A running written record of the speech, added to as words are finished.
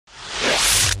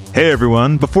Hey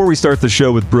everyone, before we start the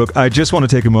show with Brooke, I just want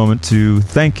to take a moment to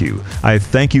thank you. I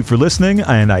thank you for listening,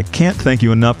 and I can't thank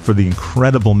you enough for the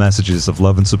incredible messages of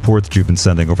love and support that you've been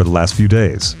sending over the last few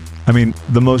days. I mean,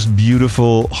 the most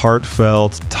beautiful,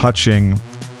 heartfelt, touching,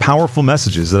 powerful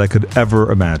messages that I could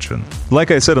ever imagine.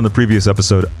 Like I said on the previous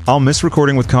episode, I'll miss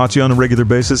recording with Katya on a regular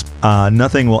basis.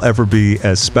 Nothing will ever be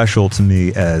as special to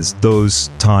me as those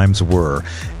times were.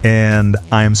 And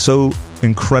I am so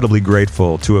incredibly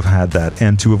grateful to have had that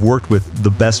and to have worked with the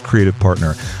best creative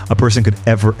partner a person could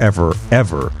ever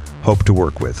hope to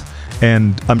work with.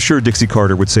 And I'm sure Dixie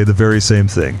Carter would say the very same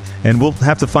thing. And we'll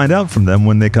have to find out from them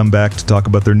when they come back to talk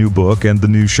about their new book and the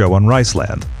new show on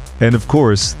Riceland. And of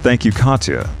course, thank you,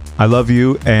 Katya. I love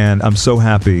you, and I'm so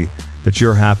happy that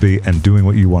you're happy and doing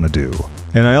what you want to do.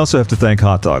 And I also have to thank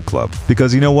Hot Dog Club,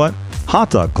 because you know what?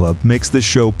 Hot Dog Club makes this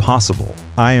show possible.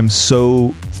 I am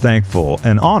so thankful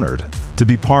and honored to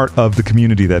be part of the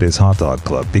community that is Hot Dog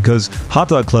Club, because Hot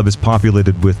Dog Club is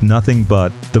populated with nothing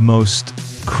but the most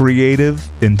creative,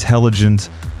 intelligent,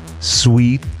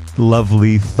 sweet,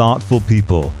 lovely, thoughtful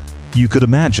people you could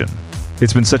imagine.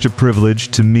 It's been such a privilege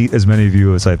to meet as many of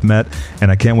you as I've met,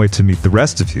 and I can't wait to meet the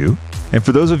rest of you. And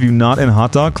for those of you not in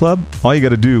Hot Dog Club, all you got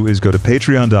to do is go to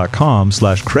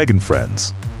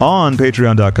patreon.com/CraigandFriends. On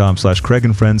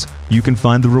patreon.com/CraigandFriends, you can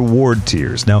find the reward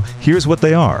tiers. Now, here's what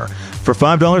they are. For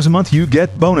 $5 a month, you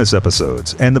get bonus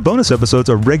episodes. And the bonus episodes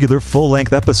are regular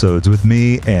full-length episodes with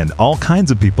me and all kinds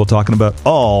of people talking about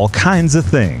all kinds of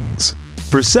things.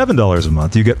 For $7 a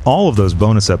month, you get all of those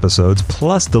bonus episodes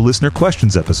plus the Listener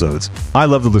Questions episodes. I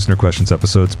love the Listener Questions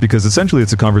episodes because essentially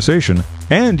it's a conversation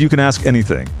and you can ask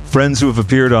anything. Friends who have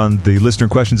appeared on the Listener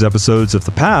Questions episodes of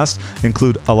the past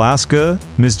include Alaska,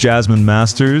 Miss Jasmine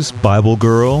Masters, Bible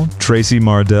Girl, Tracy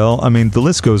Mardell. I mean, the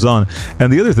list goes on.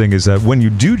 And the other thing is that when you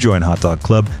do join Hot Dog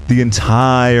Club, the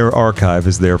entire archive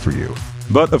is there for you.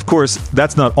 But, of course,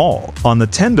 that's not all. On the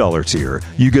 $10 tier,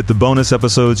 you get the bonus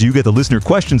episodes, you get the Listener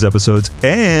Questions episodes,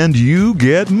 and you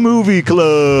get Movie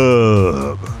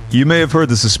Club. You may have heard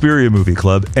the Suspiria Movie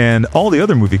Club, and all the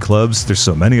other movie clubs, there's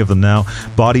so many of them now,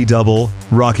 Body Double,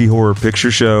 Rocky Horror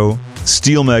Picture Show,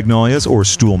 Steel Magnolias, or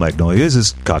Stool Magnolias,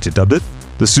 as Katya dubbed it,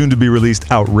 the soon-to-be-released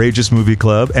Outrageous Movie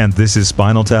Club, and This Is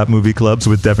Spinal Tap Movie Clubs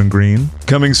with Devin Green.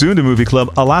 Coming soon to Movie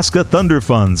Club, Alaska Thunder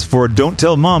Funds for Don't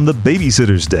Tell Mom the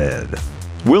Babysitter's Dead.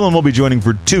 Willem will be joining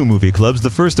for 2 movie clubs,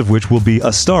 the first of which will be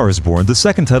A Star Is Born, the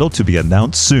second title to be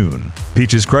announced soon.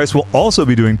 Peaches Christ will also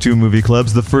be doing 2 movie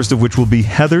clubs, the first of which will be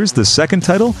Heathers, the second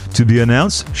title to be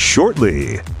announced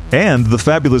shortly. And the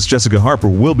fabulous Jessica Harper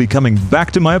will be coming back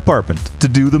to my apartment to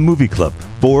do the movie club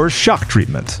for Shock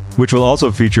Treatment, which will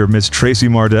also feature Miss Tracy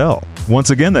Mardell. Once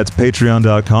again, that's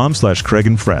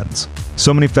patreon.com/CraigandFriends.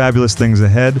 So many fabulous things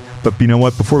ahead, but you know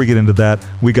what? Before we get into that,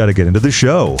 we got to get into the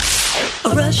show. A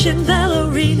Russian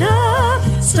ballerina,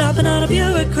 stomping on a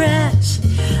bureaucrat,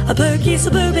 a perky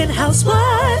suburban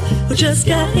housewife who just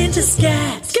got into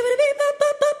scat.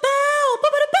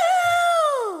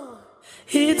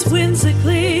 It's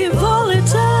whimsically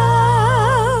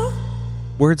volatile.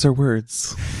 Words are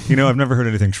words. You know, I've never heard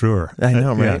anything truer. I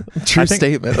know, right? Yeah. True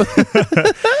statement.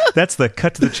 That's the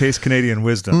cut-to-the-chase Canadian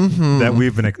wisdom that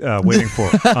we've been waiting for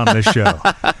on this show.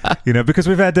 You know, because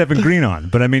we've had Devin Green on,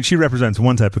 but I mean, she represents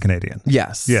one type of Canadian.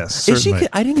 Yes. Yes, Is she? certainly.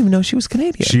 I didn't even know she was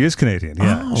Canadian. She is Canadian,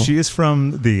 yeah. Oh. She is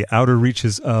from the outer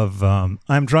reaches of,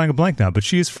 I'm drawing a blank now, but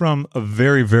she is from a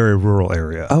very, very rural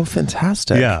area. Oh,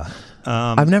 fantastic. Yeah.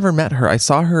 I've never met her. I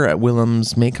saw her at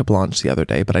Willem's makeup launch the other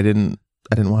day, but I didn't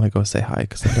want to go say hi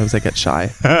because sometimes I get shy.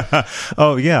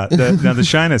 Oh, yeah. Now, the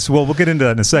shyness. Well, we'll get into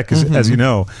that in a sec, because as you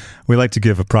know, we like to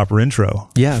give a proper intro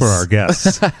for our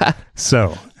guests.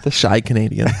 So, the shy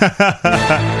Canadian.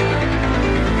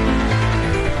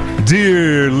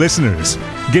 Dear listeners,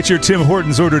 get your Tim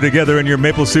Hortons order together and your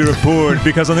maple syrup poured,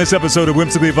 because on this episode of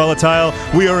Whimsically Volatile,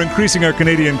 we are increasing our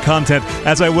Canadian content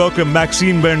as I welcome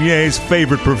Maxime Bernier's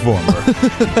favorite performer.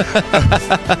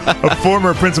 A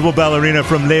former principal ballerina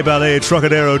from Les Ballets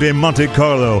Trocadero de Monte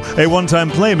Carlo, a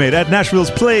one-time playmate at Nashville's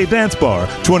Play Dance Bar,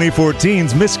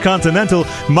 2014's Miss Continental,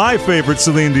 my favorite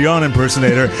Celine Dion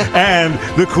impersonator, and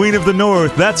the Queen of the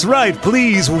North. That's right,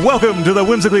 please welcome to the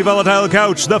Whimsically Volatile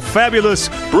couch, the fabulous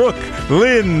Brooke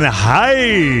Lynn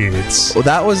Heights. Well,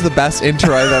 that was the best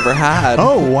intro I've ever had.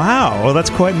 Oh, wow. Well, that's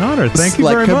quite an honor. Thank you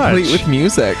very much. Complete with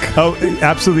music. Oh,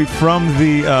 absolutely. From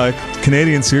the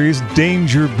Canadian series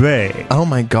Danger Bay. Oh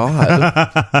my God.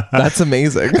 That's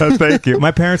amazing. Thank you.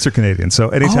 My parents are Canadian, so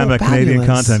anytime that Canadian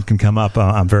content can come up,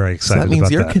 I'm very excited So that means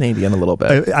about you're that. Canadian a little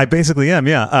bit. I basically am,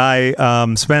 yeah.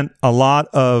 I spent a lot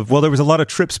of, well, there was a lot of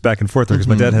trips back and forth there because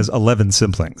my dad has 11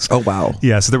 siblings. Oh, wow.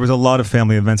 Yeah, so there was a lot of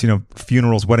family events,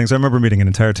 funerals, weddings. I remember meeting an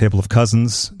entire table of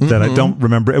cousins that I don't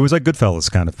remember. It was like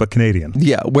Goodfellas kind of, but Canadian.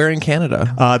 Yeah. Where in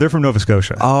Canada? They're from Nova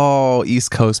Scotia. Oh, East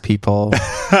Coast people.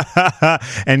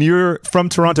 And you're from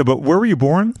Toronto, but where were you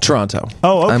born? Toronto.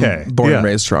 Oh, okay. I'm born Yeah. and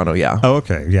raised Toronto, yeah. Oh,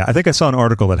 okay. Yeah. I think I saw an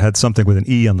article that had something with an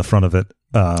E on the front of it.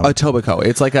 Etobicoke.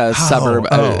 It's like a suburb.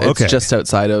 okay. It's just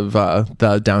outside of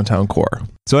the downtown core.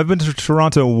 So I've been to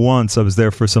Toronto once. I was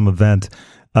there for some event.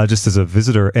 Just as a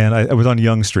visitor, and I was on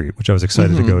Yonge Street, which I was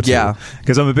excited to go to. Yeah.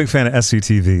 Because I'm a big fan of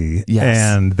SCTV, Yes.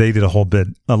 and they did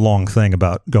a long thing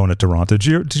about going to Toronto. Did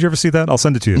you ever see that? I'll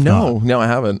send it to you. If not. No, I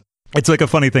haven't. It's like a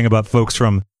funny thing about folks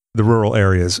from the rural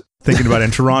areas thinking about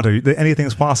in Toronto, anything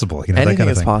is possible. That Anything kind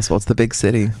of is thing. possible. It's the big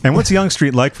city. And what's Yonge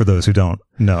Street like for those who don't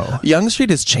know? Yonge Street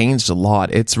has changed a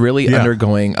lot. It's really Yeah.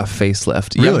 undergoing a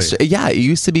facelift. Really? Yeah, it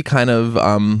used to be kind of,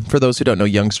 for those who don't know,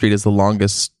 Yonge Street is the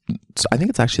longest, I think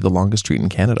it's actually the longest street in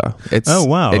Canada. Oh,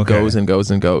 wow. It Okay. goes and goes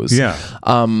and goes. Yeah.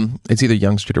 It's either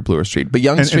Yonge Street or Bloor Street. But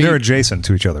Yonge And Street, they're adjacent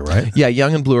to each other, right? yeah,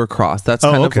 Yonge and Bloor cross. That's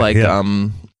Oh, kind okay, of like, yeah.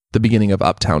 the beginning of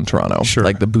uptown Toronto, Sure.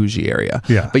 like the bougie area.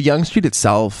 Yeah. But Yonge Street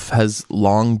itself has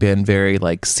long been very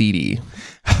like seedy.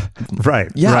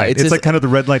 Right. Yeah, Right. it's It's just- like kind of the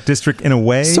red light district in a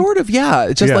way. Sort of, yeah.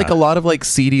 It's just Yeah. like a lot of like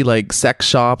seedy, like sex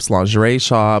shops, lingerie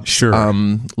shops, Sure.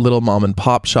 little mom and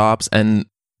pop shops. And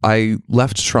I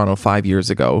left Toronto 5 years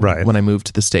ago Right. when I moved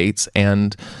to the States,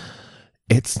 and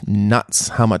it's nuts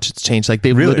how much it's changed. Like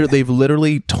they've Really? they've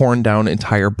literally torn down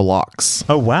entire blocks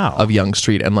Oh, wow. of Yonge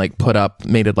Street and like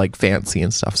made it like fancy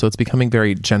and stuff. So it's becoming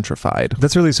very gentrified.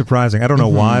 That's really surprising. I don't know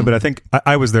why, but I think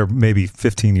I was there maybe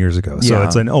 15 years ago. So Yeah.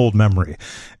 it's an old memory.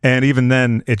 And even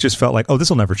then, it just felt like, oh, this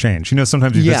will never change.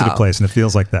 Sometimes you visit Yeah. a place and it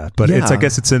feels like that. But I Yeah.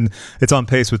 guess it's on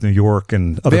pace with New York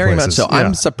and other Very places. much so. Yeah.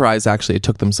 I'm surprised actually it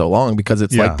took them so long because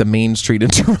it's Yeah. like the main street in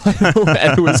Toronto,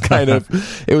 and it was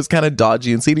kind of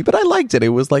dodgy and seedy, but I liked it. It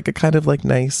was like a kind of like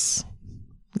nice.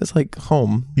 It's like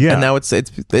home. Yeah. And now it's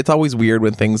always weird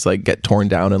when things like get torn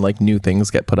down and like new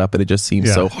things get put up, and it just seems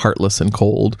Yeah. so heartless and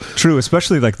cold. True,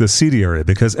 especially like the seedy area,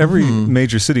 because every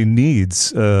major city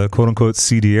needs a quote unquote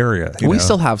seedy area. We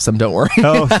still have some, don't worry.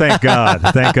 Oh, thank God.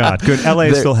 Thank God. Good. LA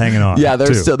is still hanging on. Yeah, they're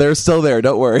too. still there.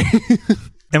 Don't worry.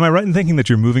 Am I right in thinking that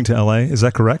you're moving to LA? Is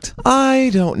that correct? I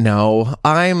don't know.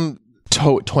 I'm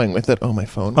toying with it. Oh, my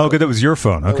phone. Oh, good. That was your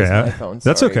phone. Okay. was my phone,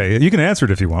 That's sorry. okay. You can answer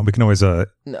it if you want. We can always. No,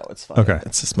 it's fine. Okay.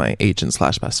 It's just my agent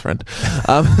 / best friend.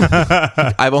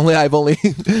 I've only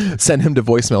sent him to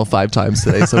voicemail 5 times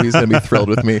today, so he's gonna be thrilled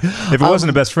with me. If it wasn't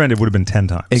a best friend, it would have been 10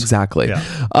 times. Exactly. Yeah.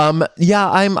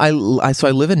 So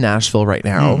I live in Nashville right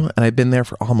now, and I've been there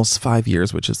for almost 5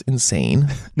 years, which is insane.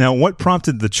 Now, what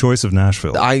prompted the choice of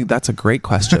Nashville? That's a great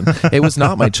question. It was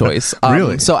not my choice.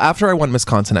 Really? So after I won Miss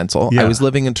Continental, Yeah. I was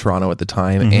living in Toronto at the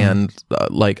time, and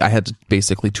I had to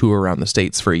basically tour around the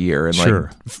States for a year and Sure.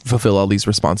 like fulfill all these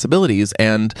responsibilities.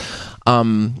 And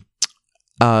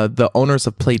the owners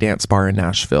of Play Dance Bar in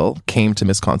Nashville came to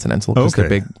Miss Continental because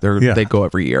Okay. they're big. Yeah. They go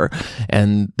every year,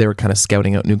 and they were kind of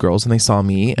scouting out new girls, and they saw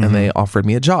me and they offered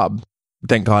me a job.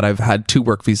 Thank God I've had 2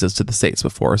 work visas to the States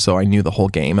before, so I knew the whole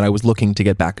game, and I was looking to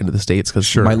get back into the States because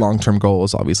Sure. my long-term goal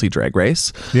was obviously Drag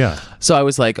Race. Yeah. So I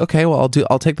was like, okay, well,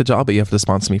 I'll take the job, but you have to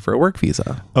sponsor me for a work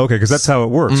visa. Okay, because that's how it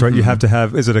works, right? You have to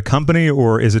have, is it a company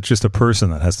or is it just a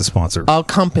person that has to sponsor? A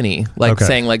company, like Okay.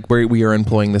 saying like we are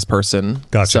employing this person.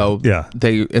 Gotcha. So Yeah.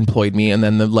 they employed me, and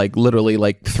then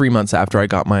literally 3 months after I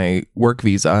got my work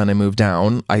visa and I moved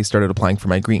down, I started applying for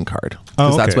my green card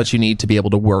because that's okay. what you need to be able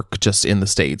to work just in the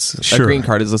States. Sure. A green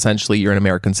card is essentially you're an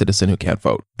American citizen who can't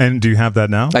vote. And do you have that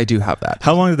now? I do have that.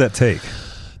 How long did that take?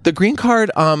 The green card,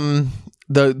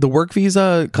 the work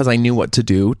visa, because I knew what to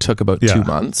do, took about Yeah. 2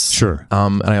 months. Sure.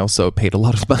 And I also paid a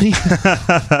lot of money,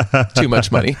 too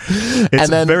much money.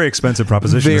 It's a very expensive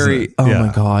proposition. isn't it? Oh Yeah.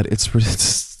 my God, it's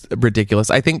ridiculous.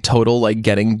 I think total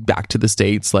getting back to the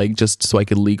States, just so I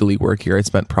could legally work here, I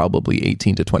spent probably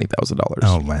 $18,000 to $20,000.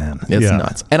 Oh man, It's yeah.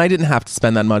 nuts. And I didn't have to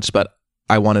spend that much, but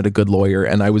I wanted a good lawyer,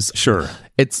 and I was Sure.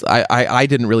 it's I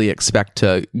didn't really expect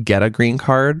to get a green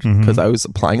card because I was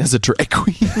applying as a drag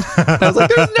queen. I was like,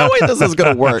 there's no way this is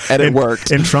going to work, and it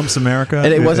worked in Trump's America,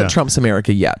 and it wasn't Trump's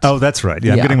America yet. Oh, that's right.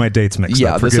 Yeah, I'm getting my dates mixed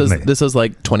up. Forgive me. This is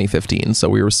like 2015, so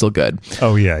we were still good.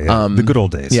 Oh yeah. The good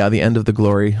old days. Yeah, the end of the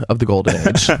glory of the golden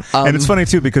age. And it's funny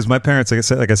too because my parents,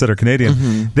 like I said, are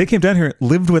Canadian. They came down here,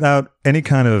 lived without any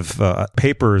kind of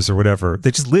papers or whatever.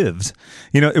 They just lived.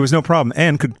 It was no problem,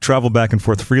 and could travel back and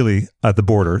forth freely at the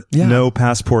border. Yeah. No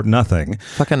passport, nothing.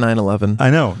 Fucking 9/11. I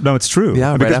know. No, it's true.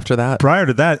 Yeah, because right after that. Prior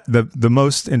to that, the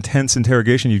most intense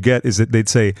interrogation you'd get is that they'd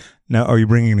say, "Now, are you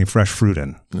bringing any fresh fruit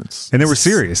in?" And they were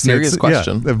serious. Serious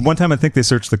question. Yeah. One time, I think they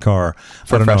searched the car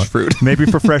for fresh fruit. Maybe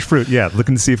for fresh fruit. Yeah,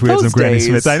 looking to see if we had some Granny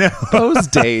Smiths. I know. Those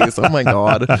days. Oh my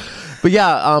God. But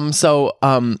yeah, so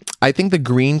I think the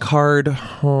green card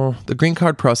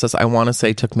process, I want to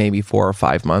say took maybe 4 or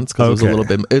 5 months because it was a little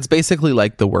bit. It's basically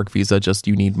like the work visa, just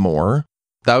you need more.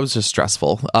 That was just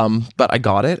stressful. But I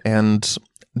got it, and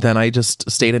then I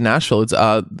just stayed in Nashville.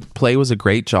 Play was a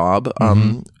great job.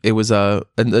 It was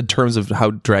in terms of how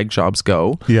drag jobs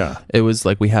go. Yeah, it was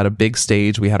like we had a big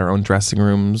stage. We had our own dressing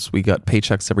rooms. We got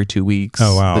paychecks every 2 weeks.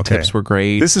 Oh wow, the tips were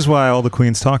great. This is why all the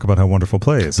queens talk about how wonderful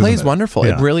Play is. Play is wonderful.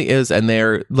 Yeah. It really is, and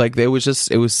they're like it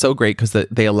was so great because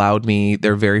they allowed me.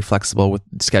 They're very flexible with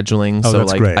scheduling, so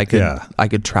like great. I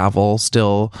could travel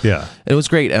still. Yeah, it was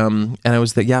great. And I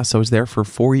was so I was there for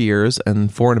 4 years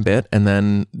and 4 and a bit, and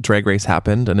then Drag Race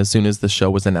happened, and as soon as the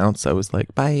show was announced, I was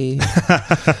like, bye.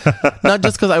 Not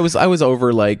just because I was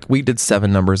over. Like we did 7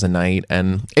 numbers a night,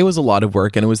 and it was a lot of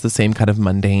work, and it was the same kind of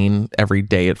mundane every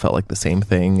day. It felt like the same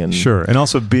thing, and sure, and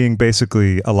also being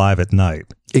basically alive at night.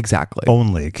 Exactly.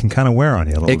 Only can kind of wear on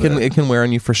you a little bit. It can wear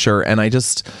on you for sure, and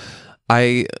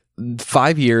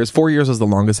 4 years was the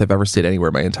longest I've ever stayed anywhere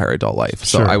my entire adult life.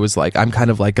 So sure. I was like, I'm kind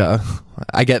of like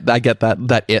I get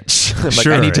that itch. Like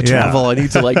sure, I need to travel. I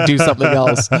need to like do something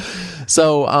else.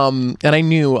 So, and they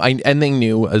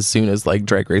knew as soon as like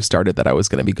Drag Race started that I was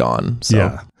going to be gone. So.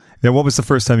 Yeah. Yeah, what was the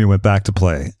first time you went back to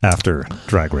Play after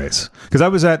Drag Race? Because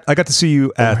I got to see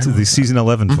you at the season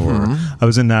 11 tour. I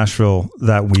was in Nashville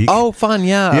that week. Oh, fun!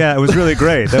 Yeah, yeah, it was really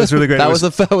great. That was really great. that was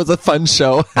a fun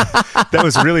show. That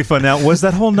was really fun. Now, was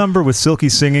that whole number with Silky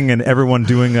singing and everyone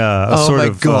doing a sort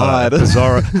of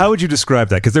bizarre? How would you describe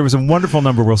that? Because there was a wonderful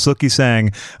number where Silky sang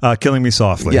 "Killing Me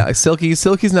Softly." Yeah,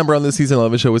 Silky's number on the season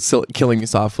 11 show was "Killing Me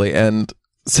Softly," and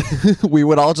we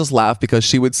would all just laugh because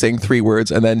she would sing 3 words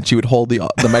and then she would hold the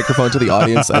microphone to the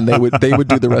audience and they would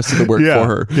do the rest of the work for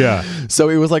her. Yeah. So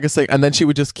it was like a sing, and then she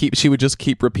would just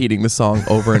keep repeating the song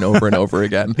over and over and over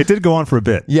again. It did go on for a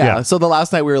bit. Yeah. So the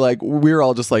last night we were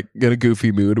all just like in a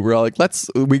goofy mood. We were all like,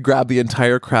 we grabbed the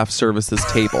entire craft services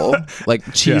table,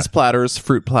 like cheese platters,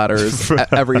 fruit platters,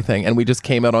 everything, and we just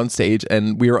came out on stage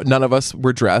and none of us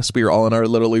were dressed. We were all in our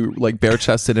literally like bare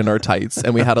chested in our tights,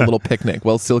 and we had a little picnic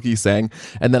while Silky sang.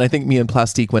 And then I think me and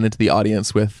Plastique went into the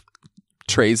audience with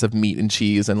trays of meat and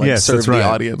cheese and served the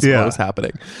audience what was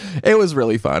happening. It was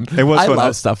really fun. It was fun. I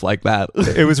love stuff like that.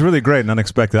 It was really great and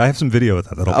unexpected. I have some video of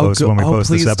that'll post when we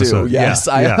post this episode. Do. Yes,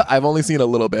 yeah. I've only seen a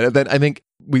little bit. And then I think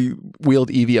we wheeled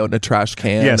Evie out in a trash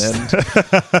can. Yes.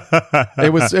 And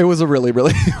it was really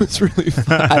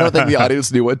fun. I don't think the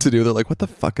audience knew what to do. They're like, what the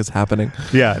fuck is happening?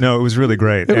 Yeah, no, it was really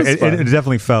great. It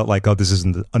definitely felt like, oh, this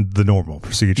isn't the normal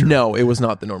procedure. No, it was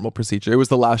not the normal procedure. It was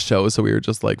the last show, so we were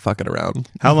just like fucking around.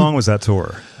 How long was that tour?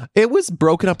 It was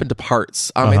broken up into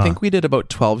parts. I think we did about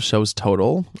 12 shows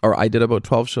total, or I did about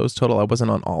 12 shows total. I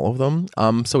wasn't on all of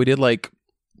them. So we did like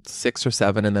 6 or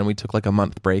 7, and then we took like a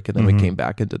month break, and then we came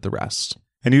back and did the rest.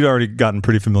 And you'd already gotten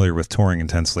pretty familiar with touring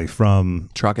intensely from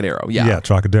Trocadero, yeah. Yeah,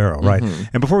 Trocadero, right.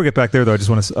 And before we get back there, though, I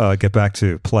just want to get back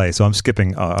to Play. So I'm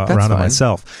skipping around it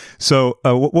myself. So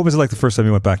what was it like the first time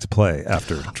you went back to Play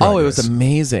after Drag Race? It was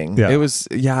amazing. Yeah. It was,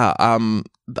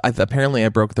 apparently I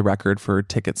broke the record for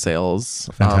ticket sales.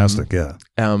 Fantastic, yeah.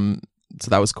 So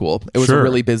that was cool. It was a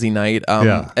really busy night.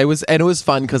 It was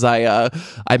fun because I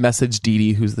messaged Dee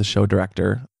Dee, who's the show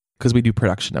director, because we do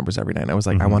production numbers every night. And I was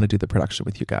like, I want to do the production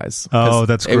with you guys. Oh,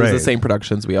 that's great. It was the same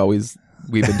productions we've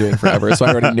been doing forever. So I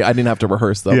already knew, I didn't have to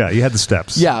rehearse them. Yeah, you had the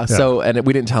steps. Yeah. So,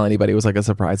 we didn't tell anybody. It was like a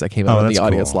surprise. I came out and the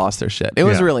audience lost their shit. It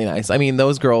was really nice. I mean,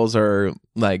 those girls are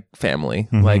like family.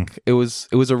 Like it was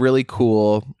a really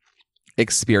cool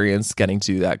experience getting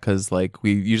to do that, because like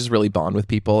you just really bond with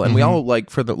people, and we all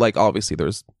obviously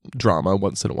there's drama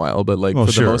once in a while, but like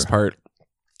the most part,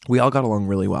 we all got along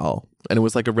really well. And it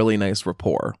was like a really nice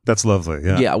rapport. That's lovely.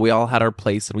 Yeah. Yeah, we all had our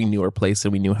place and we knew our place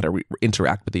and we knew how to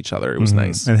interact with each other. It was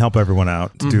nice. And help everyone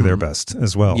out to do their best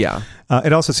as well. Yeah.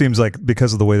 It also seems like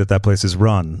because of the way that place is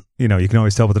run, you can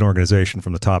always tell with an organization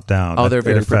from the top down. Oh, they're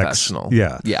very professional.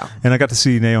 Yeah. Yeah. And I got to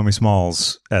see Naomi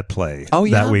Smalls at play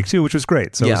that week too, which was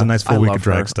great. So it was a nice full week of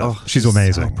drag stuff. Oh, she's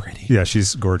amazing. So pretty. Yeah,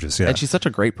 she's gorgeous. Yeah. And she's such a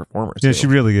great performer too. Yeah, she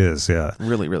really is. Yeah.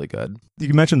 Really, really good.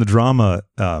 You mentioned the drama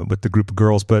with the group of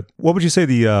girls, but what would you say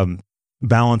the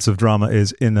balance of drama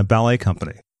is in a ballet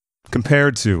company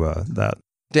compared to that?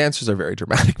 Dancers are very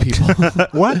dramatic people.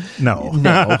 What? No,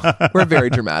 we're very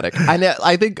dramatic.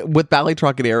 I think with Ballet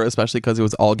Trocadero, especially because it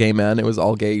was all gay men, it was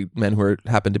all gay men who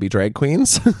happened to be drag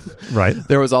queens. Right.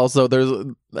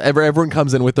 Everyone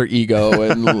comes in with their ego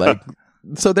and like.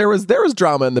 So there was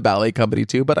drama in the ballet company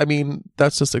too, but I mean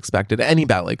that's just expected. Any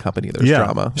ballet company, there's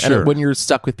drama, sure. And when you're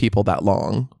stuck with people that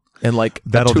long, and like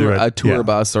a tour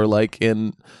bus, or like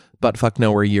in buttfuck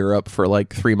nowhere Europe for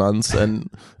like 3 months, and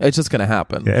it's just gonna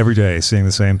happen. Yeah, every day seeing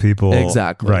the same people.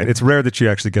 Exactly. Right. It's rare that you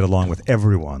actually get along with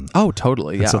everyone. Oh,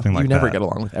 totally. Yeah. Something like you never that. get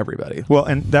along with everybody. Well,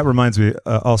 and that reminds me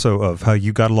also of how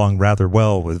you got along rather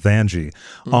well with Vanjie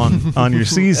on your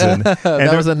season.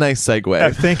 That was a nice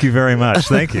segue. Thank you very much.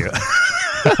 Thank you.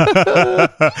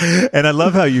 And I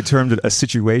love how you termed it a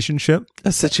situationship. A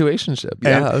situationship,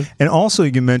 yeah. And also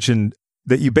you mentioned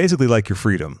that you basically like your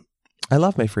freedom. I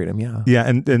love my freedom, yeah. Yeah,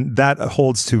 and that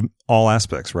holds to all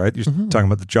aspects, right? You're talking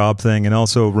about the job thing and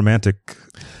also romantic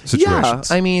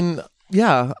situations. Yeah, I mean,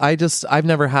 yeah, I've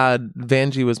never had,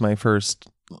 Vanjie was my first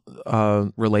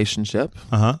relationship.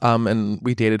 And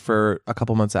we dated for a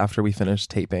couple months after we finished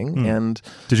taping. And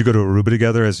did you go to Aruba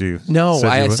together as you No,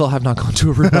 I still have not gone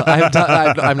to Aruba.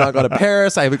 I've not gone to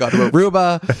Paris. I haven't gone to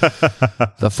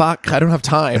Aruba. The fuck? I don't have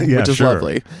time, which is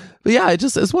lovely. But yeah,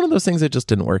 it's one of those things that just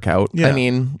didn't work out. Yeah. I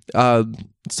mean,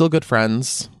 still good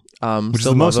friends. Which is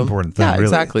the most important thing, yeah, really.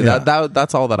 Exactly. Yeah.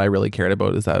 That's all that I really cared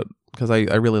about, is that because I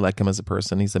really like him as a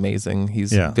person. He's amazing.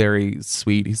 He's very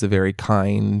sweet. He's a very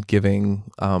kind, giving,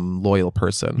 loyal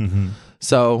person.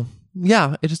 So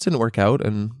yeah, it just didn't work out,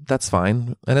 and that's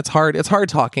fine. And it's hard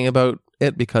talking about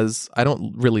it because I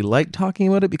don't really like talking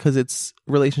about it, because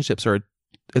relationships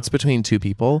it's between two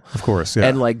people. Of course, yeah.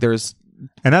 And like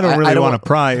and I don't really want to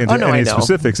pry into any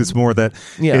specifics. It's more that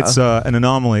it's an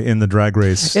anomaly in the Drag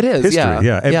Race history.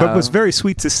 Yeah. But it was very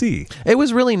sweet to see. It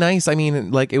was really nice. I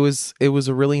mean, like it was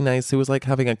a really nice, it was like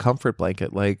having a comfort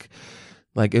blanket. Like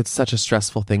it's such a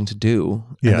stressful thing to do.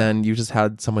 And then you just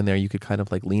had someone there you could kind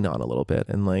of like lean on a little bit.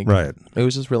 And like, it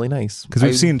was just really nice. Because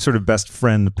we've seen sort of best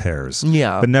friend pairs.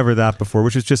 Yeah. But never that before,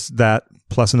 which is just that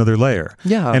plus another layer.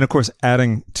 Yeah. And of course,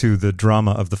 adding to the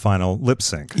drama of the final lip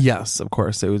sync. Yes, of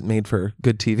course. It was made for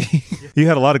good TV. You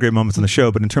had a lot of great moments on the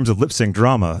show, but in terms of lip sync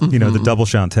drama, the double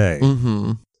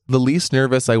Shantae. The least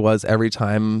nervous I was every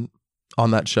time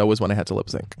on that show was when I had to lip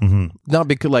sync. Not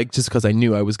because just because I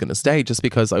knew I was going to stay, just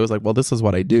because I was like, well, this is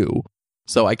what I do.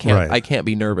 So I can't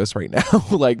be nervous right now.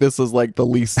 Like this is like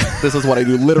this is what I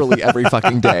do literally every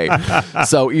fucking day.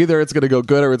 So either it's going to go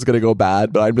good or it's going to go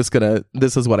bad, but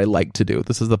this is what I like to do.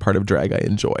 This is the part of drag I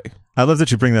enjoy. I love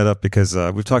that you bring that up, because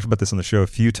we've talked about this on the show a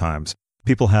few times.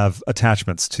 People have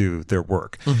attachments to their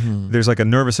work. There's like a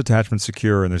nervous attachment,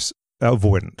 secure, and there's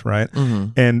avoidant, right?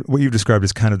 And what you've described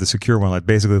is kind of the secure one. Like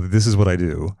basically, this is what I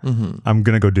do. I'm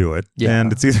going to go do it.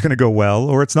 And it's either going to go well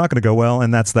or it's not going to go well.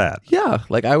 And that's that. Yeah.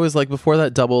 Like I was like, before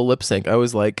that double lip sync, I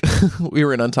was like, we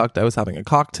were in Untucked. I was having a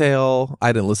cocktail.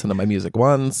 I didn't listen to my music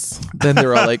once. Then they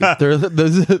were all like,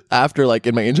 after like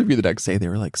in my interview the next day, they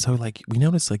were like, so like, we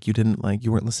noticed like you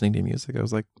weren't listening to music. I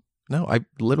was like, no, I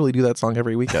literally do that song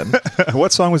every weekend.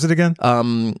 What song was it again?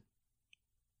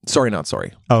 Sorry, Not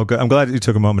Sorry. Oh, good. I'm glad you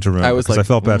took a moment to remember, because I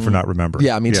felt bad for not remembering.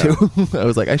 Yeah, me too. I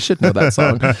was like, I should know that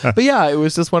song. But yeah, it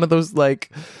was just one of those, like,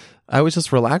 I was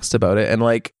just relaxed about it. And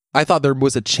like, I thought there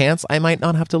was a chance I might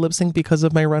not have to lip sync because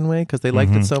of my runway, because they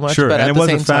liked it so much. Sure, but and it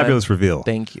was a fabulous reveal.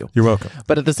 Thank you. You're welcome.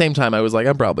 But at the same time, I was like,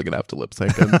 I'm probably going to have to lip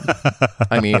sync. And,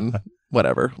 I mean,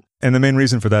 whatever. And the main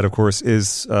reason for that, of course,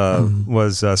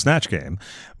 was Snatch Game,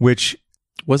 which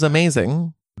was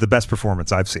amazing. The best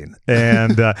performance I've seen,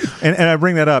 and I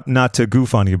bring that up not to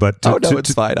goof on you, but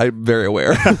it's fine. I'm very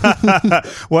aware.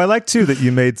 Well, I like too that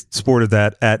you made sport of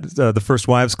that at the First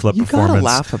Wives Club performance. You gotta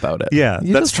laugh about it. Yeah,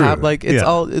 that's true.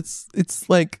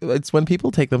 It's when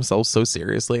people take themselves so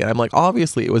seriously. And I'm like,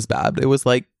 obviously it was bad. It was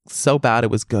like so bad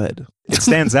it was good. It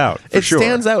stands out. It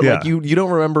stands out. Yeah. Like you don't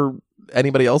remember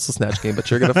anybody else's Snatch Game, but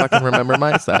you're gonna fucking remember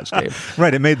my Snatch Game.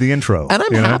 Right. It made the intro, and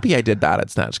I'm happy I did bad at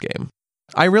Snatch Game.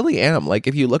 I really am. Like,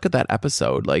 if you look at that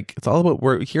episode, like, it's all about,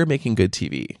 we're here making good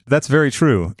TV. That's very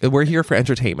true. We're here for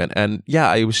entertainment. And yeah,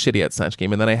 I was shitty at Snatch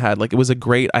Game. And then I had, like,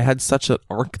 I had such an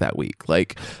arc that week.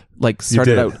 Like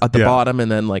started out at the bottom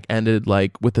and then like ended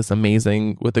like with this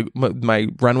amazing, my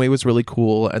runway was really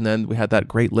cool. And then we had that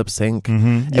great lip sync.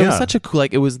 Mm-hmm. It was such a cool,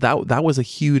 like, it was that was a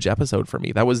huge episode for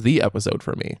me. That was the episode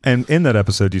for me. And in that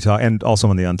episode you talk, and also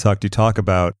on the Untucked, you talk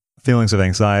about feelings of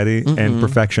anxiety and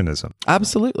perfectionism.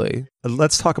 Absolutely.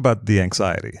 Let's talk about the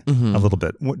anxiety a little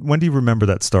bit. When do you remember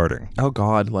that starting? Oh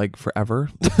God, like forever.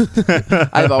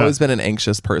 I've always been an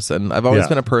anxious person. I've always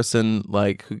been a person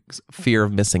like fear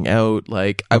of missing out.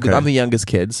 Like I'm the youngest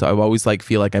kid, so I always like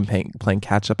feel like I'm playing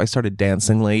catch up. I started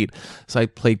dancing late, so I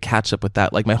played catch up with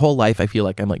that. Like my whole life, I feel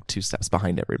like I'm like 2 steps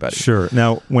behind everybody. Sure.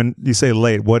 Now, when you say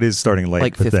late, what is starting late?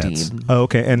 Like 15. Dance? Oh,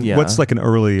 okay. And what's like an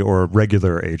early or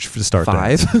regular age to start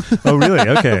 5. dance? Oh, really?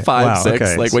 Okay. 5, wow. 6.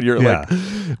 Okay. Like when you're like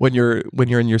when you're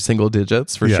in your single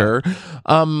digits for sure.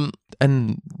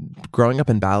 And growing up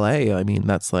in ballet, I mean,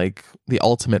 that's like the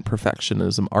ultimate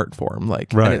perfectionism art form.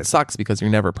 Like, and it sucks because you're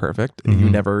never perfect. You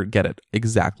never get it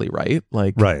exactly right.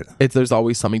 Like, there's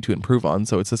always something to improve on.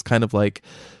 So it's this kind of like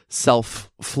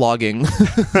self-flogging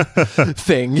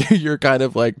thing. You're kind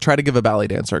of like, try to give a ballet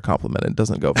dancer a compliment. It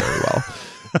doesn't go very well.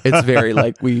 It's very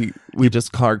like we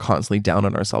just are constantly down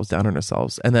on ourselves.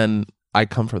 And then I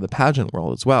come from the pageant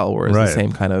world as well, where it's the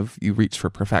same kind of, you reach for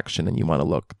perfection and you want to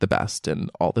look the best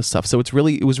and all this stuff. So it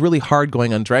was really hard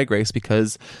going on Drag Race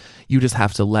because you just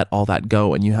have to let all that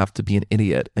go and you have to be an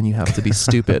idiot and you have to be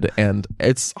stupid. And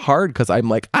it's hard because I'm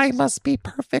like, I must be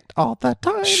perfect all the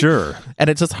time. Sure. And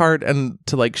it's just hard and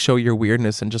to like show your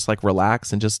weirdness and just like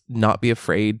relax and just not be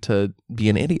afraid to be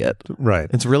an idiot. Right.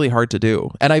 It's really hard to do.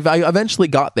 And I eventually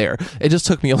got there. It just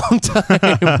took me a long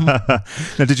time.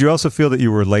 Now, did you also feel that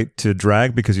you were late to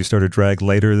drag because you started drag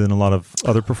later than a lot of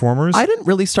other performers? I didn't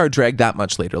really start drag that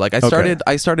much later. Like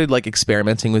I started like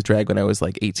experimenting with drag when I was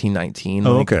like 18, 19.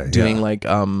 Oh, like, okay. Doing like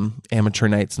amateur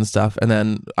nights and stuff. And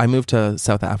then I moved to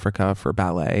South Africa for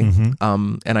ballet.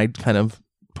 And I kind of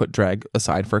put drag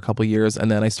aside for a couple of years. And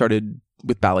then I started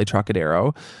with Ballet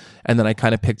Trocadero. And then I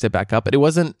kind of picked it back up. But it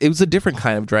was a different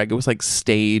kind of drag. It was like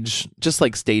stage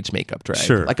makeup drag.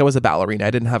 Sure. Like I was a ballerina.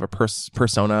 I didn't have a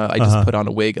persona. I just put on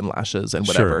a wig and lashes and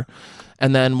whatever. Sure.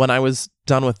 And then when I was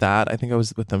done with that, I think I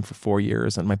was with them for 4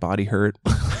 years and my body hurt.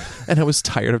 And I was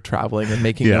tired of traveling and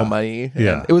making no money.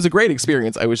 And it was a great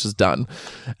experience. I was just done.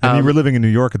 And you were living in New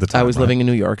York at the time. I was living in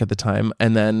New York at the time.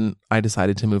 And then I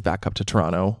decided to move back up to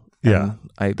Toronto. Yeah.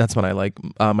 That's when I like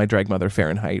my drag mother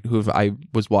Fahrenheit, who I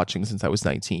was watching since I was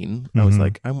 19. I was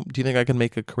like, do you think I can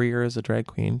make a career as a drag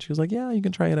queen? She was like, yeah, you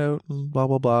can try it out and blah,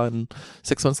 blah, blah. And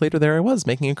 6 months later, there I was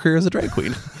making a career as a drag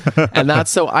queen. And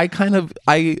that's, so I kind of,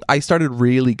 I started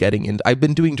really getting into, I've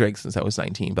been doing drag since I was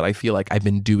 19, but I feel like I've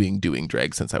been doing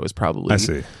drag since I was probably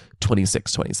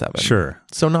 26, 27. Sure.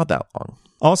 So not that long.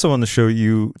 Also on the show,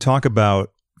 you talk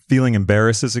about feeling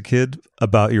embarrassed as a kid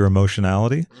about your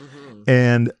emotionality.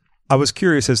 And I was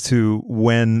curious as to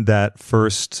when that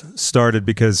first started,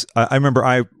 because I remember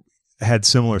I had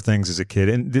similar things as a kid.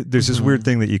 And there's this weird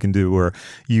thing that you can do where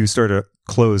you start to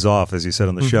close off, as you said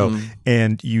on the show,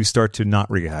 and you start to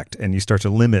not react and you start to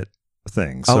limit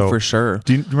things. Oh, for sure.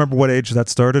 Do you remember what age that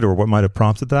started or what might have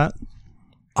prompted that?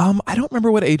 I don't remember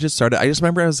what age it started. I just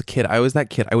remember as a kid, I was that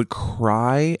kid. I would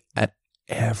cry at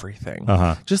everything.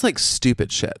 Just like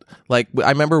stupid shit. Like I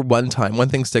remember one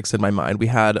thing sticks in my mind. We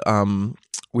had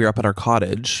we were up at our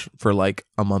cottage for like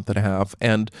a month and a half,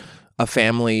 and a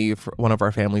family, one of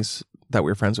our families that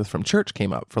we were friends with from church,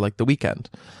 came up for like the weekend.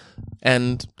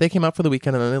 And they came up for the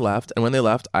weekend and then they left. And when they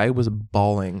left, I was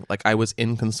bawling. Like I was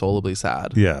inconsolably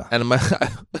sad. Yeah.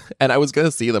 And I was going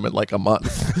to see them in like a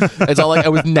month. It's all like I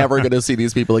was never going to see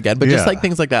these people again. But just like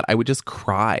things like that, I would just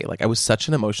cry. Like I was such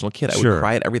an emotional kid. I would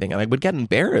cry at everything. And I would get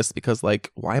embarrassed because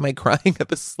like, why am I crying at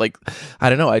this? Like, I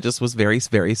don't know. I just was very,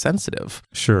 very sensitive.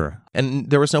 Sure. And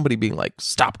there was nobody being like,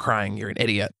 stop crying. You're an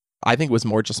idiot. I think it was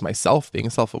more just myself being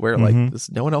self-aware. Like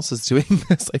no one else is doing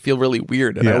this. I feel really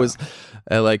weird. And I was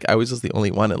just the only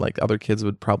one. And like other kids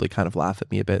would probably kind of laugh at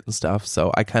me a bit and stuff.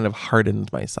 So I kind of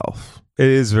hardened myself. It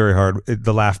is very hard.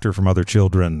 The laughter from other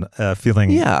children,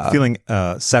 feeling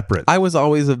separate. I was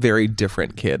always a very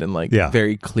different kid and like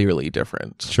very clearly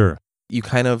different. Sure. You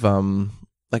kind of,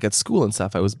 like at school and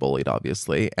stuff, I was bullied,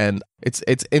 obviously. And it's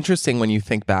interesting when you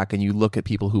think back and you look at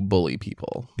people who bully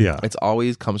people. Yeah. It's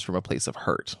always comes from a place of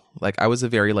hurt. Like I was a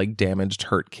very like damaged,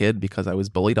 hurt kid because I was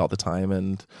bullied all the time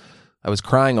and I was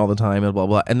crying all the time and blah,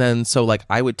 blah. And then so like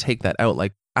I would take that out.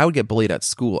 Like I would get bullied at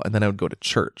school and then I would go to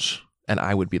church and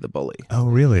I would be the bully. Oh,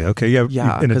 really? Okay.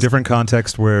 Yeah. In a different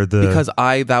context where because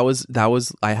I was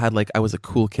a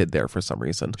cool kid there for some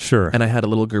reason. Sure. And I had a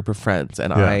little group of friends,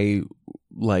 and I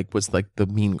was like the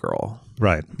mean girl.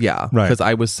 Right. Yeah. Right. Because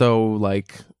I was so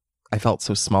I felt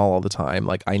so small all the time.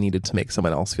 Like I needed to make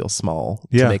someone else feel small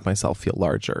to make myself feel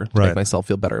larger, to make myself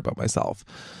feel better about myself.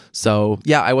 So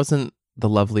yeah, I wasn't the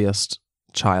loveliest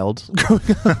child.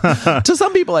 To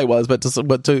some people I was, but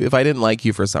if I didn't like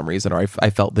you for some reason, or I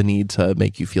felt the need to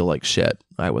make you feel like shit,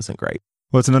 I wasn't great.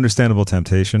 Well, it's an understandable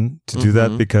temptation to do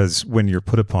that, because when you're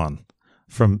put upon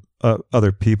from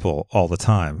other people all the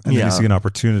time, and then you see an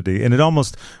opportunity, and it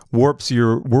almost warps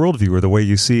your worldview or the way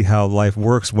you see how life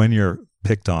works when you're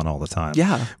picked on all the time.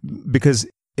 Yeah. Because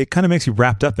it kind of makes you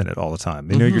wrapped up in it all the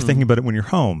time. You know, you're thinking about it when you're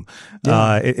home.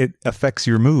 Yeah. It affects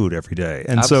your mood every day.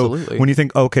 And Absolutely. So when you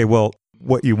think, okay, well,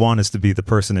 what you want is to be the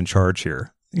person in charge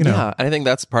here. You know? Yeah, and I think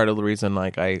that's part of the reason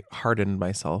I hardened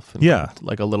myself. And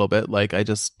a little bit.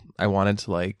 I wanted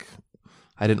to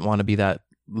I didn't want to be that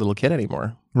little kid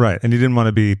anymore. Right, and you didn't want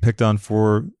to be picked on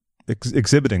for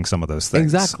exhibiting some of those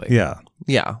things. Exactly. Yeah.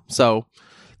 Yeah. So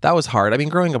that was hard. I mean,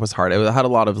 growing up was hard. I had a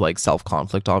lot of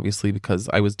self-conflict, obviously, because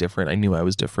I was different. I knew I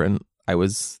was different. I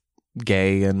was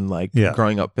gay and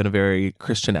growing up in a very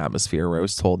Christian atmosphere where I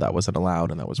was told that wasn't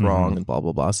allowed and that was wrong and blah,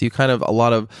 blah, blah. So you kind of, a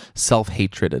lot of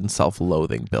self-hatred and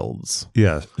self-loathing builds.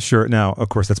 Yeah, sure. Now, of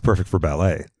course, that's perfect for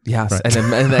ballet. Yes. Right.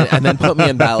 And then put me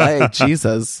in ballet.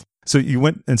 Jesus. So you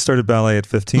went and started ballet at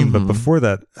 15, but before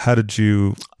that, how did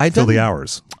you fill the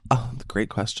hours? Oh, great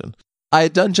question. I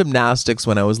had done gymnastics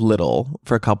when I was little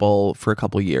for a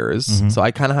couple years. So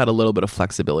I kind of had a little bit of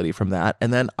flexibility from that.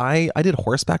 And then I did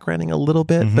horseback riding a little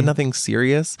bit, but nothing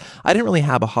serious. I didn't really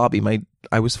have a hobby.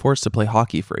 I was forced to play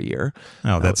hockey for a year.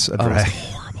 Oh, that's a drag. That was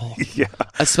horrible. Yeah.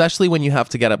 Especially when you have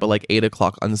to get up at 8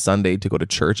 o'clock on Sunday to go to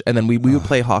church. And then we would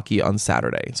play hockey on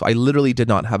Saturday. So I literally did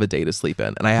not have a day to sleep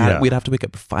in. And we'd have to wake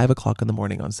up at 5 o'clock in the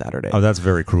morning on Saturday. Oh, that's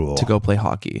very cruel. To go play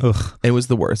hockey. Ugh. It was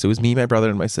the worst. It was me, my brother,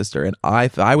 and my sister. And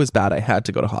if I was bad, I had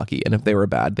to go to hockey. And if they were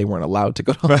bad, they weren't allowed to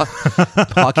go to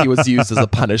hockey. Hockey was used as a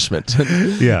punishment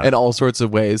in all sorts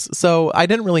of ways. So I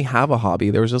didn't really have a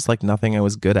hobby. There was just nothing I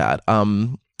was good at.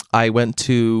 I went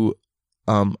to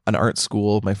an art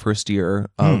school my first year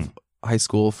of high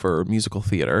school for musical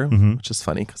theater, which is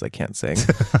funny because I can't sing.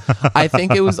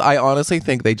 I honestly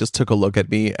think they just took a look at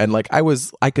me and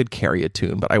I could carry a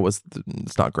tune, but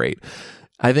it's not great.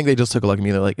 I think they just took a look at me.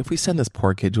 They're like, if we send this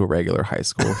poor kid to a regular high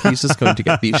school, he's just going to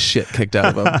get the shit kicked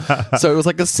out of him. So it was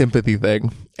a sympathy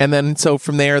thing. And then, so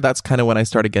from there, that's kind of when I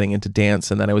started getting into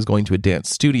dance. And then I was going to a dance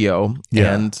studio.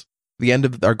 Yeah. And the end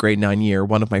of our grade 9 year,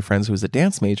 one of my friends who was a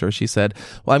dance major, she said,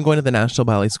 well, I'm going to the National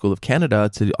Ballet School of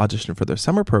Canada to audition for their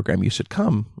summer program. You should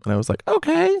come. And I was like,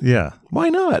 okay. Yeah. Why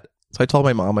not? So I told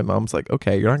my mom. My mom's like,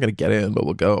 okay, you're not going to get in, but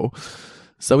we'll go.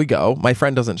 So we go. My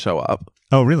friend doesn't show up.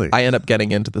 Oh, really? I end up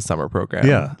getting into the summer program.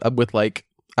 Yeah. With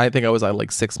I think I was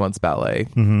at 6 months ballet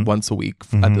once a week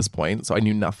at this point. So I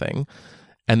knew nothing.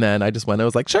 And then I just went, I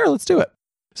was like, sure, let's do it.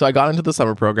 So I got into the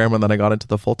summer program and then I got into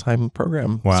the full-time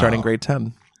program starting grade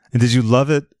 10. And did you love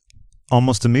it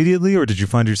almost immediately, or did you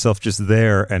find yourself just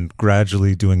there and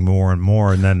gradually doing more and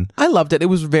more? And then I loved it. It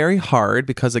was very hard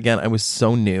because, again, I was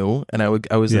so new and I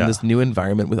was in this new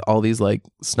environment with all these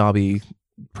snobby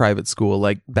private school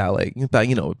ballet,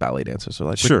 ballet dancers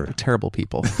are sure, we're terrible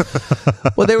people.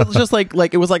 Well, they were just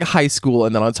it was high school,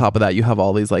 and then on top of that you have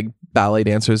all these ballet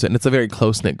dancers, and it's a very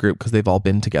close-knit group because they've all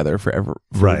been together for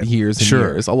years and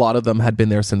years. A lot of them had been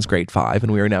there since grade 5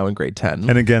 and we are now in grade 10.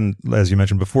 And again, as you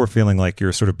mentioned before, feeling like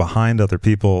you're sort of behind other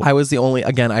people. I was the only,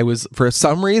 I was, for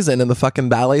some reason in the fucking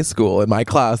ballet school in my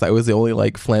class, I was the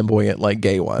only flamboyant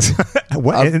gay one.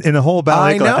 What? In a whole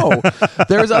ballet class? I know.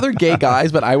 There was other gay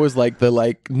guys, but I was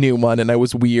the new one, and I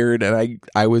was weird, and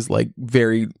I was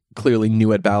very clearly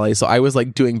new at ballet. So I was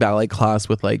doing ballet class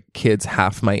with kids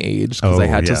half my age because I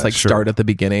had to start at the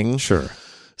beginning. Sure.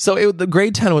 So the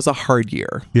grade 10 was a hard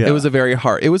year. Yeah. It was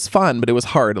it was fun, but it was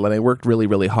hard. And I worked really,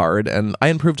 really hard, and I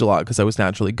improved a lot because I was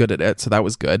naturally good at it. So that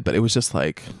was good, but it was just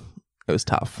it was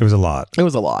tough. It was a lot. It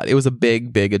was a lot. It was a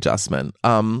big, big adjustment.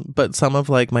 But some of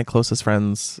my closest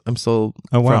friends, I'm still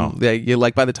by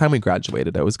the time we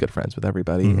graduated, I was good friends with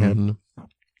everybody, and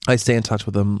I stay in touch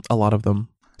with them, a lot of them.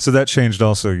 So that changed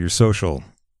also your social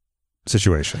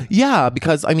situation. Yeah,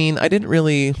 because I didn't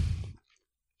really.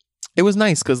 It was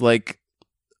nice because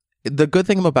the good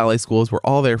thing about ballet school is we're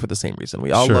all there for the same reason.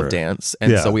 We all love dance,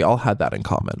 and so we all had that in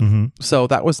common. So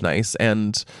that was nice,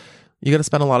 and you got to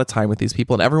spend a lot of time with these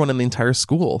people, and everyone in the entire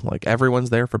school, everyone's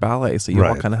there for ballet, so you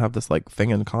all kind of have this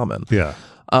thing in common. Yeah.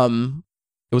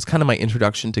 it was kind of my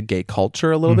introduction to gay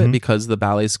culture a little bit, because the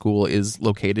ballet school is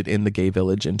located in the Gay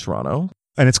Village in Toronto.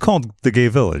 And it's called the Gay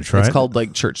Village, right? It's called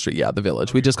like Church Street. Yeah, the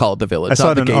Village. We just call it the Village. I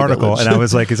saw it in the an Gay article, Village. and I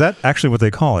was like, is that actually what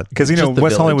they call it? Because, you know, Just the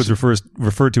West Village. Hollywood's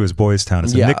referred to as Boys Town.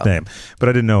 It's a Yeah. nickname. But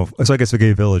I didn't know. So I guess the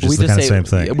Gay Village is the kind of same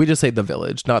thing. We just say the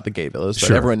Village, not the Gay Village. But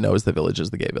Sure. everyone knows the Village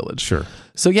is the Gay Village. Sure.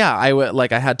 So yeah,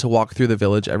 I had to walk through the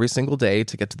Village every single day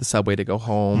to get to the subway to go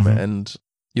home, and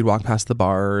you'd walk past the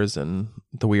bars and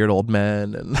the weird old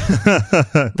men and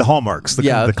The hallmarks.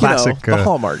 The classic. the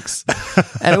hallmarks.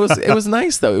 And it was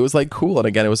nice though. It was like cool, and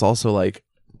again, it was also like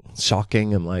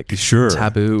shocking and like Sure.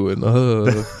 taboo and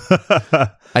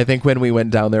I think when we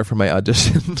went down there for my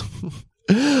audition,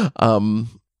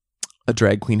 a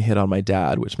drag queen hit on my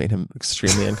dad, which made him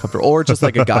extremely uncomfortable. Or just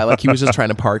like a guy, like he was just trying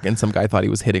to park and some guy thought he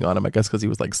was hitting on him, I guess because he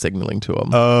was like signaling to him.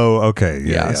 Oh, okay.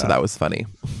 Yeah, so that was funny.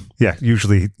 Yeah,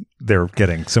 usually they're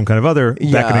getting some kind of other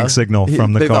beckoning signal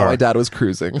from the they car. thought my dad was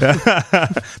cruising.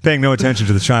 Paying no attention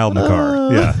to the child in the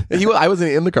car. Yeah. I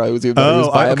wasn't in the car. He was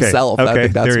by himself. Okay. I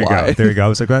think that's there you why. go. There you go. I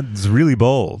was like, that's really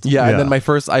bold. Yeah, and then my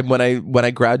first, when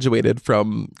I graduated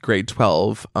from grade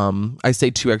 12, I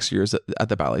stayed 2 extra years at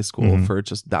the ballet school for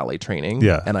just ballet training.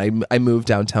 Yeah. And I moved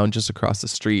downtown just across the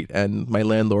street, and my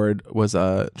landlord was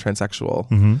a transsexual,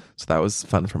 so that was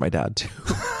fun for my dad too.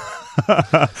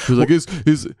 He was like,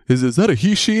 "Is that a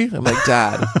he she?" I'm like,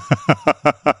 "Dad."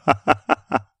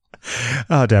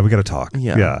 Oh, Dad, we got to talk.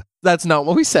 Yeah. That's not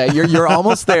what we say. You're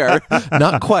almost there.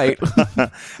 Not quite.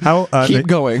 How Keep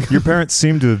going. Your parents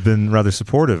seem to have been rather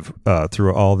supportive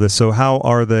through all this. So how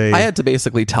are they? I had to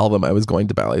basically tell them I was going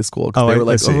to ballet school because Oh, they were I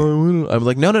like, see. "Oh," I was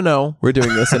like, no, we're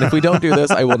doing this, and if we don't do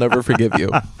this, I will never forgive you.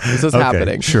 This is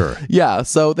happening." Sure. Yeah.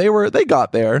 So they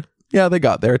got there. Yeah, they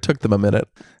got there. It took them a minute.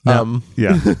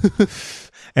 Yeah.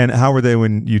 And how were they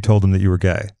when you told them that you were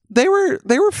gay? They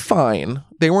were fine.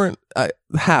 They weren't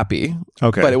happy.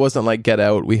 Okay. But it wasn't like, "Get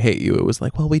out, we hate you." It was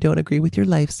like, "Well, we don't agree with your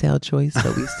lifestyle choice,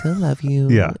 but we still love you.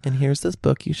 Yeah. And here's this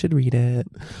book. You should read it."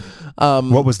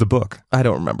 What was the book? I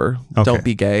don't remember. Okay. Don't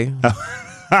Be Gay.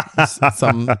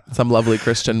 some lovely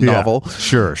Christian novel.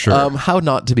 Sure. How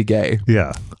Not to Be Gay.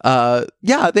 Yeah.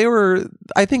 They were,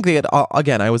 I think they had,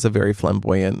 again, I was a very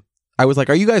flamboyant, I was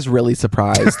like, "Are you guys really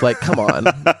surprised? Like, come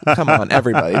on,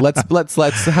 everybody. Let's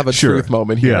have a Sure. truth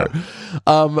moment here."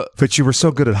 But you were so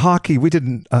good at hockey. We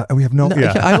didn't, we have no.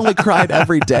 I only cried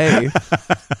every day.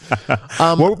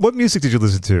 What music did you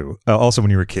listen to also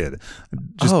when you were a kid?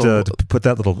 Just to put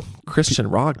that little. Christian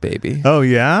rock, baby. Oh,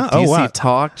 yeah? DC wow.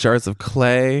 Talk, Jars of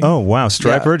Clay. Oh, wow.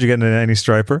 Striper? Did you get into any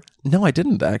Striper? No, I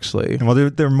didn't actually. Well,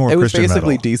 they're more It was Christian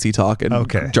basically metal. DC Talk and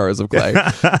Okay. Jars of Clay.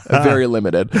 Very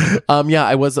limited.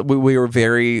 I was. We were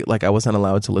very like, I wasn't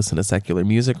allowed to listen to secular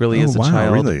music really as a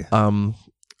child. Really?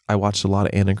 I watched a lot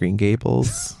of Anne of Green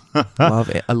Gables.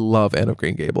 I love Anne of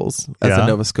Green Gables. As a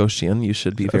Nova Scotian, you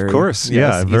should be very, of course,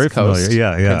 yes, very East Coast,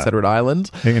 familiar. Yeah. Prince Edward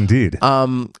Island. Indeed.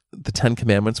 The Ten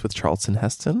Commandments with Charlton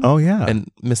Heston. Oh, yeah. And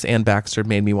Miss Anne Baxter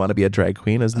made me want to be a drag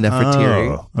queen as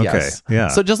Nefertiti. Oh, okay. Yes. Yeah.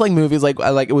 So just like movies, like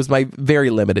it was my very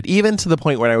limited, even to the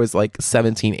point where I was like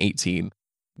 17, 18.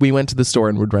 We went to the store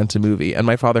and would rent a movie, and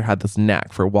my father had this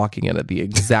knack for walking in at the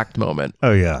exact moment.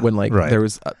 Oh, yeah. When there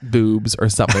was boobs or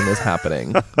something was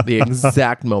happening, the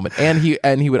exact moment. And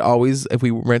he would always, if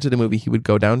we rented a movie, he would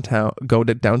go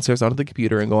downstairs onto the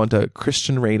computer and go onto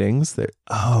Christian Ratings. There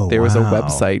was a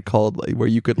website called where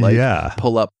you could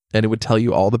pull up, and it would tell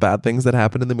you all the bad things that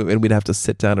happened in the movie, and we'd have to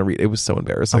sit down and read. It was so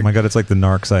embarrassing. Oh my God, it's like the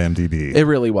Narcs IMDb. It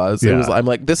really was. Yeah. It was. I'm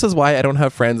like, this is why I don't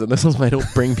have friends, and this is why I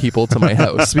don't bring people to my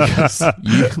house, because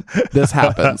this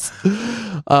happens.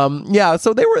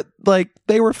 So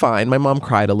they were fine. My mom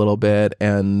cried a little bit,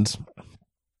 and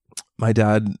my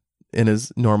dad, in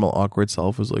his normal awkward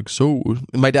self, was like, "So,"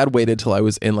 my dad waited till I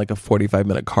was in like a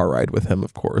 45-minute car ride with him,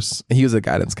 of course. He was a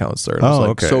guidance counselor. And I was like,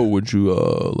 okay. "So would you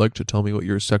like to tell me what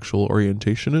your sexual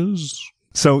orientation is?"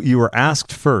 So you were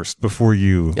asked first before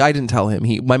you... I didn't tell him.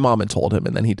 My mom had told him,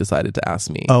 and then he decided to ask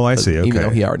me. Oh, I see. Okay. Even though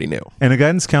he already knew. And a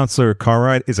guidance counselor car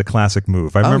ride is a classic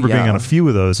move. I remember being on a few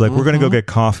of those. Like, we're going to go get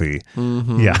coffee.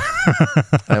 Yeah.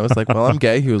 I was like, "Well, I'm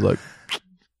gay." He was like,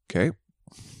 "Okay."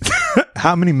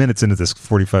 How many minutes into this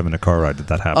 45-minute car ride did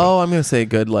that happen? Oh, I'm going to say a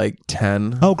good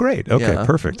 10. Oh, great. Okay, Yeah.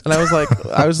 perfect. And I was like,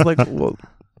 "Well,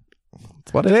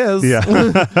 it's what it is."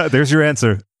 Yeah. There's your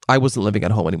answer. I wasn't living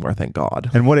at home anymore, thank God.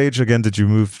 And what age again did you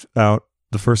move out?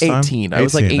 the first time? 18. I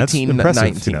was like 18, That's impressive,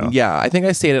 19. you know. Yeah, I think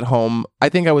I stayed at home. I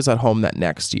think I was at home that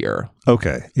next year.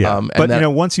 Okay, yeah. And But,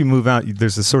 then- once you move out,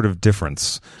 there's a sort of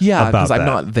difference Yeah, about because I'm that.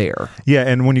 not there. Yeah,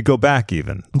 and when you go back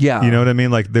even. Yeah. You know what I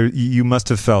mean? Like, you must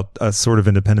have felt a sort of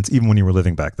independence even when you were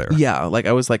living back there. Yeah, like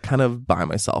I was like kind of by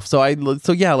myself. So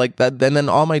yeah, like that. And then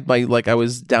all my like I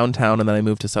was downtown, and then I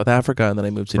moved to South Africa, and then I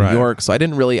moved to New Right. York. So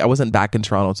I wasn't back in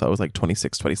Toronto. So I was like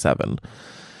 26, 27.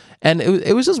 And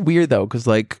it was just weird though, because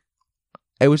like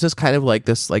it was just kind of like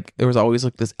this, like there was always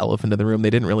like this elephant in the room. They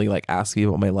didn't really like ask me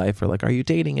about my life or like, are you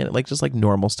dating? And like just like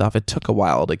normal stuff. It took a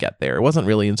while to get there. It wasn't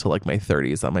really until like my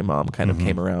 30s that my mom kind of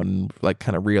came around and like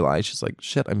kind of realized, she's like,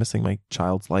 shit, I'm missing my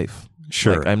child's life.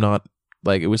 Sure. Like, I'm not,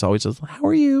 like, it was always just, how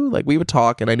are you? Like we would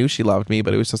talk, and I knew she loved me,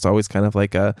 but it was just always kind of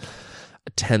like a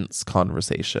tense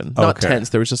conversation. Not Okay. tense.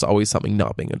 There was just always something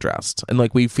not being addressed. And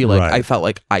like we feel like Right. I felt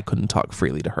like I couldn't talk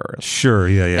freely to her. Sure,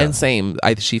 yeah. And same,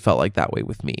 she felt like that way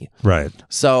with me. Right.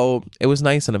 So it was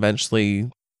nice, and eventually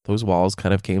those walls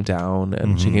kind of came down,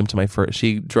 and she came to my first.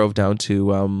 She drove down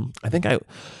to. I think I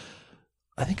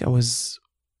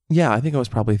was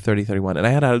probably 30, 31, and I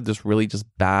had this really just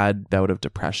bad bout of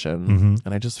depression,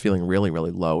 and I just feeling really,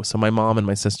 really low. So my mom and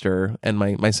my sister, and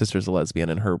my sister's a lesbian,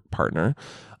 and her partner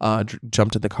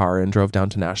jumped in the car and drove down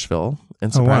to Nashville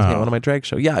and surprised me wow. at one of my drag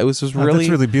show. Yeah, it was just Oh, really, that's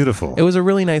really beautiful. it was a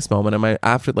really nice moment.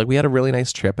 And we had a really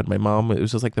nice trip, and my mom, it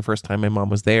was just like the first time my mom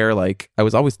was there. Like I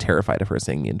was always terrified of her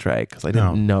seeing me in drag because I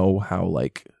didn't know how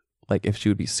like if she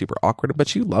would be super awkward, but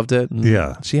she loved it. And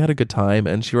Yeah. she had a good time,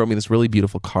 and she wrote me this really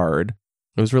beautiful card.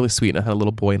 It was really sweet, and it had a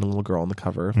little boy and a little girl on the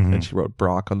cover, and she wrote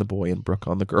Brock on the boy and Brooke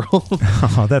on the girl.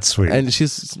 Oh, that's sweet. And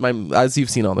she's as you've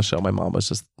seen on the show, my mom was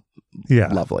just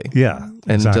lovely. Yeah.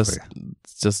 And exactly.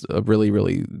 just a really,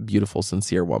 really beautiful,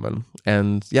 sincere woman.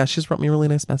 And yeah, she just wrote me a really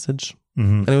nice message.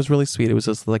 And it was really sweet. It was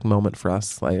just like a moment for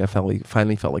us. Like I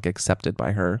finally felt like accepted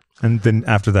by her. And then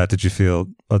after that, did you feel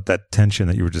that tension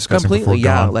that you were discussing Completely, before?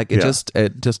 yeah. gone? Like it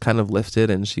just kind of lifted,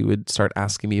 and she would start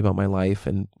asking me about my life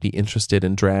and be interested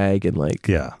in drag, and like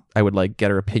I would like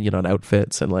get her opinion on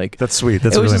outfits, and like That's sweet.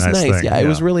 That's it a was really just nice nice. thing. Yeah, it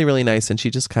was really, really nice, and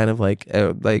she just kind of like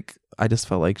I just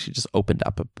felt like she just opened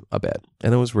up a bit,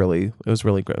 and it was really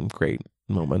great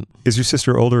moment. Is your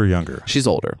sister older or younger? She's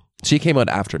older. She came out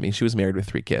after me. She was married with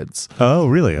 3 kids. Oh,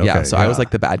 really? Okay, Yeah, so I was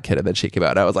like the bad kid, and then she came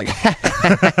out. I was like,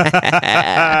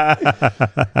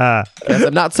 guess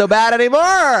I'm not so bad anymore.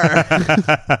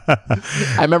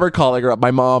 I remember calling her up.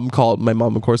 My mom,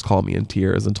 of course, called me in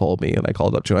tears and told me, and I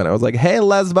called up Joanna. I was like, hey,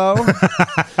 lesbo,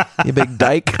 you big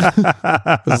dyke.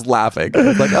 I was laughing. I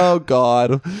was like, oh,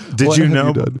 God. Did What you have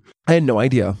know? done? I had no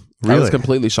idea. I Really? was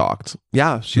completely shocked.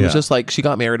 Yeah, she was Yeah. just like, she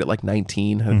got married at like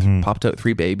 19, had popped out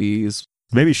 3 babies.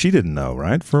 Maybe she didn't know,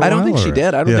 right? For a I don't while, think she or-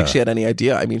 did. I don't think Yeah. she had any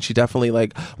idea. I mean, she definitely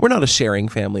like, we're not a sharing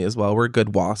family as well. We're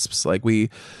good wasps. Like we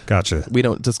Gotcha.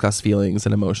 don't discuss feelings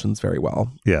and emotions very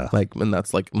well. Yeah. Like, and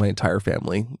that's like my entire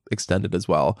family extended as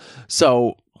well.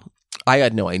 So I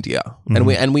had no idea. And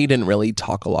we didn't really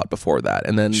talk a lot before that.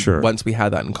 And then Sure. once we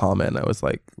had that in common, I was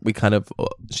like,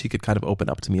 she could kind of open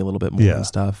up to me a little bit more Yeah. and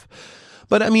stuff.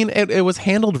 But I mean, it was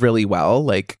handled really well.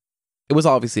 Like it was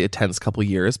obviously a tense couple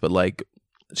years, but like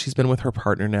she's been with her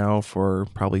partner now for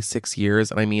probably 6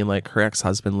 years. And I mean, like her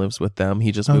ex-husband lives with them.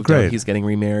 He just moved great. out. He's getting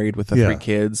remarried with the Yeah. 3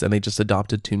 kids, and they just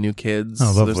adopted 2 new kids.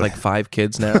 Oh, so there's lovely. like 5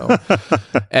 kids now.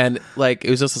 And like, it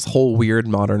was just this whole weird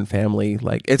modern family.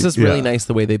 Like, it's just really Yeah. nice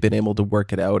the way they've been able to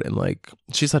work it out. And like,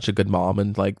 she's such a good mom,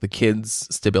 and like the kids'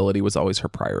 stability was always her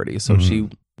priority. So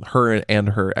her and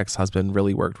her ex-husband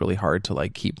really worked really hard to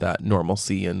like keep that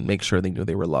normalcy and make sure they knew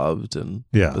they were loved. And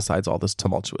Yeah. besides all this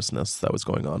tumultuousness that was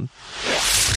going on.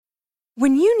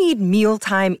 When you need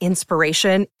mealtime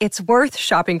inspiration, it's worth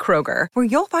shopping Kroger, where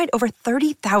you'll find over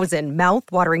 30,000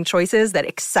 mouth-watering choices that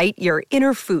excite your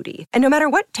inner foodie. And no matter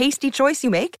what tasty choice you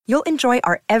make, you'll enjoy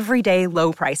our everyday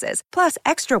low prices, plus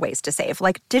extra ways to save,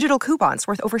 like digital coupons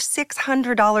worth over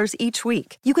 $600 each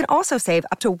week. You can also save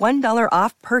up to $1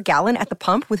 off per gallon at the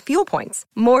pump with fuel points.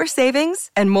 More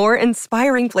savings and more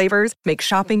inspiring flavors make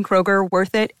shopping Kroger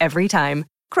worth it every time.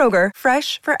 Kroger,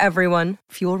 fresh for everyone.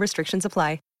 Fuel restrictions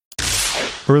apply.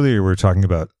 Earlier, we were talking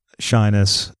about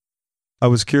shyness. I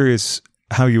was curious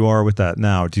how you are with that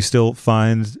now. Do you still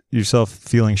find yourself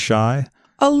feeling shy?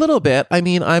 A little bit. I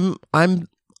mean, I'm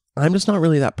just not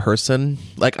really that person.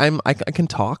 Like I can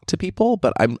talk to people,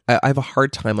 but I have a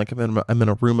hard time. Like I'm in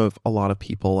a room of a lot of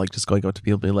people, like just going up to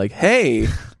people and being like, "Hey,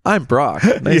 I'm Brock.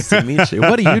 Nice to meet you.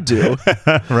 What do you do?"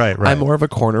 Right. I'm more of a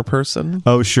corner person.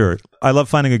 Oh, sure. I love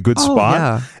finding a good spot.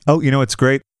 Yeah. Oh, it's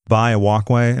great. By a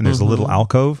walkway and there's a little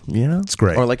alcove. Yeah, It's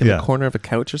great. Or like in Yeah. the corner of a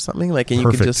couch or something. Like, and you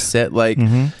can Perfect. just sit. Like,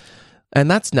 And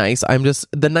that's nice.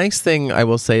 The nice thing I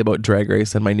will say about Drag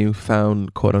Race and my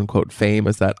newfound quote unquote fame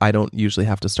is that I don't usually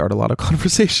have to start a lot of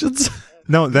conversations.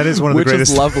 No, that is one of the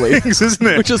greatest which is lovely, things, isn't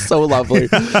it? Which is so lovely.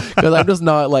 Because I'm just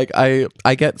not like,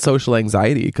 I get social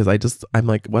anxiety because I'm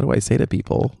like, what do I say to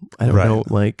people? I don't know,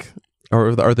 like,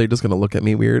 or are they just going to look at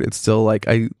me weird? It's still like,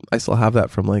 I still have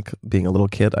that from like being a little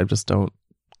kid. I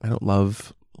don't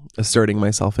love asserting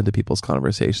myself into people's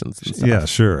conversations and stuff. Yeah,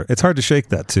 sure. It's hard to shake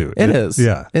that too. It is.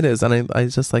 Yeah. It is. And I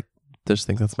just like, just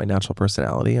think that's my natural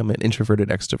personality. I'm an introverted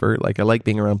extrovert. Like I like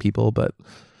being around people, but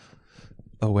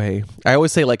away. I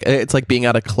always say like, it's like being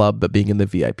at a club, but being in the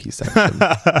VIP section.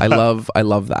 I love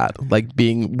that. Like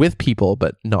being with people,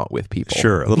 but not with people.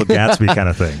 Sure. A little Gatsby kind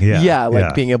of thing. Yeah. Yeah.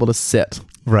 Like being able to sit.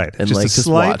 Right. And just like a just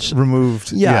slight watch.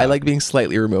 removed. Yeah, I like being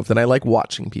slightly removed, and I like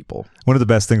watching people. One of the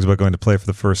best things about going to play for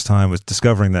the first time was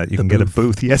discovering that you can get a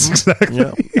booth. Yes,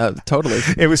 exactly. Yeah, totally.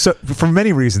 It was so, for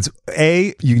many reasons.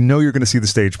 A, you know you're going to see the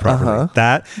stage properly.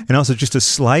 That, and also just a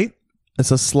slight. It's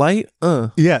a slight.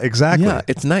 Yeah, exactly. Yeah,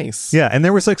 it's nice. Yeah, and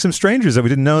there was like some strangers that we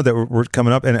didn't know that were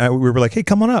coming up, and we were like, "Hey,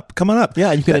 come on up."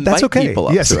 Yeah, you can invite people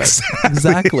up to it.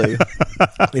 Exactly.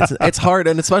 It's hard,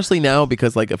 and especially now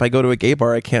because like if I go to a gay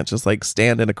bar, I can't just like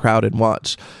stand in a crowd and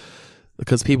watch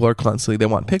because people are constantly they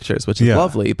want pictures, which is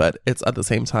lovely, but it's at the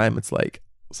same time it's like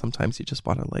sometimes you just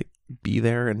want to like be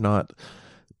there and not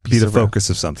be the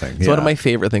focus of something. It's one of my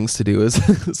favorite things to do is,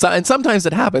 and sometimes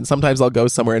it happens. Sometimes I'll go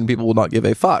somewhere and people will not give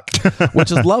a fuck,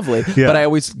 which is lovely. But I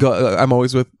always go. I'm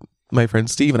always with my friend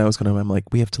Steve, and I'm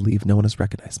like, we have to leave. No one has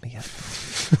recognized me yet.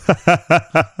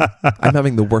 I'm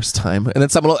having the worst time, and then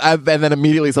and then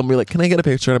immediately someone will be like, "Can I get a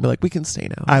picture?" And I'll be like, "We can stay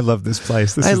now." I love this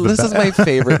place. This is my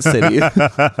favorite city.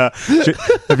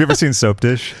 Have you ever seen Soap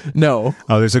Dish? No.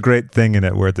 Oh, there's a great thing in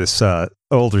it where this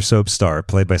older soap star,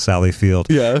 played by Sally Field,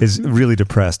 is really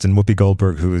depressed, and Whoopi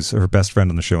Goldberg, who is her best friend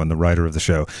on the show and the writer of the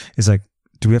show, is like,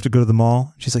 do we have to go to the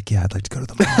mall? She's like, yeah, I'd like to go to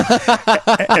the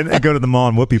mall. and go to the mall,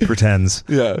 and Whoopi pretends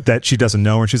that she doesn't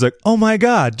know her. And she's like, oh my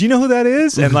God, do you know who that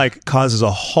is? And like causes a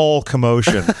whole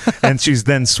commotion. And she's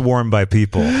then swarmed by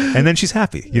people. And then she's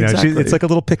happy. You know, exactly. It's like a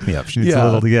little pick-me-up. She needs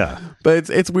a little, But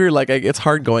it's weird. Like it's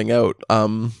hard going out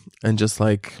and just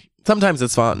like, sometimes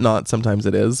it's fun, not sometimes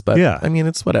it is. But I mean,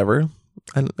 it's whatever.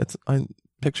 And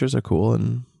pictures are cool.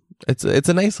 And it's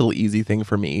a nice little easy thing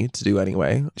for me to do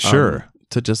anyway. Sure.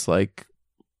 To just like,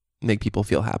 make people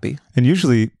feel happy. And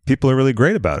usually people are really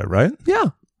great about it, right? Yeah.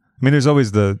 I mean, there's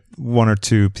always the one or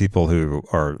two people who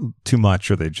are too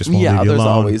much or they just won't leave you alone. Yeah, there's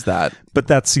always that. But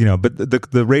that's, but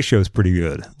the ratio is pretty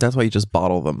good. That's why you just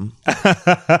bottle them.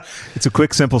 It's a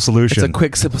quick, simple solution. It's a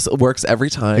quick, simple, it works every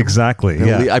time.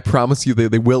 Exactly. I promise you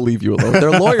they will leave you alone.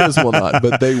 Their lawyers will not,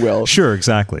 but they will. Sure,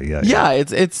 exactly. Yeah,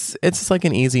 it's just like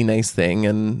an easy, nice thing,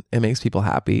 and it makes people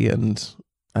happy. And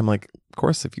I'm like, of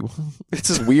course, if you, it's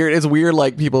just weird. It's weird,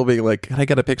 like people being like, "Can I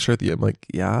get a picture with you?" I'm like,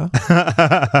 "Yeah."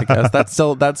 I guess that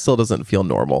still doesn't feel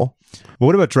normal. Well,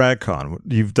 what about DragCon?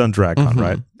 You've done DragCon,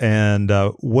 right? And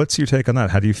what's your take on that?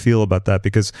 How do you feel about that?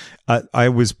 Because I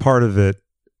was part of it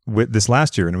with this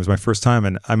last year, and it was my first time.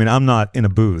 And I mean, I'm not in a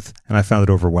booth, and I found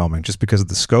it overwhelming just because of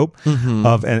the scope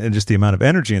of and just the amount of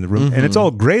energy in the room. And it's all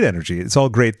great energy. It's all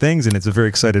great things, and it's a very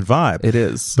excited vibe. It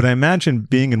is. But I imagine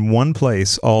being in one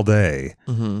place all day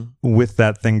with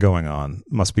that thing going on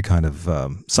must be kind of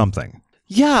something.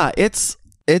 Yeah, it's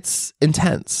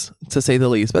intense to say the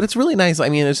least, but it's really nice. I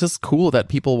mean, it's just cool that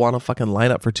people want to fucking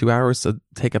line up for 2 hours to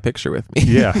take a picture with me.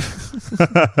 Yeah.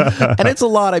 And it's a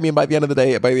lot. I mean, by the end of the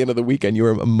day, by the end of the weekend, you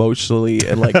were emotionally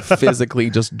and like physically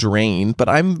just drained. But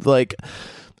I'm like,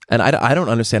 and I don't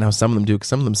understand how some of them do, because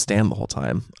some of them stand the whole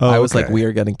time. I was like, we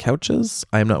are getting couches.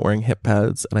 I am not wearing hip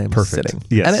pads, and I am sitting.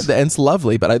 Yes. And it's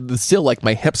lovely, but I still like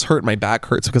my hips hurt, my back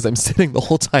hurts because I'm sitting the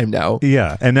whole time now.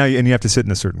 Yeah. And now you have to sit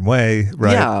in a certain way,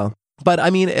 right? Yeah. But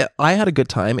I mean, I had a good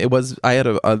time. I had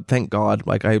a thank God,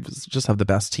 like I just have the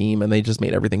best team, and they just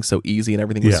made everything so easy, and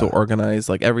everything was so organized.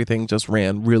 Like everything just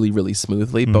ran really, really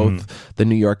smoothly, both the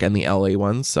New York and the LA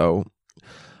ones. So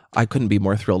I couldn't be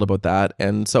more thrilled about that.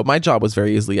 And so my job was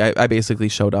very easily, I basically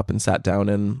showed up and sat down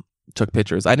and took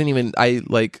pictures. I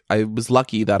was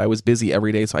lucky that I was busy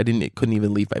every day, so I couldn't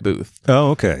even leave my booth. Oh,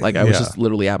 okay. Like I was just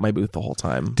literally at my booth the whole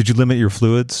time. Did you limit your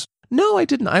fluids? No, I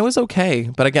didn't. I was okay.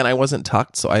 But again, I wasn't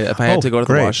tucked. So if I had to go to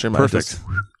the washroom, I just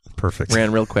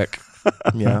ran real quick.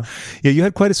 Yeah. Yeah, you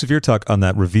had quite a severe tuck on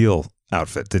that reveal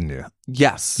outfit, didn't you?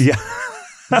 Yes. Yeah.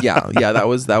 Yeah. That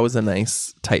was a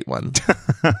nice tight one.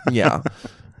 Yeah.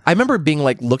 I remember being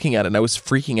like looking at it, and I was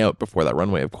freaking out before that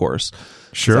runway, of course.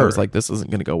 Sure. So I was like, this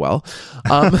isn't going to go well.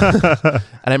 And I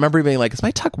remember being like, is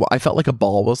my tuck, I felt like a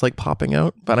ball was like popping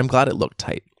out, but I'm glad it looked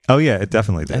tight. Oh yeah, it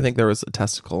definitely did. I think there was a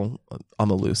testicle on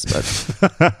the loose,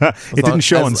 but it didn't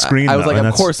show on screen. I was though, like, and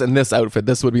of that's- course, in this outfit,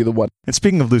 this would be the one. And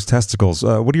speaking of loose testicles,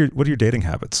 what are your dating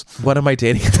habits? What am I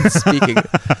dating? Speaking,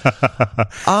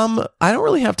 I don't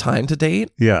really have time to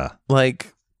date. Yeah.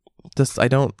 Like, just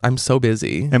I'm so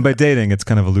busy. And by dating, it's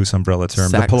kind of a loose umbrella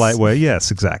term. The Sex. polite way.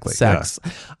 Yes, exactly. Sex.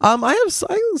 I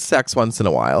have sex once in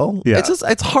a while. Yeah.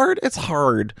 It's hard. It's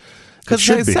hard because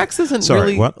should be. sex isn't Sorry,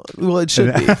 really what? well. It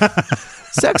should be.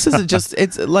 Sex isn't just.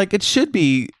 It's like it should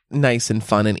be nice and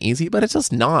fun and easy, but it's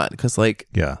just not because like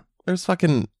Yeah. there's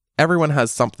fucking everyone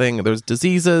has something. There's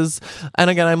diseases, and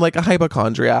again, I'm like a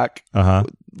hypochondriac. Uh-huh.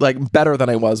 Like better than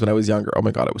I was when I was younger. Oh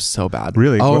my god, it was so bad.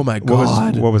 Really? Oh my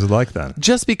god. What was it like then?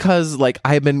 Just because like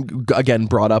I've been again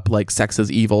brought up like sex is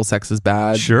evil, sex is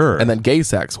bad. Sure. And then gay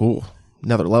sex, ooh,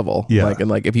 another level. Yeah. Like and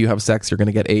like if you have sex, you're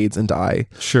gonna get AIDS and die.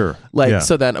 Sure. Like yeah.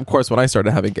 so then of course when I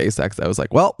started having gay sex, I was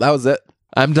like, well, that was it.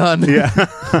 I'm done. Yeah.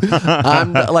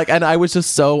 I'm like and I was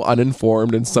just so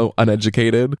uninformed and so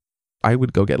uneducated. I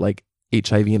would go get like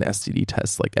HIV and STD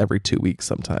tests like every 2 weeks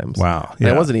sometimes. Wow. And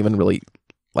Yeah. I wasn't even really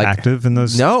like active in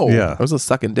those. no, Yeah. I was a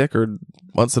sucking dick or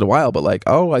once in a while, but like,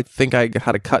 oh, I think I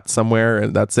had a cut somewhere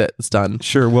and that's it. It's done.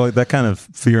 Sure. Well, that kind of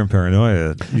fear and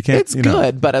paranoia, you can't. It's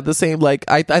good, but at the same, like,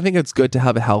 I think it's good to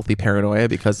have a healthy paranoia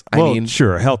because I mean,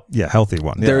 sure, healthy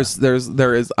one. Yeah.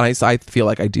 there is. I feel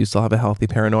like I do still have a healthy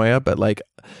paranoia, but like,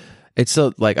 it's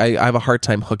still like I have a hard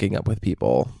time hooking up with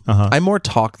people. Uh-huh. I'm more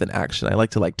talk than action. I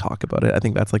like to like talk about it. I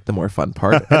think that's like the more fun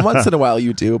part. And once in a while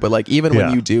you do, but like even Yeah.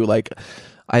 when you do, like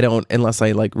I don't unless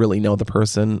I like really know the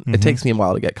person. Mm-hmm. It takes me a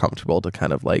while to get comfortable to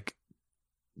kind of like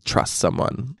trust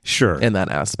someone Sure. in that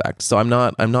aspect. So I'm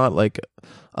not like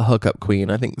a hookup queen.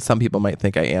 I think some people might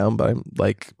think I am, but I'm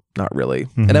like not really.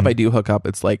 And Mm-hmm. if I do hook up,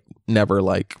 it's like never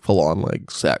like full on like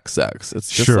sex. It's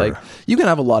just Sure. like you can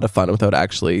have a lot of fun without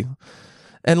actually.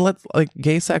 And let's like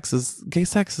gay sex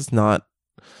is not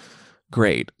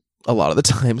great a lot of the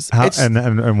times. How, It's-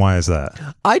 and why is that?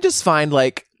 I just find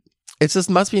like it's just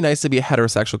must be nice to be a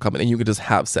heterosexual couple and you can just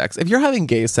have sex. If you're having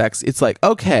gay sex, it's like,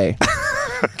 okay,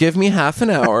 give me half an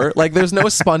hour. Like there's no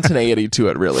spontaneity to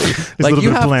it really. Like little you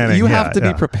bit of have planning. you Yeah, have to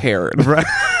yeah. be prepared. Right.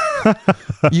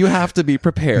 You have to be You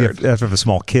prepared. have to have a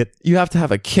small kit. You have to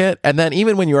have a kit, and then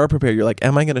even when you are prepared, you're like,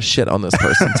 "Am I going to shit on this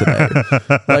person today?"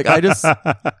 Like,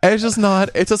 it's just not.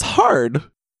 It's just hard.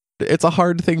 It's a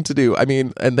hard thing to do. I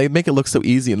mean, and they make it look so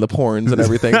easy in the porns and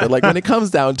everything, but like when it comes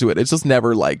down to it, it's just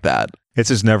never like that. It's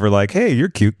just never like, hey, you're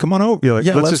cute. Come on over. You're like,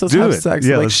 Yeah, let's just do have it. sex.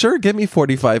 Yeah, Like, let's- sure, give me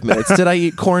 45 minutes. Did I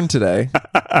eat corn today?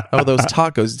 Oh, those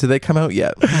tacos. Did they come out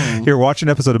yet? Here, watch an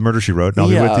episode of Murder, She Wrote, and I'll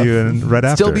Yeah. be with you and right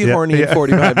after. Still be Yeah, horny yeah. in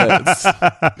 45 minutes.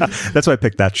 That's why I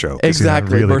picked that show. 'cause,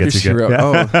 Exactly. you know, it really Murder, gets She you good.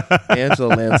 Wrote. Yeah. Oh, Angela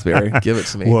Lansbury. Give it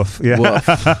to me. Woof. Yeah.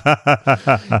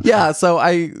 Woof. Yeah. So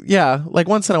like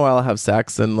once in a while I have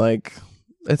sex and like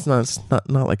it's not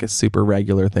like a super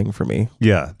regular thing for me.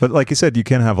 Yeah, but like you said, you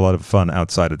can have a lot of fun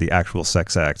outside of the actual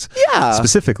sex act. Yeah.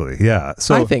 Specifically, yeah.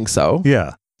 So I think so.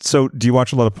 yeah. So do you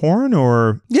watch a lot of porn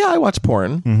or? Yeah, I watch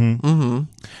porn.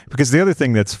 Because the other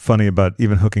thing that's funny about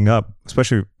even hooking up,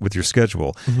 especially with your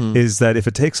schedule, is that if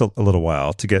it takes a little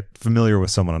while to get familiar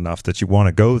with someone enough that you want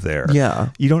to go there, Yeah.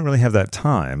 you don't really have that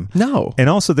time. No. And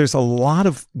also, there's a lot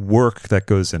of work that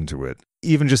goes into it.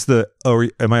 Even just am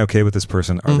I okay with this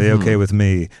person? Are they okay with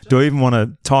me? Do I even want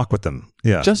to talk with them?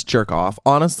 Yeah. Just jerk off.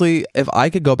 Honestly, if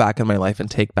I could go back in my life and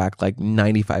take back like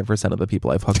 95% of the people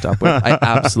I've hooked up with, I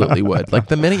absolutely would. Like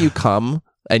the minute you come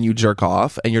and you jerk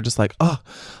off and you're just like, oh,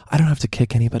 I don't have to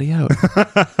kick anybody out.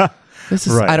 This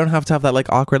is, Right. I don't have to have that like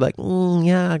awkward, like,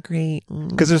 yeah, great.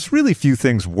 Because there's really few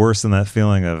things worse than that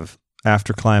feeling of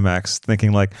after climax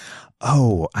thinking like,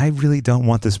 oh, I really don't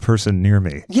want this person near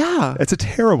me. Yeah. It's a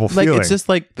terrible Like feeling. it's just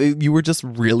like you were just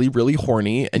really, really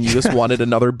horny and you just wanted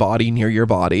another body near your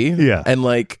body. Yeah. And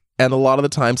like, and a lot of the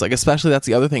times, like, especially that's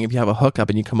the other thing, if you have a hookup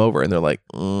and you come over and they're like,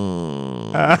 you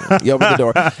open the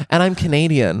door. And I'm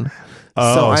Canadian.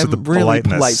 Oh, so so I'm the really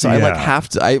politeness, polite. So I like yeah. have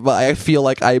to, I feel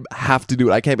like I have to do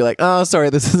it. I can't be like, oh, sorry,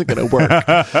 this isn't going to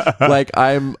work. Like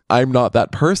I'm not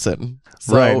that person.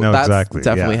 So Right, no, that's exactly,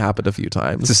 definitely yeah. happened a few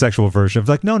times. It's a sexual version of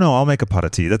like, no, I'll make a pot of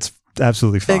tea. That's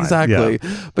absolutely fine. Exactly.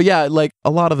 Yeah. But yeah, like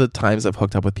a lot of the times I've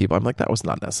hooked up with people, I'm like, that was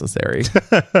not necessary. So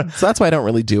that's why I don't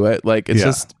really do it. Like it's Yeah.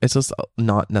 just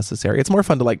not necessary. It's more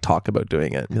fun to like talk about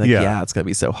doing it. Be like, Yeah. yeah, it's gonna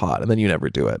be so hot. And then you never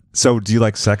do it. So do you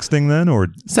like sexting then or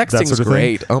that Sexting's sort of thing?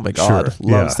 great. Oh my God. Sure.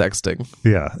 Love Yeah. sexting.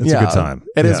 Yeah. It's a good time.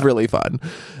 It is Yeah. really fun.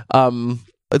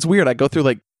 It's weird. I go through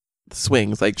like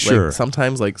swings, like Sure.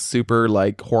 sometimes like super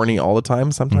like horny all the time.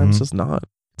 Sometimes just not.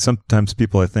 Sometimes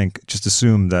people, I think, just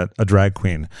assume that a drag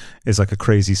queen is like a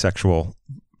crazy sexual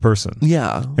person.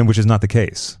 Yeah. And which is not the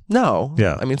case. No.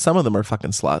 Yeah. I mean, some of them are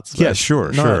fucking sluts. Yeah, but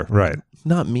sure, not- right.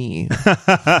 Not me.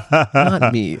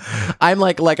 Not me. I'm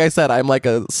like I said, I'm like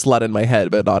a slut in my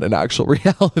head, but not in actual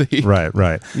reality.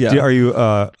 Right. Yeah. Are you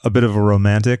a bit of a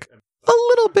romantic? A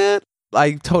little bit.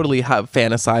 I totally have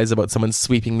fantasized about someone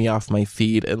sweeping me off my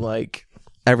feet and like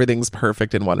everything's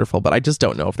perfect and wonderful, but I just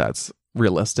don't know if that's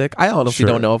realistic. I honestly Sure.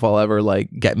 don't know if I'll ever like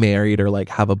get married or like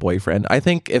have a boyfriend. I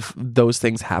think if those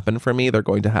things happen for me, they're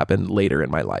going to happen later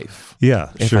in my life. Yeah,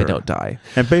 If sure. I don't die.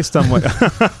 And based on what,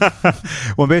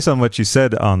 based on what you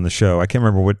said on the show, I can't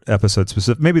remember what episode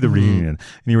specific, maybe the reunion, and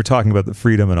you were talking about the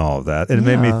freedom and all of that, and it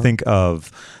made me Yeah. think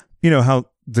of, how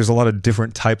there's a lot of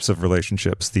different types of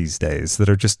relationships these days that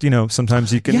are just,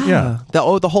 sometimes you can,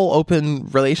 The whole open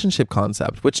relationship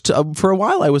concept, which for a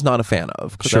while I was not a fan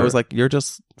of because Sure. I was like, you're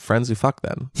just friends who fuck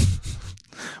then.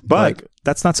 but like-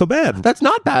 that's not so bad. That's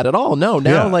not bad at all. No,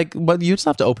 now Yeah. but you just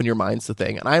have to open your minds to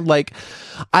thing. And I'm like,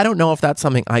 I don't know if that's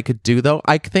something I could do though.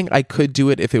 I think I could do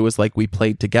it if it was like we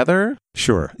played together,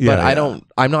 Sure. but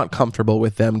I'm not comfortable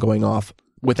with them going off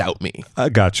without me. I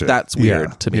gotcha. That's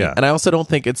weird to me. Yeah. And I also don't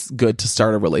think it's good to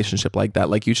start a relationship like that.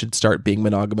 Like you should start being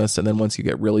monogamous and then once you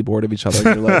get really bored of each other,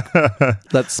 you're like,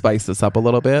 let's spice this up a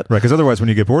little bit. Right, because otherwise when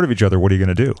you get bored of each other, what are you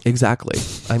going to do? Exactly.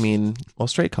 I mean, well,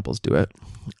 straight couples do it.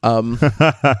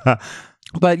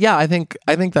 But yeah, I think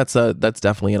that's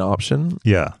definitely an option.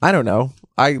 Yeah. I don't know.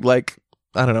 I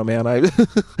don't know, man.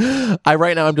 I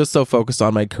right now I'm just so focused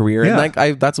on my career, Yeah. and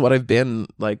like that's what I've been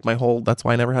like my whole. That's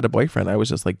why I never had a boyfriend. I was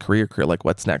just like career. Like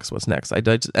what's next? I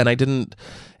didn't.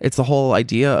 It's the whole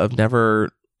idea of never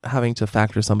having to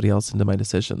factor somebody else into my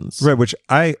decisions. Right, which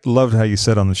I loved how you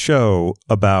said on the show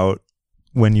about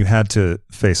when you had to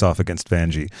face off against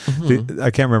Vanjie. Mm-hmm.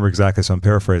 I can't remember exactly, so I'm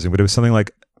paraphrasing, but it was something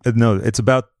like, no, it's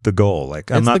about the goal. Like,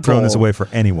 I'm It's not the throwing this goal. away for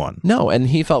anyone. No, and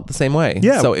he felt the same way.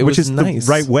 Yeah, so it which was is nice.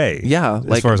 the right way. Yeah,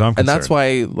 as far as I'm concerned. and that's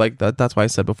why, like that's why I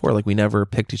said before, like we never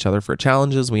picked each other for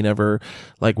challenges. We never,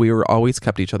 like we were always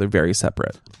kept each other very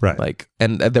separate. Right. Like,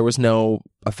 and there was no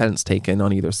offense taken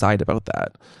on either side about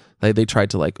that. Like they tried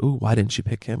to like, ooh, why didn't you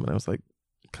pick him? And I was like,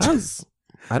 cause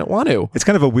I don't want to. It's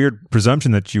kind of a weird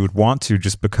presumption that you would want to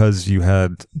just because you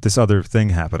had this other thing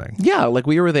happening. Yeah, like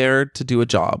we were there to do a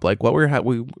job. Like what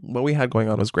we had going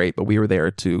on was great, but we were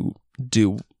there to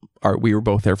do our. We were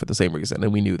both there for the same reason,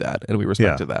 and we knew that, and we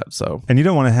respected that. So And you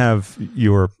don't want to have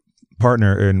your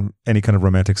partner in any kind of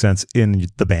romantic sense in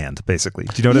the band, basically.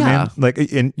 Do you know what I Yeah. mean?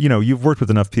 Like, and you've worked with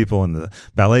enough people in the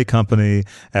ballet company,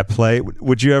 at play.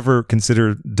 Would you ever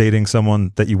consider dating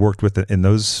someone that you worked with in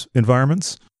those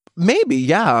environments? maybe,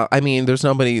 yeah. I mean, there's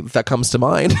nobody that comes to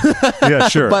mind. Yeah,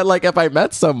 sure. But like, if I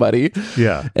met somebody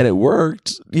Yeah. and it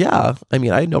worked, yeah. I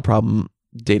mean, I had no problem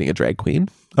dating a drag queen.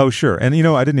 Oh, sure. And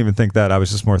I didn't even think that. I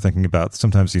was just more thinking about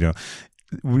sometimes,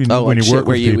 when like you shit work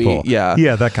where with you people. eat, yeah.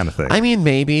 Yeah, that kind of thing. I mean,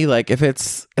 maybe like if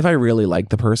I really like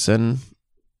the person,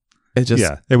 it just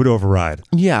yeah, it would override.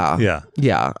 yeah.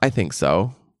 Yeah. I think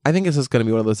so. I think it's just going to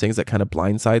be one of those things that kind of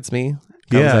blindsides me.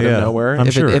 Comes Yeah, out yeah. of nowhere. I'm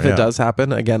if sure, it yeah. does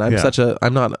happen, again, I'm Yeah.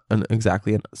 I'm not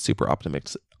exactly a super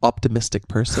optimistic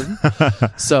person.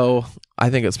 So I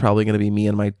think it's probably going to be me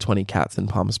and my 20 cats in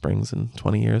Palm Springs in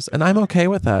 20 years, and I'm okay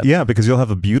with that. Yeah, because you'll have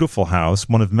a beautiful house,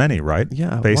 one of many, right?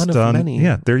 Yeah, Based one of on many.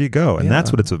 Yeah, there you go. And Yeah.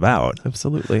 that's what it's about.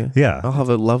 Absolutely. Yeah. I'll have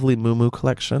a lovely muumuu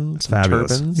collection, some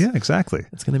Fabulous. turbans. Yeah, exactly.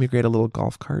 It's going to be great. A little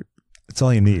golf cart. It's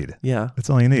all you need. Yeah. That's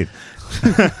all you need.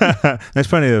 There's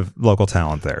plenty of local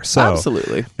talent there. So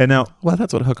Absolutely. And now Well,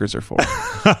 that's what hookers are for.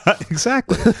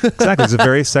 exactly. It's a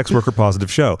very sex worker positive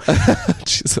show.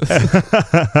 Jesus.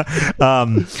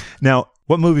 Now,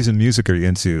 what movies and music are you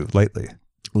into lately?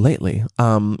 Lately,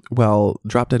 well,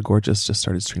 Drop Dead Gorgeous just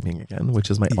started streaming again, which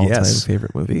is my all-time Yes.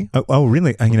 favorite movie. Oh,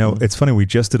 really? It's funny. We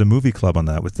just did a movie club on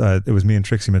that with it was me and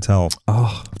Trixie Mattel.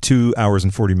 Oh, 2 hours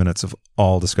and 40 minutes of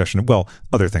all discussion. Well,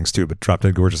 other things too, but Drop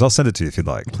Dead Gorgeous. I'll send it to you if you'd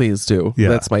like. please do. Yeah.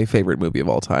 That's my favorite movie of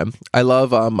all time. I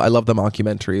love the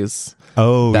mockumentaries.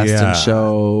 Oh, Best yeah. in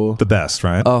Show. The best,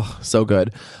 right? Oh, so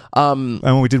good. And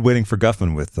when we did Waiting for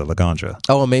Guffman with Laganja.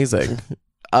 Oh, amazing.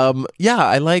 Yeah,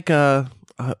 I like.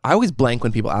 I always blank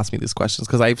when people ask me these questions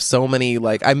because I have so many.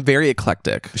 Like, I'm very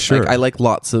eclectic. Sure. Like, I like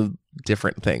lots of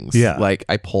different things. Yeah. Like,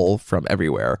 I pull from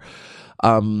everywhere.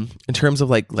 In terms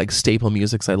of like staple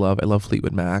musics, I love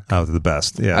Fleetwood Mac. Oh, they're the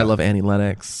best. Yeah. I love Annie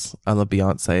Lennox. I love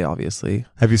Beyonce, obviously.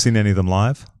 Have you seen any of them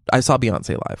live? I saw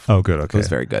Beyonce live. Oh, good. It Okay. was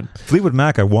very good. Fleetwood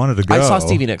Mac, I wanted to go. I saw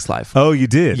Stevie Nicks live. Oh, you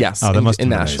did? Yes, Oh, that in- must have in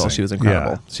been Nashville. amazing. She was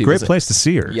incredible. Yeah. She Great was- place to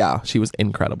see her. Yeah, she was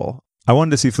incredible. I wanted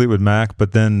to see Fleetwood Mac,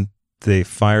 but then they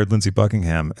fired Lindsey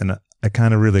Buckingham, and I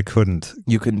kind of really couldn't.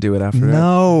 You couldn't do it after that?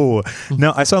 No.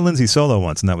 I saw Lindsay solo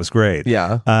once, and that was great.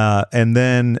 Yeah. And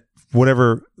then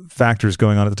whatever factors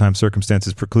going on at the time,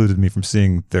 circumstances precluded me from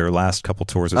seeing their last couple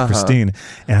tours with Christine.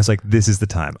 And I was like, this is the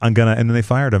time. And then they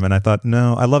fired him. And I thought,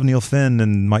 no, I love Neil Finn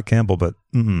and Mike Campbell, but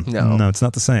no, it's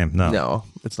not the same. No,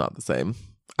 it's not the same.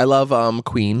 I love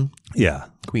Queen. Yeah.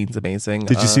 Queen's amazing.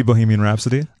 Did you see Bohemian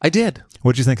Rhapsody? I did.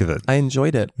 What did you think of it? I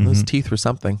enjoyed it. Those teeth were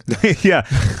something. Yeah.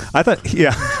 I thought,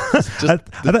 yeah. Just I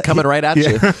thought, coming right at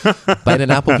you. Bite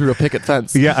an apple through a picket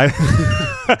fence. Yeah.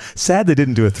 Sad they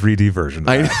didn't do a 3D version of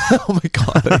that. Oh my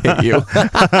God, I hate you.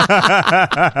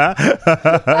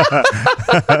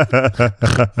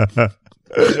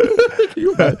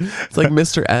 It's like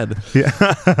Mr. Ed. Yeah.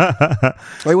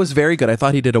 It was very good. I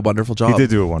thought he did a wonderful job. He did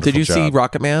do a wonderful job. Did you see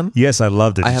Rocket Man? Yes, I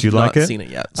loved it. Did you like it? I have not seen it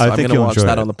yet. So I'm going to watch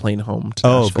that on the plane home to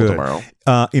Nashville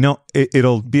tomorrow.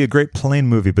 It'll be a great plane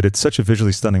movie, but it's such a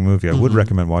visually stunning movie. I would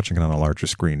recommend watching it on a larger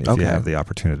screen if you have the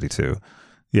opportunity to.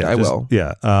 Yeah, I will.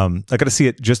 Yeah, I got to see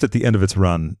it just at the end of its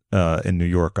run in New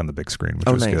York on the big screen, which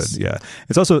was good. Yeah,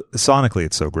 it's also sonically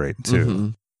it's so great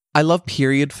too. I love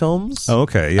period films. Oh,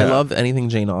 okay. Yeah, I love anything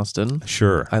Jane Austen.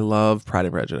 Sure. I love Pride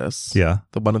and Prejudice. Yeah,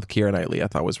 the one with Keira Knightley I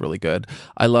thought was really good.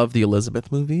 I love the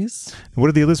Elizabeth movies. What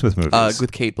are the Elizabeth movies?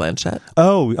 With Kate Blanchett.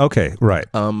 Oh, okay, right.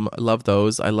 I love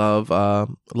those. I love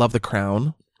The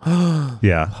Crown.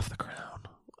 Yeah, love The Crown.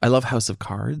 I love House of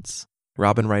Cards.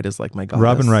 Robin Wright is like my goddess.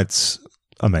 Robin Wright's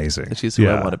amazing. She's who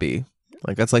I want to be.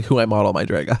 Like that's like who I model my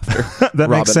drag after. That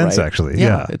makes sense, actually.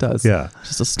 Yeah, it does. Yeah,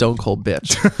 just a stone cold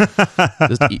bitch.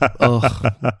 Just eat,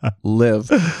 live.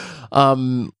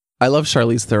 I love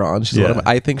Charlize Theron. She's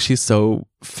I think she's so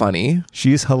funny.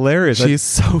 She's hilarious. She's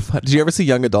so funny. Did you ever see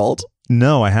Young Adult?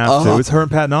 No, I have to. It's her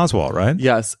and Patton Oswalt, right?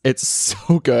 Yes, it's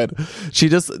so good. She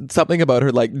just something about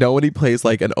her, like nobody plays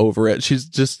like an over it. She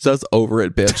just does over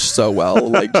it bitch so well.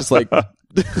 Like just like I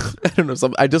don't know.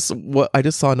 I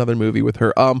just saw another movie with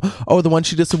her. The one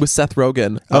she just did with Seth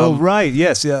Rogen. Right.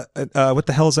 Yes. Yeah. What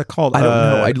the hell is that called? I don't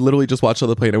know. I literally just watched it on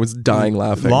the plane. I was dying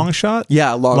laughing. Long Shot.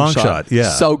 Yeah, Long Shot. Yeah.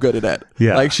 So good at it.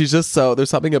 Yeah. Like she's just so. There's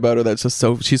something about her that's just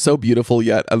so. She's so beautiful,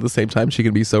 yet at the same time she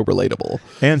can be so relatable.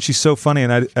 And she's so funny.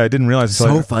 And I didn't realize.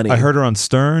 So funny. I heard her on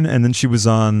Stern, and then she was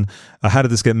on How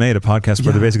Did This Get Made, a podcast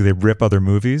where they rip other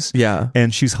movies. Yeah.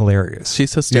 And she's hilarious.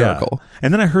 She's hysterical. Yeah.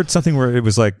 And then I heard something where it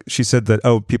was like she said that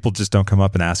people just don't come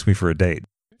up and ask me for a date.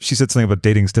 She said something about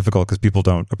dating is difficult because people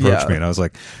don't approach me, and I was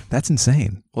like, "That's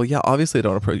insane." Well, yeah, obviously they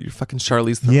don't approach you. Fucking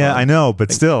Charlize Theron. Yeah, I know,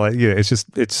 but still,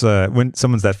 it's when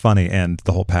someone's that funny and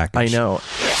the whole package. I know.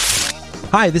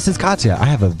 Hi, this is Katya. I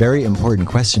have a very important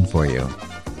question for you.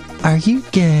 Are you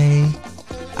gay?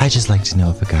 I just like to know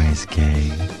if a guy is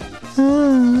gay.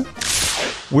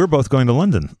 We're both going to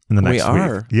London in the next week. We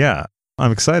are. Yeah.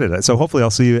 I'm excited. So hopefully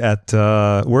I'll see you at,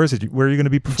 where is it? Where are you going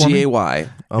to be performing? GAY.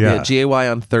 I'll be at GAY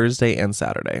on Thursday and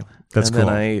Saturday. That's cool. And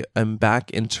then I'm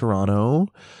back in Toronto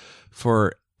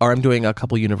I'm doing a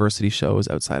couple university shows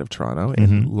outside of Toronto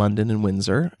in London and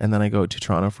Windsor. And then I go to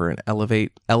Toronto for an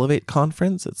Elevate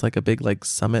conference. It's like a big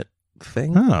summit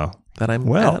thing. Oh. That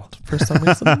I'm at for some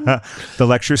reason. The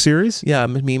lecture series? Yeah,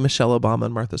 me, Michelle Obama,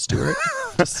 and Martha Stewart.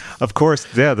 Of course,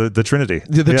 yeah, the Trinity.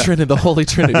 Trinity, the Holy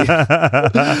Trinity.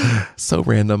 So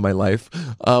random, my life.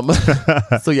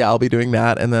 So yeah, I'll be doing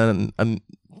that, and then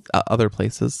other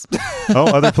places. Oh,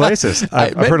 other places.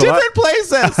 I've heard different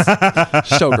places.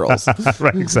 Showgirls.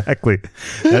 Right, exactly.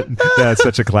 That's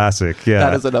such a classic. Yeah,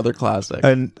 that is another classic.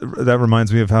 And that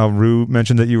reminds me of how Rue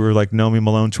mentioned that you were like Nomi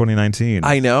Malone 2019.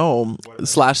 I know. /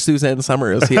 Suzanne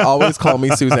Summers. He always called me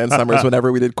Suzanne Summers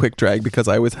whenever we did Quick Drag because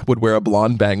I would wear a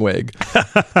blonde bang wig,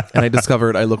 and I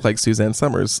discovered I look like Suzanne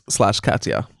Summers /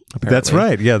 Katya. Apparently. That's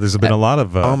right. Yeah, there's been a lot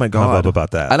of oh my God hubbub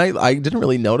about that, and I didn't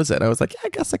really notice it. I was like, yeah, I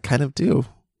guess I kind of do.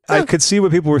 I could see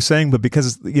what people were saying, but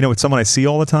because it's someone I see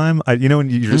all the time, and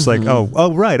you're just like,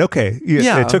 oh, right, okay,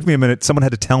 yeah. It took me a minute. Someone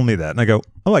had to tell me that, and I go,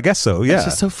 oh, I guess so. Yeah, it's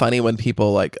just so funny when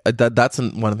people like that. That's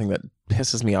one thing that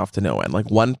pisses me off to no end. Like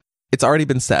it's already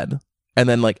been said, and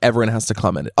then like everyone has to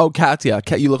comment. Oh, Katya,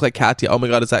 you look like Katya. Oh my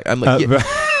God, is that? I'm like,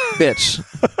 bitch.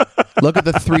 Look at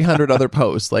the 300 other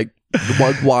posts. Like,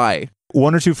 why?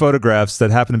 One or two photographs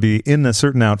that happen to be in a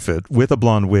certain outfit with a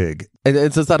blonde wig.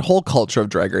 It's just that whole culture of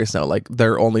Drag Race now. Like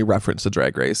their only reference to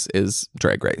Drag Race is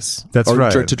Drag Race. That's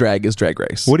right. To drag is Drag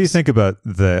Race. What do you think about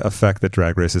the effect that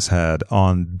Drag Race has had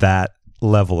on that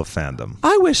level of fandom?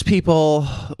 I wish people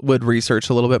would research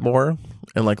a little bit more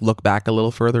and like look back a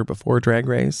little further before Drag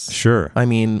Race. Sure. I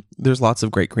mean, there's lots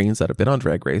of great queens that have been on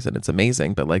Drag Race and it's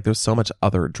amazing, but like there's so much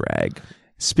other drag.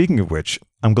 Speaking of which,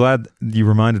 I'm glad you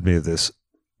reminded me of this.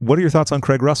 What are your thoughts on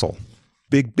Craig Russell?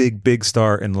 big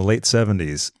star in the late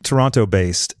 70s,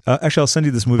 Toronto-based. Actually, I'll send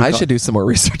you this movie. I should do some more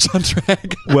research on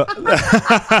drag. Well,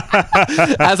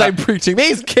 as I'm preaching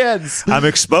these kids. I'm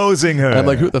exposing her. I'm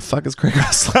like, who the fuck is Craig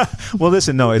Russell? Well,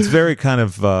 listen, no, it's very kind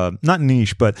of not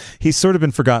niche, but he's sort of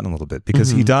been forgotten a little bit because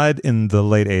he died in the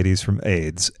late 80s from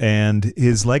AIDS, and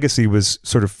his legacy was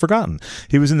sort of forgotten.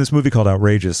 He was in this movie called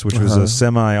Outrageous, which was a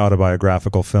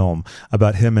semi-autobiographical film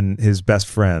about him and his best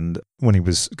friend when he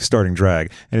was starting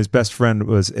drag. And his best friend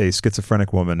was a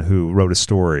schizophrenic woman who wrote a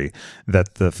story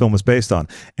that the film was based on.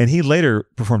 And he later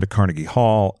performed at Carnegie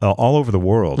Hall all over the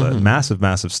world, a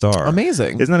massive star.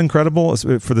 Amazing. Isn't that incredible?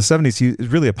 For the 70s, he was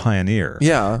really a pioneer.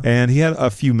 Yeah. And he had a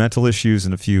few mental issues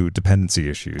and a few dependency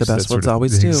issues. The best that ones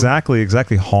always do.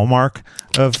 Exactly. Hallmark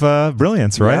of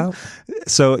brilliance, right? Yeah.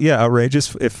 So, yeah,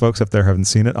 Outrageous. If folks up there haven't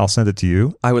seen it, I'll send it to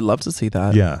you. I would love to see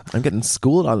that. Yeah. I'm getting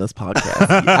schooled on this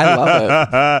podcast. I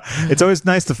love it. It's always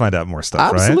nice to find out more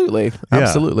stuff, Absolutely. right? Yeah.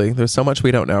 Absolutely. There's so much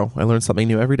we don't know. I learn something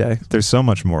new every day. There's so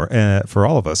much more for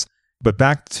all of us. But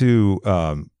back to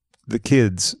the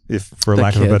kids, if for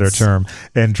lack of a better term,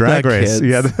 and Drag Race.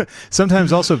 Kids. Yeah.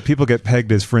 Sometimes also people get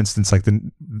pegged as, for instance, like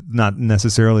not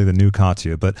necessarily the new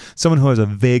Katya, but someone who has a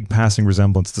vague passing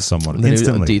resemblance to someone The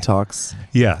instantly. new Detox.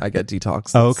 Yeah. I get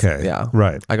Detox. Oh, okay. Yeah.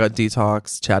 Right. I got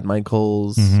Detox, Chad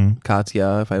Michaels,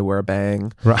 Katya, if I wear a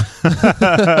bang. Right.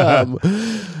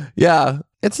 Yeah.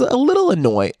 It's a little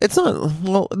annoying. It's not,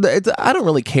 well, I don't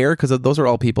really care because those are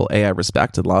all people I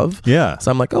respect and love. Yeah.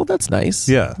 So I'm like, oh, that's nice.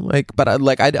 Yeah. But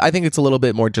I think it's a little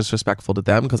bit more disrespectful to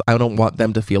them because I don't want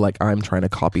them to feel like I'm trying to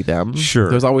copy them. Sure.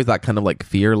 There's always that kind of like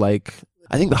fear. Like,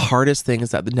 I think the hardest thing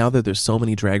is that now that there's so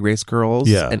many Drag Race girls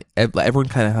and everyone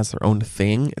kind of has their own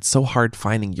thing, it's so hard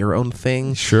finding your own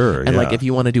thing. Sure. And like if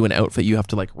you want to do an outfit, you have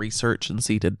to like research and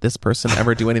see, did this person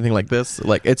ever do anything like this?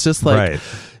 Like it's just like,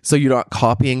 so you're not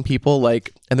copying people,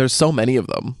 like, and there's so many of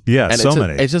them. Yeah, and so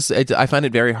many. It's just, I find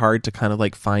it very hard to kind of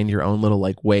like find your own little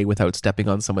like way without stepping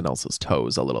on someone else's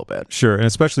toes a little bit. Sure. And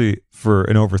especially for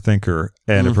an overthinker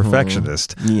and a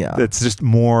perfectionist. Yeah. It's just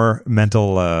more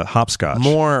mental hopscotch.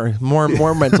 More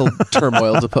mental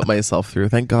turmoil to put myself through.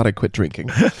 Thank God I quit drinking.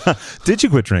 Did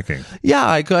you quit drinking? Yeah,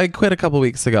 I quit a couple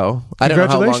weeks ago. I don't know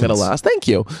how long it'll last. Thank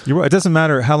you. It doesn't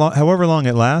matter however long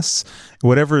it lasts,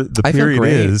 whatever the I feel period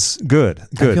great. is, good.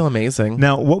 I feel amazing.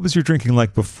 Now, what was your drinking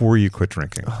like before you quit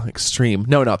drinking? Extreme.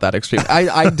 No, not that extreme.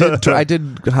 I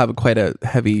did have quite a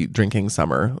heavy drinking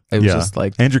summer. It was just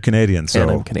like, and you're Canadian, so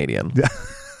and I'm Canadian.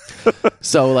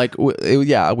 So like,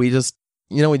 we just,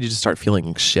 you know, when you just start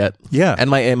feeling shit. Yeah. And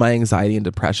my anxiety and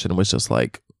depression was just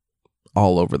like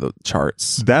all over the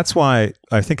charts. That's why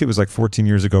I think it was like 14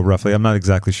 years ago, roughly. I'm not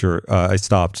exactly sure. I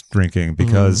stopped drinking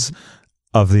because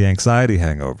of the anxiety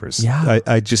hangovers. Yeah.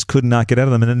 I just could not get out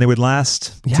of them. And then they would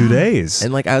last 2 days.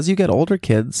 And like, as you get older,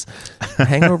 kids,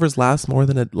 hangovers last more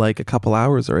than a couple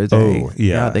hours or a day. Oh,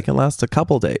 yeah. They can last a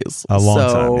couple days. A long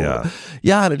time, yeah.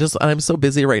 Yeah. And I'm so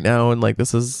busy right now. And like,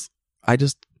 I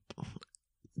just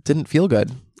didn't feel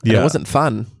good. And it wasn't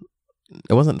fun.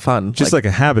 It wasn't fun. Just like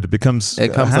a habit. It becomes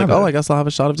like, oh, I guess I'll have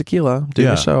a shot of tequila, do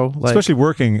the show. Like, especially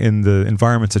working in the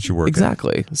environments that you work in.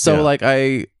 Exactly. So like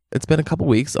it's been a couple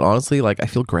weeks and honestly, like I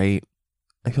feel great.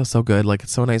 I feel so good. Like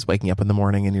it's so nice waking up in the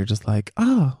morning and you're just like,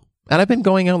 oh. And I've been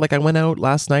going out, like I went out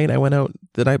last night, I went out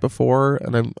the night before,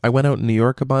 and I went out in New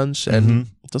York a bunch and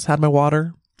just had my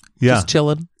water. Yeah. Just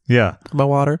chilling. Yeah. My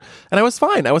water. And I was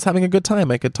fine. I was having a good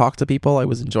time. I could talk to people. I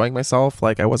was enjoying myself.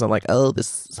 Like I wasn't like, oh,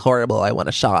 this is horrible. I want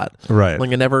a shot. Right.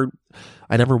 Like I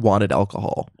never wanted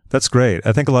alcohol. That's great.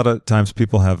 I think a lot of times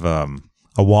people have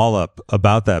a wall up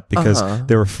about that because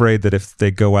they're afraid that if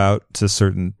they go out to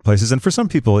certain places, and for some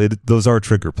people those are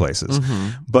trigger places,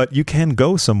 but you can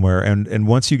go somewhere and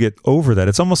once you get over that,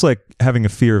 it's almost like having a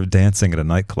fear of dancing at a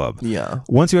nightclub. Yeah.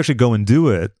 Once you actually go and do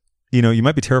it, you know, you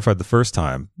might be terrified the first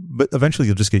time, but eventually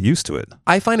you'll just get used to it.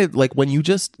 I find it like when you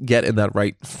just get in that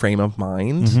right frame of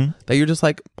mind that you're just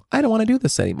like, I don't want to do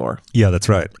this anymore. Yeah, that's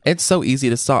right. It's so easy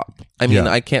to stop. I mean,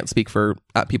 I can't speak for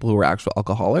people who are actual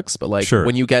alcoholics, but like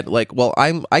when you get like, well,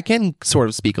 I can sort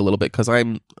of speak a little bit because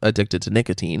I'm addicted to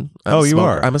nicotine. You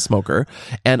are. I'm a smoker,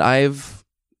 and I've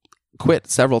quit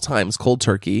several times cold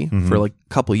turkey for like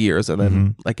a couple years, and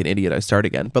then like an idiot, I start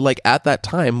again. But like at that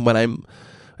time when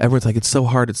everyone's like, it's so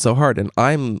hard, and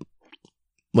I'm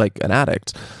like an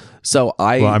addict. So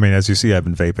I mean, as you see, I've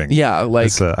been vaping. Yeah,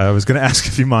 like I was going to ask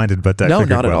if you minded, but no,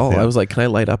 not at all. Yeah. I was like, can I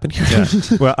light up in here?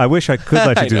 Yeah. Well, I wish I could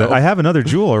let you do that. I have another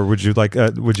Juul, or would you like?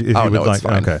 Would you? If you would no, like? It's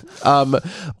fine. Okay.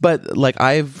 But like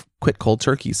I've quit cold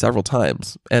turkey several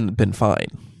times and been fine.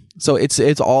 So it's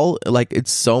all like,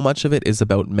 it's so much of it is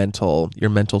about your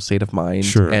mental state of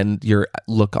mind and your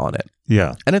look on it.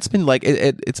 Yeah. And it's been like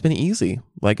it's been easy.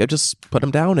 Like I just put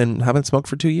them down and haven't smoked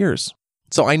for 2 years.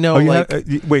 So I know,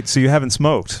 wait, so you haven't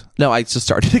smoked? No, I just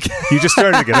started again. You just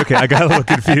started again. Okay, I got a little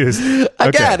confused.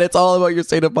 Again, it's all about your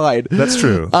state of mind. That's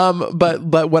true.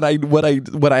 But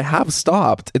when I have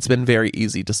stopped, it's been very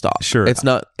easy to stop. Sure. It's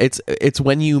not. It's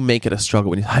when you make it a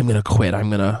struggle. When I'm gonna quit.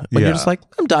 When you're just like,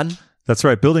 I'm done. That's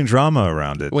right. Building drama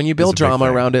around it. When you build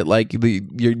drama around it, like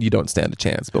you don't stand a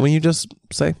chance. But when you just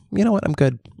say, you know what, I'm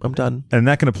good. I'm done. And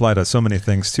that can apply to so many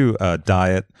things too.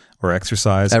 Diet or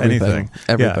exercise, anything.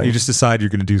 Yeah, you just decide you're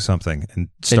going to do something and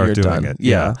start doing done. it.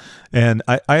 Yeah. And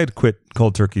I had quit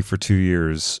cold turkey for 2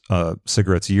 years,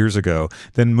 cigarettes years ago,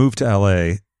 then moved to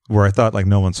LA where I thought like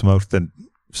no one smoked. Then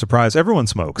surprise, everyone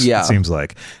smokes, it seems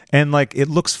like. And like it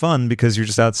looks fun because you're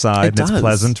just outside and it's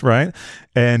pleasant, right?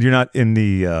 And you're not in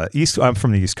the East. I'm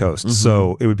from the East Coast,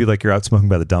 so it would be like you're out smoking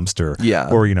by the dumpster,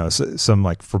 or some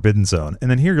like forbidden zone.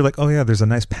 And then here you're like, oh yeah, there's a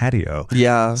nice patio.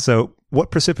 Yeah. So what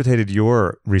precipitated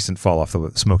your recent fall off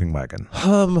the smoking wagon?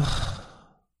 I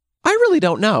really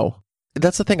don't know.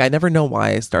 That's the thing. I never know why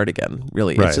I start again.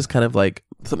 Really, it's just kind of like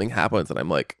something happens, and I'm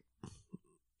like,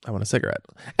 I want a cigarette.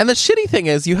 And the shitty thing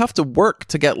is you have to work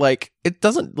to get like, it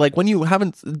doesn't like when you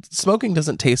haven't, smoking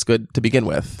doesn't taste good to begin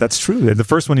with. That's true. The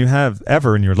first one you have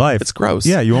ever in your life. It's gross.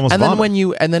 Yeah. You almost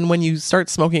vomit. Then when you start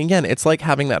smoking again, it's like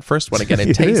having that first one again.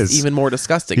 It tastes even more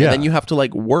disgusting. Yeah. And then you have to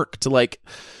like work to like,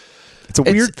 it's a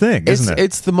weird thing, isn't it?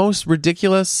 It's the most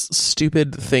ridiculous,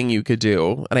 stupid thing you could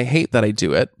do. And I hate that I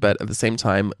do it, but at the same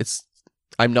time,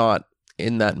 I'm not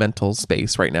in that mental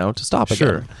space right now to stop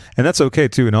again. And that's okay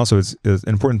too. And also it's an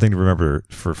important thing to remember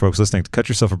for folks listening, to cut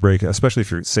yourself a break, especially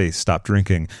if you're, say, stop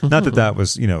drinking. Not that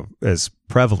was, as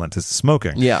prevalent as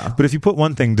smoking. Yeah. But if you put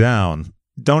one thing down,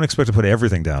 don't expect to put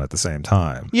everything down at the same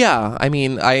time. Yeah. I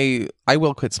mean, I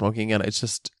will quit smoking, and it's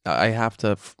just, I have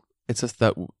to, it's just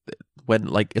that when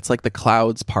like, it's like the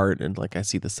clouds part and like I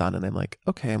see the sun and I'm like,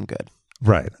 okay, I'm good.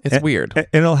 Right. It's weird. And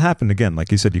it'll happen again.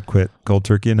 Like you said, you quit cold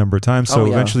turkey a number of times. So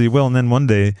eventually you will. And then one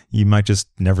day you might just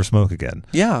never smoke again.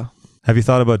 Yeah. Have you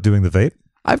thought about doing the vape?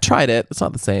 I've tried it. It's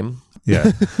not the same.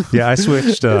 Yeah. Yeah. I switched.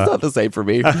 It's not the same for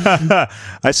me.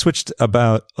 I switched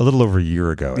about a little over a year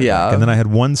ago. I think. And then I had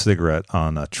one cigarette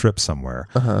on a trip somewhere.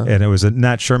 And it was a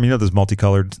Nat Sherman. You know those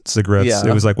multicolored cigarettes? Yeah.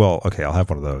 It was like, well, okay, I'll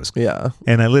have one of those. Yeah.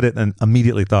 And I lit it and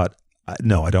immediately thought,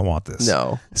 no, I don't want this.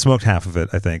 No. Smoked half of it,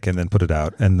 I think, and then put it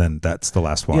out, and then that's the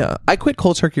last one. Yeah. I quit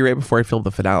cold turkey right before I filmed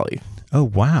the finale. Oh,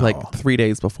 wow. Like 3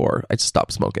 days before. I just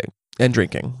stopped smoking and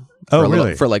drinking. Oh,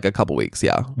 really? For like a couple weeks,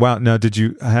 yeah. Wow. Now, did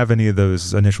you have any of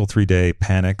those initial 3-day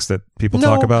panics that people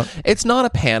talk about? It's not a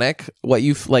panic. What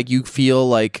you feel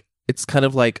like, it's kind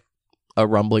of like a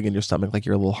rumbling in your stomach, like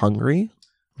you're a little hungry.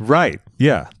 Right.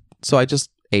 Yeah. So I just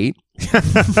ate.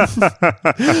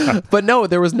 But no,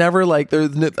 there was never like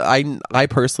I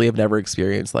personally have never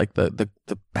experienced like the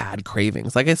bad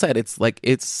cravings. Like I said, it's like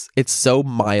it's so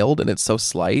mild and it's so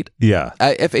slight. Yeah.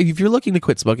 If you're looking to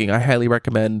quit smoking, I highly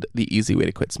recommend The Easy Way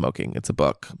to Quit Smoking. It's a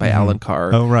book by Alan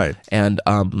Carr. Oh, right. And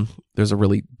there's a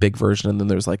really big version, and then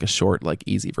there's like a short, like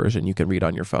easy version you can read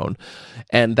on your phone.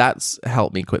 And that's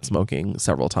helped me quit smoking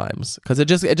several times because it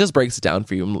just breaks it down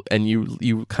for you, and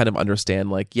you kind of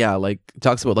understand like, yeah, like it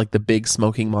talks about like the big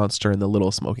smoking monster and the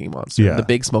little smoking monster. Yeah. The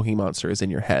big smoking monster is in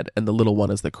your head, and the little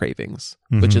one is the cravings,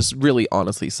 which is really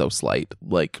honestly so slight.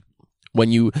 Like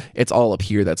when it's all up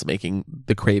here that's making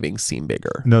the cravings seem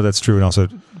bigger. No, that's true. And also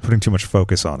putting too much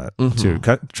focus on it too.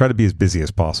 Try to be as busy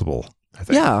as possible, I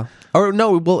think. Yeah. Or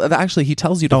no, well, actually, he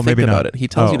tells you to think about it. He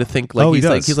tells you to think like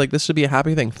he's like this should be a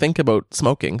happy thing. Think about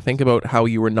smoking. Think about how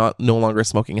you were no longer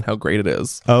smoking and how great it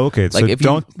is. Oh, okay. Like so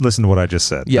don't listen to what I just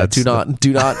said. Yeah, do not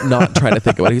try to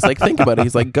think about it. He's like, think about it.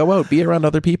 He's like, go out, be around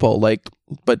other people,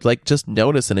 but just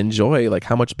notice and enjoy like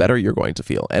how much better you're going to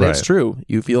feel. And it's true,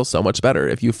 you feel so much better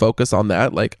if you focus on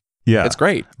that. Like, yeah, it's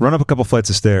great. Run up a couple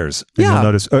flights of stairs and you'll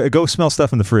notice. Go smell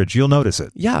stuff in the fridge. You'll notice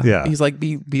it. Yeah. Yeah. He's like,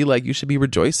 be like, you should be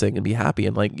rejoicing and be happy.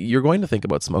 And like, you're going to think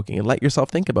about smoking and let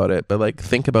yourself think about it, but like,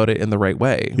 think about it in the right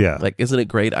way. Yeah. Like, isn't it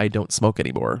great I don't smoke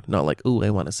anymore? Not like, ooh, I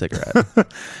want a cigarette.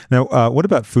 Now, what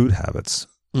about food habits?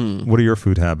 What are your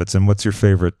food habits, and what's your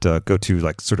favorite go-to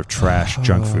like sort of trash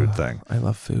junk food thing? I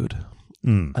love food.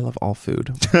 I love all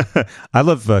food. I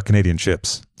love Canadian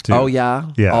chips too. Oh yeah?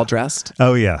 All dressed?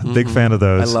 Oh yeah, big fan of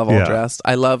those. I love all dressed.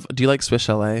 Do you like Swiss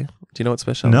Chalet? Do you know what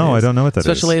Swiss Chalet is? No, I don't know what that is.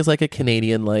 Swiss Chalet is like a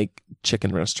Canadian like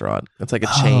chicken restaurant. It's like a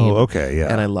chain. Oh, okay, yeah.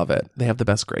 And I love it. They have the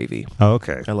best gravy. Oh,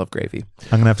 okay. I love gravy.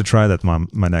 I'm gonna have to try that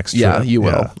my next trip. Yeah, you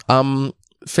will.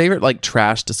 Favorite like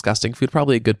trash, disgusting food?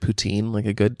 Probably a good poutine, like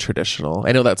a good traditional.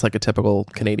 I know that's like a typical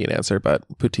Canadian answer, but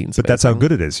poutine's amazing. That's how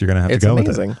good it is. You're gonna have to go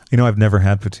with it. You know, I've never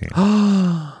had poutine.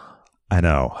 I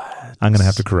know. What? I'm going to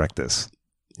have to correct this.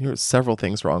 There are several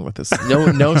things wrong with this.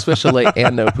 No Swiss chalet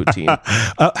and no poutine.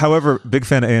 However, big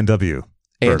fan of A&W.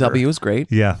 A&W is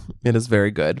great. Yeah. It is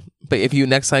very good. But if you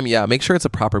next time, make sure it's a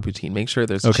proper poutine. Make sure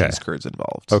there's cheese curds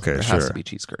involved. Okay, there has to be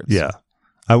cheese curds. Yeah.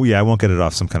 Oh, yeah. I won't get it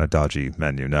off some kind of dodgy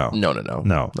menu. No.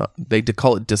 No. They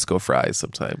call it disco fries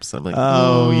sometimes. I'm like,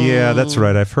 yeah, that's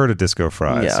right. I've heard of disco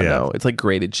fries. Yeah, no. It's like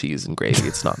grated cheese and gravy.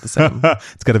 It's not the same.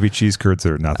 It's got to be cheese curds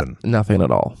or nothing. Nothing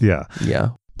at all. Yeah.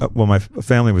 Yeah. Well, my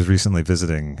family was recently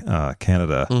visiting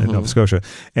Canada in Nova Scotia,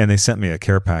 and they sent me a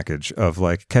care package of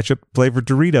like ketchup flavored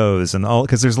Doritos and all,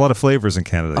 because there's a lot of flavors in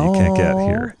Canada that you can't get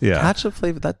here. Yeah, ketchup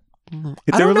flavor.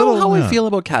 I don't know how I feel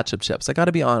about ketchup chips. I got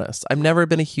to be honest. I've never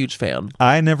been a huge fan.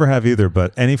 I never have either,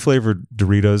 but any flavored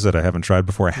Doritos that I haven't tried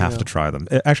before, I have to try them.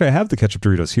 Actually, I have the ketchup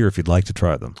Doritos here if you'd like to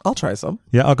try them. I'll try some.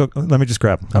 Yeah, I'll go. Let me just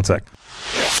grab them. One sec.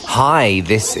 Hi,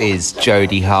 this is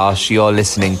Jodie Harsh. You're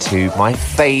listening to my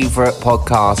favourite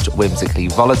podcast, Whimsically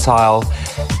Volatile.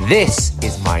 This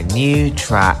is my new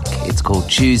track. It's called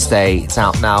Tuesday. It's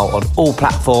out now on all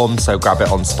platforms, so grab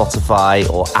it on Spotify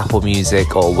or Apple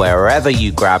Music or wherever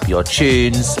you grab your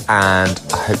tunes, and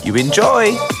I hope you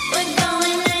enjoy.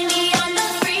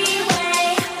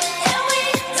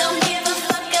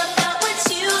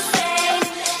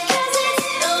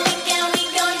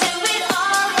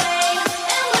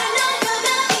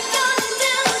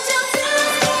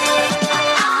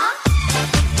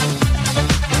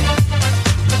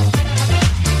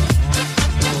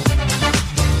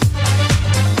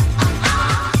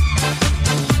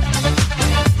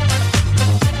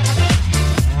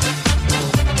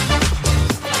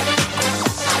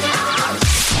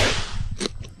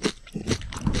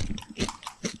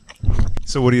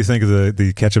 So what do you think of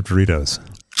the ketchup Doritos?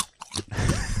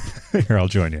 Here, I'll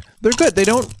join you. They're good.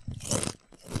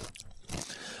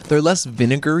 They're less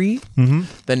vinegary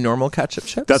than normal ketchup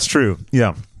chips. That's true.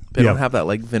 Yeah. They don't have that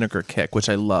like vinegar kick, which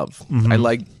I love. I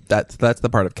like that. That's the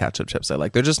part of ketchup chips I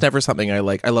like. They're just never something I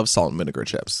like. I love salt and vinegar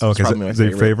chips. Okay, is that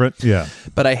your favorite? Yeah.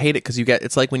 But I hate it because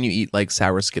it's like when you eat like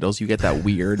sour Skittles, you get that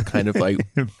weird kind of like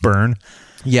burn.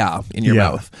 Yeah, in your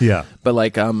mouth. Yeah. But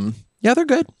like, they're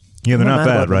good. Yeah, they're not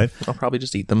bad, right? I'll probably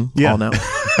just eat them all now.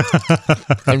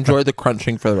 Enjoy the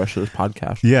crunching for the rest of this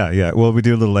podcast. Yeah. Well, we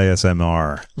do a little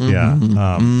ASMR. Yeah.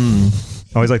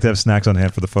 I always like to have snacks on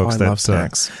hand for the folks I love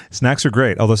snacks. Snacks are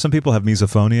great, although some people have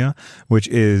misophonia, which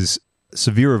is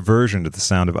severe aversion to the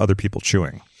sound of other people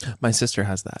chewing. My sister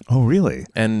has that. Oh, really?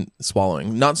 And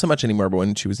swallowing. Not so much anymore, but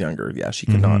when she was younger, she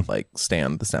could not like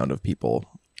stand the sound of people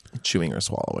chewing or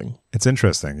swallowing. It's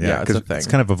interesting, yeah, it's a thing. It's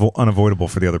kind of unavoidable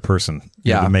for the other person,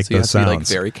 to make so you those have sounds. to be like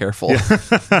very careful.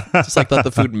 Just like let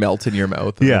the food melt in your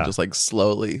mouth, and then just like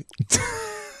slowly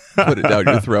put it down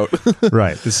your throat.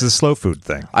 Right, this is a slow food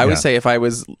thing. I would say if I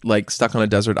was like stuck on a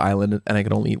desert island and I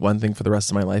could only eat one thing for the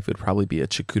rest of my life, it would probably be a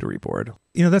charcuterie board.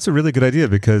 You know, that's a really good idea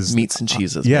because meats and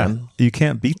cheeses, man. You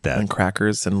can't beat that. And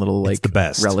crackers and little like the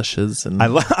best relishes and I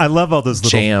love all those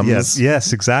little jams.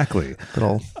 Yes, exactly.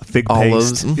 Little fig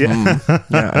olives. paste. Yeah,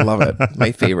 I love it.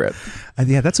 My favorite.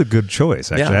 Yeah, that's a good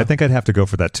choice. Actually, I think I'd have to go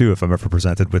for that too if I'm ever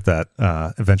presented with that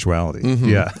eventuality.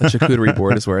 Yeah, the charcuterie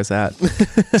board is where it's at.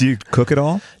 Do you cook at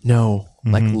all? No,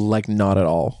 like not at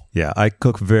all. Yeah, I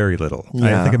cook very little.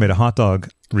 I think I made a hot dog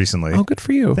recently. Oh, good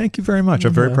for you. Thank you very much.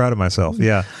 I'm very proud of myself.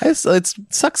 Yeah. It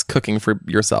sucks cooking for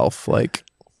yourself. Like,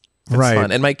 it's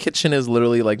fun. And my kitchen is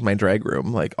literally like my drag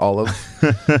room, like all of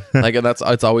like, and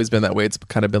it's always been that way. It's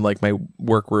kind of been like my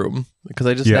work room because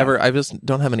I just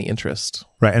don't have any interest.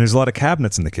 Right. And there's a lot of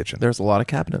cabinets in the kitchen. There's a lot of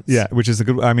cabinets. Yeah. Which is a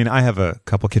good, I mean, I have a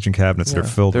couple kitchen cabinets that are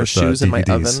filled with shoes DVDs. in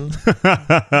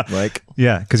my oven. Like,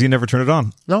 yeah. Because you never turn it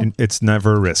on. No. It's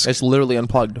never a risk. It's literally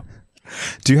unplugged.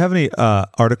 Do you have any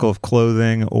article of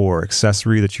clothing or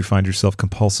accessory that you find yourself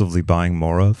compulsively buying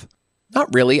more of? Not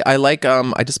really. I like,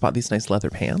 I just bought these nice leather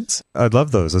pants. I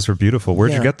love those. Those are beautiful.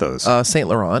 Where'd you get those? Saint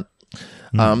Laurent.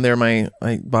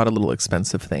 I bought a little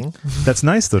expensive thing. That's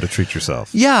nice though to treat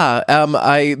yourself. Yeah.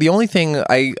 The only thing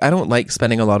I don't like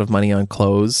spending a lot of money on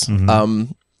clothes.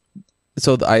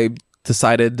 So I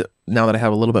decided now that I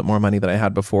have a little bit more money than I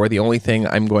had before, the only thing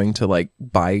I'm going to like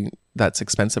buy that's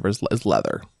expensive is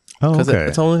leather. Oh, because okay.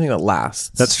 it's the only thing that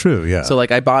lasts. That's true, yeah. So like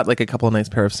I bought like a couple of nice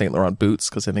pair of Saint Laurent boots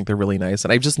because I think they're really nice,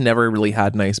 and I've just never really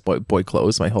had nice boy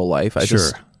clothes my whole life.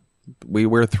 We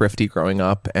were thrifty growing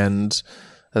up, and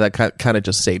that kind of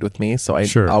just stayed with me. So I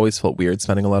always felt weird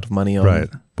spending a lot of money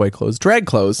on boy clothes. Drag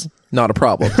clothes, not a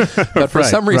problem, but for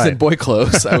some reason boy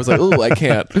clothes, I was like, oh, I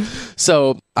can't.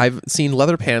 So I've seen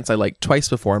leather pants I like twice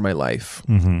before in my life,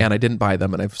 and I didn't buy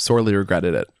them, and I've sorely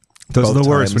regretted it. Those are both the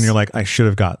worst times. when you're like, I should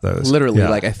have got those. Literally, Yeah.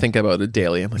 like I think about it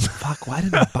daily. I'm like, fuck, why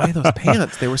didn't I buy those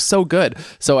pants? They were so good.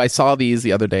 So I saw these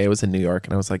the other day. I was in New York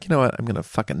and I was like, you know what? I'm going to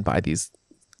fucking buy these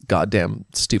goddamn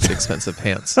stupid expensive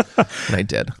pants. And I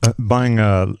did. Buying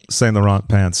Saint Laurent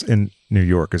pants in New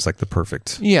York is like the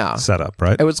perfect Yeah. setup,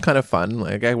 right? It was kind of fun.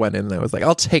 Like I went in and I was like,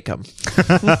 I'll take them.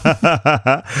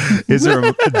 Is there?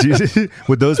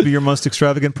 Would those be your most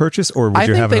extravagant purchase, or would I you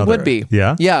think have they another? would be.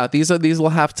 Yeah. Yeah. These will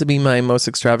have to be my most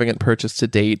extravagant purchase to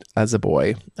date as a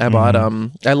boy. I bought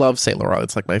I love Saint Laurent.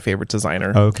 It's like my favorite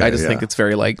designer. Okay, I just yeah. think it's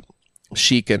very like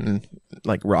chic and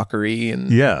like rockery and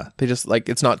Yeah. they just like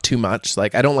it's not too much.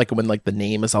 Like I don't like it when like the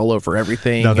name is all over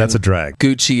everything. No, that's a and drag.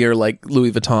 Gucci or like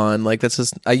Louis Vuitton. Like that's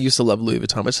just I used to love Louis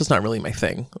Vuitton, but it's just not really my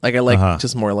thing. Like I like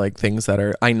just more like things that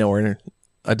are I know are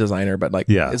a designer, but like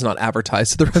Yeah. it's not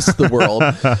advertised to the rest of the world.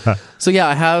 So yeah,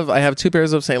 I have 2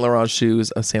 pairs of Saint Laurent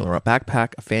shoes, a Saint Laurent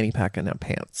backpack, a fanny pack, and now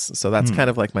pants. So that's kind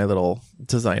of like my little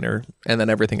designer, and then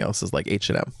everything else is like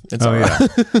H&M and Oh Zara.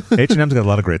 yeah. H&M's got a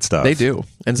lot of great stuff. They do,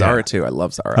 and Zara too. I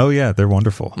love Zara. Oh yeah, they're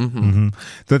wonderful. Mm-hmm.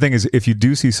 The thing is, if you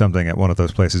do see something at one of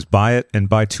those places, buy it and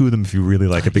buy 2 of them if you really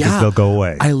like it, because Yeah. they'll go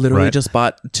away. I literally right? just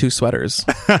bought 2 sweaters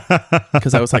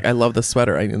because I was like, I love this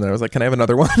sweater, and then I was like, can I have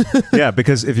another one? Yeah,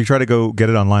 because if you try to go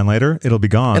get it online later, it'll be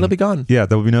gone. It'll be gone. Yeah,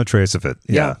 there will be no trace of it.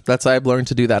 Yeah, that's I've learned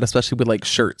to do that, especially with like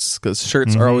shirts, because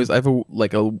shirts are always I have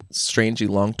a strangely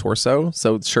long torso,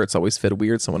 so shirts always fit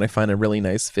weird. So when I find a really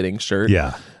nice fitting shirt,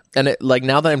 Yeah. and it like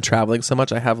now that I'm traveling so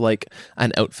much, I have like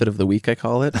an outfit of the week, I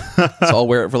call it. So I'll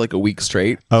wear it for like a week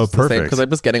straight. Oh, perfect. Because I'm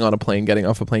just getting on a plane, getting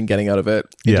off a plane, getting out of it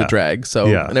into Yeah. drag, so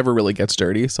Yeah. it never really gets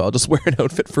dirty. So I'll just wear an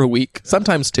outfit for a week,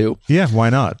 sometimes 2. Yeah, why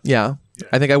not? Yeah.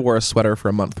 I think I wore a sweater for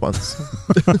a month once.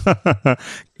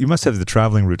 You must have the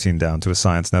traveling routine down to a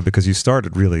science now, because you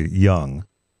started really young.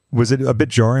 Was it a bit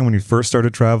jarring when you first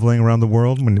started traveling around the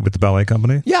world with the ballet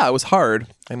company? Yeah, it was hard.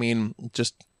 I mean,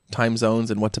 just time zones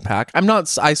and what to pack.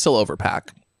 I still overpack.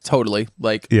 Totally.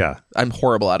 Like, Yeah. I'm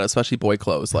horrible at it, especially boy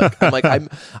clothes. Like, I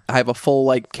have a full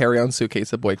like carry-on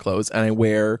suitcase of boy clothes, and I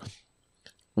wear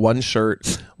 1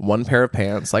 shirt, 1 pair of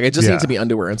pants. Like, I just Yeah. need to be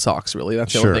underwear and socks. Really,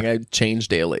 that's the Sure. only thing I change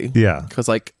daily. Yeah. Because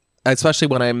like, especially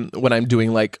when I'm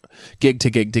doing like gig to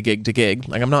gig to gig to gig,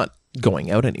 like I'm not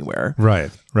going out anywhere. Right.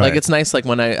 Right. Like it's nice. Like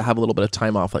when I have a little bit of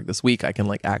time off, like this week, I can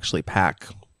like actually pack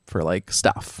for like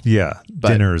stuff. yeah,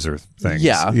 dinners or things.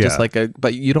 Yeah, just like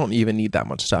but you don't even need that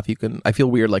much stuff. You can. I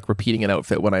feel weird like repeating an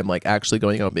outfit when I'm like actually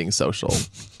going out and being social.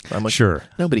 I'm like, Sure.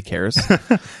 nobody cares.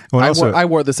 Well, I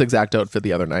wore this exact outfit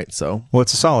the other night, so well,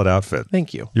 it's a solid outfit.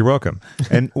 thank you. You're welcome.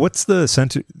 And what's the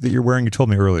scent that you're wearing? You told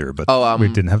me earlier, but we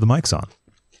didn't have the mics on.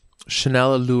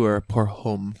 Chanel Allure pour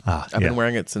Homme. I've yeah. been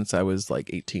wearing it since I was like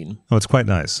 18. Oh, it's quite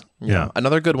nice. Yeah.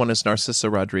 Another good one is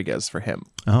Narciso Rodriguez for him.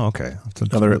 Oh, okay.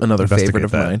 Another Investigate favorite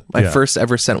of that. mine. My Yeah. first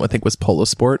ever scent, I think, was Polo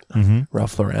Sport,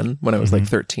 Ralph Lauren. When I was like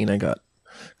 13, I got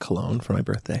cologne for my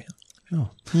birthday. Oh.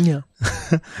 Yeah.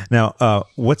 Now,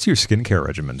 what's your skincare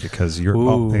regimen? Because you're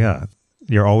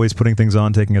you're always putting things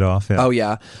on, taking it off. Yeah. Oh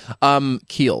yeah.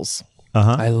 Kiehl's.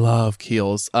 Uh-huh. I love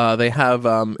Kiehl's. They have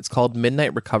it's called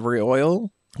Midnight Recovery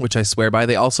Oil, which I swear by.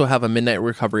 They also have a Midnight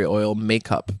Recovery Oil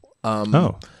makeup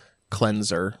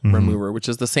cleanser remover, which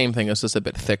is the same thing. It's just a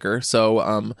bit thicker.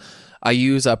 So I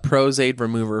use a Pros-Aid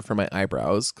remover for my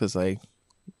eyebrows because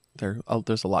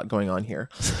there's a lot going on here.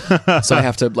 So I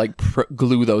have to like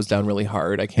glue those down really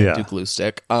hard. I can't do glue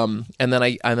stick. And then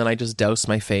I just douse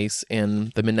my face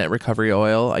in the Midnight Recovery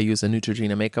Oil. I use a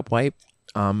Neutrogena makeup wipe.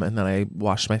 And then I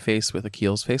wash my face with a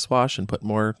Kiehl's face wash and put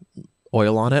more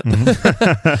oil on it.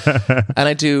 And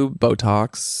I do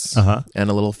Botox and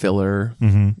a little filler.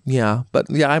 Yeah. But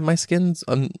yeah, my skin's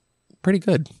pretty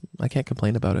good. I can't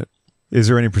complain about it. Is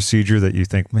there any procedure that you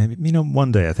think, maybe,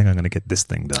 one day I think I'm going to get this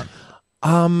thing done?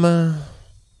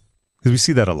 Because we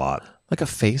see that a lot. Like a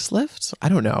facelift? I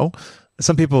don't know.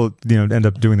 Some people, end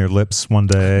up doing their lips one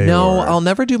day. No, or- I'll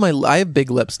never do I have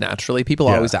big lips naturally. People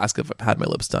always ask if I've had my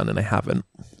lips done, and I haven't.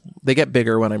 They get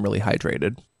bigger when I'm really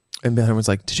hydrated. And everyone's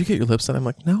like, did you get your lips done? I'm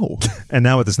like, no. And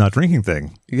now with this not drinking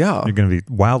thing, Yeah. you're going to be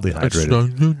wildly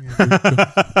hydrated.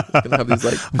 Gonna have these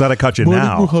like I'm glad I caught you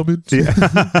now.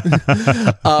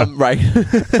 right.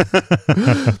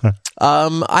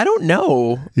 I don't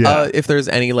know if there's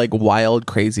any like wild,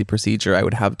 crazy procedure I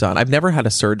would have done. I've never had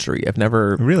a surgery. I've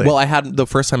never Really? Well, I had the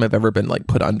first time I've ever been like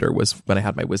put under was when I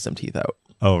had my wisdom teeth out.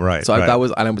 Oh, right. So right. I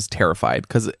was terrified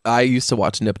because I used to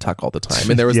watch Nip Tuck all the time,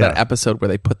 and there was that episode where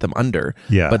they put them under,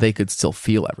 but they could still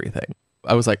feel everything.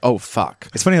 I was like, oh fuck.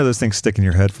 It's funny how those things stick in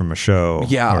your head from a show.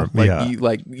 Yeah, or-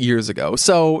 like years ago.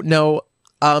 So no,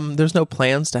 there's no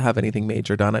plans to have anything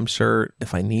major done. I'm sure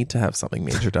if I need to have something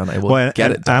major done, I will Well,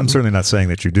 get it done. I'm certainly not saying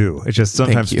that you do. It's just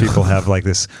sometimes Thank you. people have like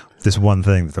this this one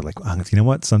thing that they're like, oh, you know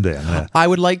what? Someday I'm gonna. I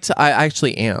would like to. I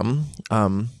actually am.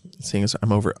 Seeing as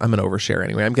I'm an overshare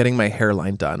anyway. I'm getting my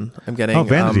hairline done. I'm getting. Oh,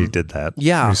 Vanity did that.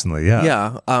 Yeah. Recently. Yeah.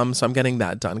 Yeah. So I'm getting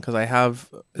that done because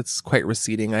it's quite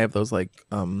receding. I have those like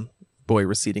boy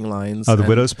receding lines. Oh, the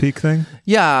widow's peak thing.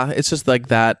 Yeah, it's just like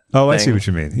that. Oh, I thing. see what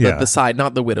you mean. Yeah, the side,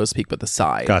 not the widow's peak, but the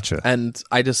side. Gotcha. And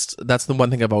that's the one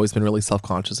thing I've always been really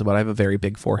self-conscious about. I have a very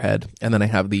big forehead, and then I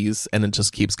have these, and it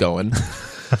just keeps going.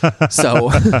 So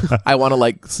I want to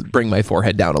like bring my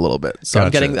forehead down a little bit. So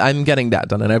Gotcha. I'm getting that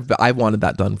done, and I've wanted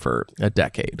that done for a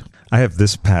decade. I have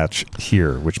this patch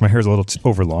here, which my hair is a little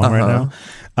over long right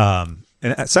now.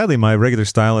 And sadly, my regular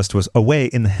stylist was away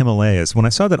in the Himalayas. When I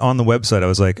saw that on the website, I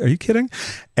was like, are you kidding?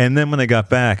 And then when I got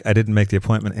back, I didn't make the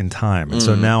appointment in time. And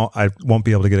so now I won't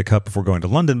be able to get a cut before going to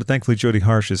London. But thankfully, Jody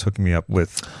Harsh is hooking me up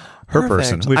with her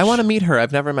person. Perfect. I want to meet her.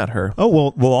 I've never met her. Oh,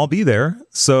 well, we'll all be there.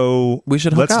 So we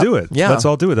should hook let's up. do it. Yeah. Let's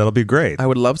all do it. That'll be great. I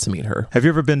would love to meet her. Have you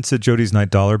ever been to Jody's Night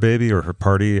Dollar Baby or her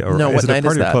party? Or No, is what it night a party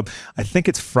is or that? club? I think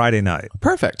it's Friday night.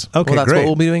 Perfect. Okay, well, that's great. what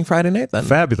we'll be doing Friday night then.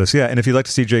 Fabulous. Yeah. And if you'd like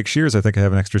to see Jake Shears, I think I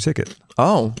have an extra ticket.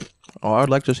 Oh, I would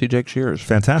like to see Jake Shears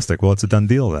Fantastic. Well, it's a done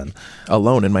deal then.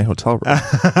 alone in my hotel room.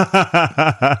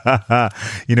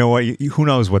 You know what? Who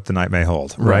knows what the night may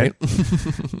hold, right?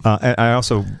 And I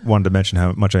also wanted to mention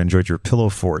how much I enjoyed your pillow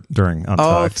fort during Oh,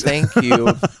 Untucked. thank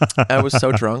you. I was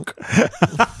so drunk.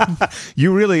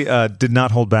 You really did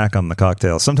not hold back on the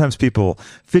cocktail. Sometimes people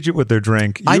fidget with their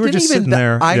drink. You were just sitting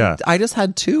there. I just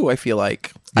had two. I feel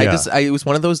like Yeah. it was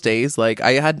one of those days. Like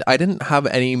I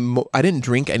didn't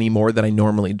drink any more than I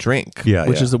normally drink. Yeah,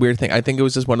 which yeah. is a weird thing. I think it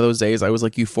was just one of those days. I was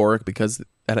like euphoric because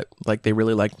like they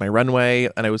really liked my runway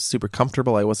and I was super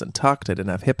comfortable. I wasn't tucked. I didn't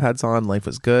have hip pads on. Life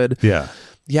was good. Yeah.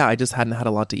 Yeah, I just hadn't had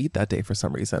a lot to eat that day for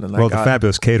some reason. And Well, the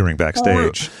fabulous catering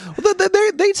backstage.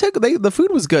 The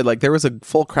food was good. Like there was a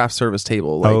full craft service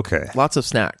table. Like, Okay. lots of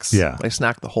snacks. Yeah. I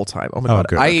snacked the whole time. Oh my Oh, god,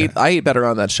 good, I okay. ate better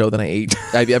on that show than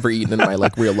I've ever eaten in my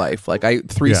like real life. Like I ate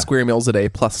 3 Yeah. square meals a day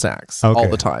plus snacks Okay. all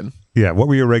the time. Yeah. What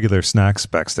were your regular snacks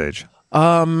backstage?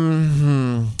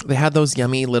 They had those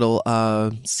yummy little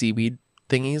seaweed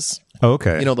thingies. Oh,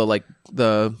 okay. You know the like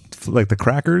the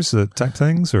crackers type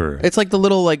things, or it's like the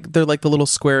little they're like the little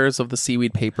squares of the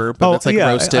seaweed paper, but Oh, it's like yeah,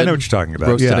 roasted. I know what you're talking about.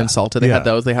 Roasted Yeah. and salted. They Yeah. had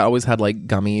those. They always had like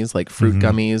gummies, like fruit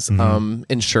gummies,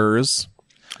 Ensures.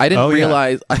 I didn't Oh, yeah.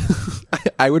 realize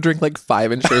I would drink like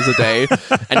 5 Ensures a day,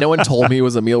 and no one told me it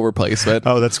was a meal replacement.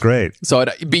 Oh, that's great. So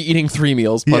I'd be eating 3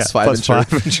 meals plus Yeah, 5 plus Ensures.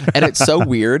 5 Ensures. And it's so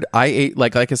weird. I ate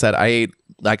like I said, I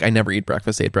never eat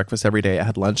breakfast. I ate breakfast every day. I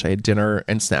had lunch, I had dinner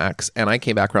and snacks, and I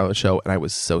came back around the show and I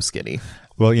was so skinny.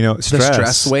 Well, you know, The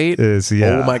stress weight is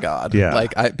oh my god. Yeah.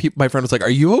 Like my friend was like, "Are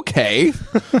you okay?"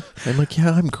 I'm like,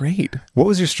 "Yeah, I'm great." What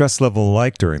was your stress level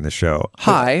like during the show?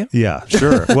 High. Yeah,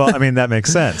 sure. Well, I mean, that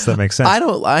makes sense. That makes sense.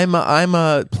 I'm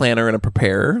a planner and a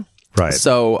preparer. Right.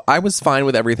 So I was fine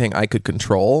with everything I could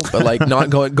control, but like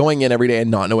not going in every day and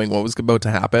not knowing what was about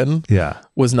to happen Yeah.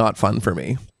 was not fun for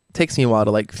me. It takes me a while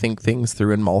to like think things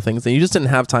through and mull things, and you just didn't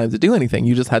have time to do anything.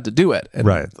 You just had to do it. And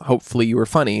Right. hopefully you were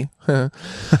funny.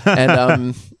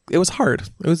 And it was hard.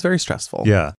 It was very stressful.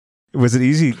 Yeah. Was it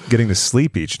easy getting to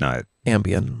sleep each night?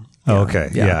 Ambien. Oh, okay.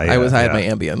 Yeah, I had yeah. my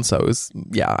Ambien, so it was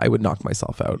I would knock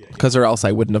myself out because or else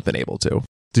I wouldn't have been able to.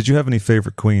 Did you have any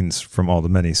favorite queens from all the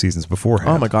many seasons beforehand?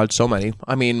 Oh my god, so many.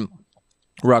 I mean,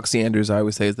 Roxy Andrews, I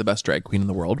always say, is the best drag queen in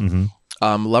the world.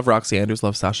 Love Roxy Andrews,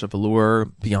 love Sasha Velour.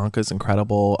 Bianca's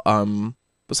incredible.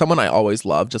 Someone I always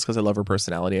love just because I love her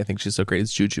personality. I think she's so great.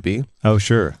 Is Jujubee. Oh,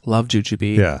 sure. Love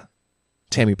Jujubee. Yeah.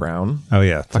 Tammy Brown. Oh,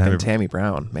 yeah. Fucking Tammy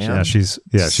Brown, man. Yeah, she's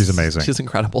amazing. She's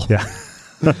incredible. Yeah.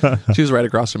 She was right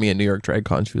across from me at New York Drag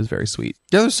Con. She was very sweet.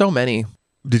 Yeah, there's so many.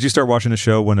 Did you start watching the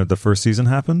show when the first season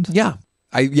happened? Yeah.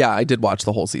 I did watch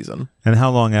the whole season. And how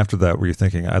long after that were you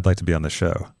thinking, I'd like to be on the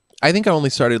show? I think I only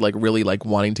started like really like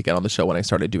wanting to get on the show when I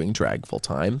started doing drag full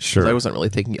time. 'Cause Sure. I wasn't really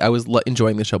thinking. I was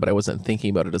enjoying the show, but I wasn't thinking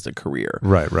about it as a career.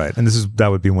 Right. And that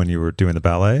would be when you were doing the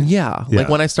ballet? Yeah. Yeah. Like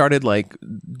when I started like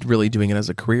really doing it as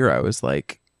a career, I was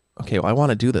like, okay, well, I want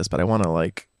to do this, but I want to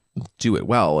like do it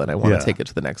well and I want Yeah. to take it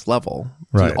to the next level.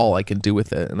 Right. Do all I can do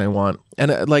with it. And I want,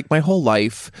 and like my whole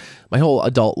life, my whole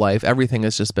adult life, everything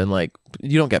has just been like,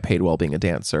 you don't get paid well being a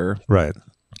dancer. Right.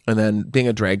 And then being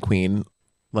a drag queen,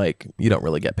 like you don't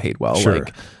really get paid well. Sure.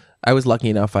 Like I was lucky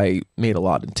enough I made a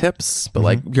lot in tips, but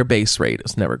like your base rate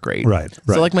is never great. Right.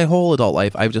 So like my whole adult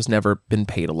life, I've just never been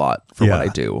paid a lot for Yeah. what I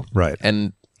do. Right.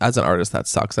 And as an artist, that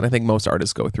sucks. And I think most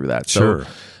artists go through that. So Sure.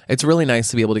 it's really nice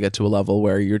to be able to get to a level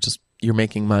where you're just you're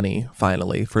making money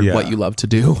finally for Yeah. what you love to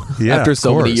do Yeah, after of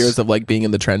so many course. years of like being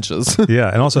in the trenches. Yeah,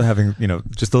 and also having,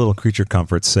 just a little creature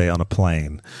comforts, say on a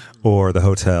plane or the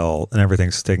hotel, and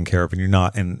everything's taken care of and you're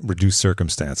not in reduced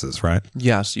circumstances, right?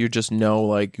 Yes, you just know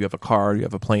like you have a car, you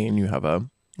have a plane, you have a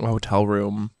hotel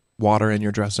room, water in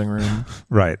your dressing room.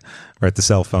 Right. The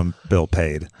cell phone bill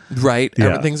paid. Right. Yeah.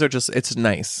 Everything's are just, it's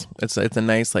nice. It's a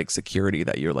nice like security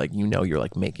that you're like, you're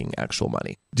like making actual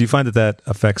money. Do you find that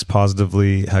affects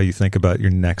positively how you think about your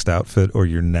next outfit or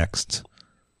your next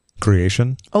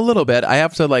creation? A little bit. I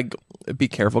have to like be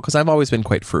careful because I've always been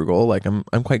quite frugal. Like I'm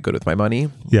quite good with my money.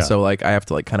 Yeah. So like I have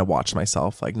to like kind of watch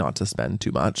myself like not to spend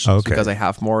too much. Okay. Because I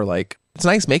have more like, it's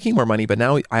nice making more money, but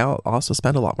now I also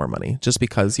spend a lot more money just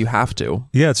because you have to.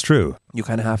 Yeah, it's true. You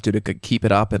kind of have to keep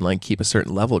it up and like keep a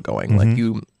certain level going. Like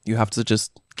you have to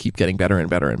just keep getting better and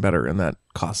better and better, and that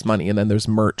costs money. And then there's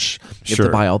merch. You have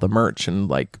to buy all the merch and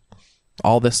like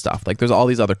all this stuff. Like there's all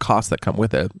these other costs that come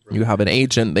with it. You have an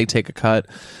agent, they take a cut.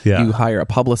 Yeah. You hire a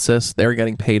publicist, they're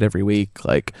getting paid every week,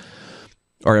 like,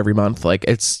 or every month. Like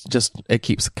it's just, it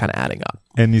keeps kind of adding up.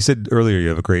 And you said earlier you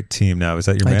have a great team now. Is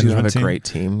that your I do management have a team? great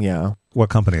team. Yeah. What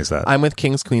company is that? I'm with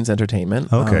Kings Queens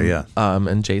Entertainment. Okay, yeah.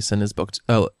 And Jason is booked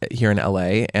here in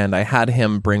LA, and I had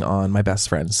him bring on my best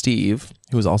friend Steve,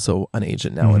 who is also an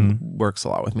agent now and works a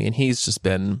lot with me, and he's just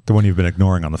been. The one you've been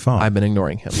ignoring on the phone. I've been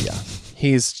ignoring him. Yeah,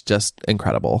 he's just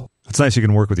incredible. It's nice you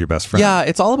can work with your best friend. Yeah,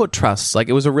 it's all about trust. Like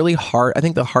it was a really hard. I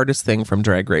think the hardest thing from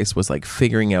Drag Race was like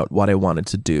figuring out what I wanted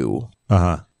to do.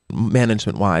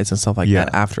 Management wise and stuff like Yeah.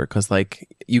 that after, because like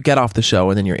you get off the show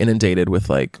and then you're inundated with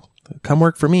like, come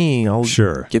work for me, I'll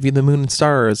give you the moon and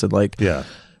stars, and like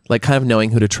like kind of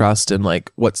knowing who to trust and like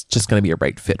what's just going to be a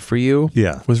right fit for you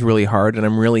was really hard. And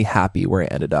I'm really happy where I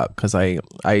ended up because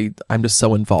I'm just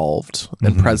so involved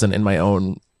and present in my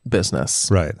own business.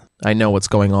 Right. I know what's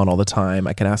going on all the time.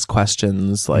 I can ask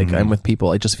questions. Like I'm with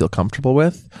people I just feel comfortable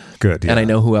with. Good. Yeah. And I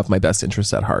know who have my best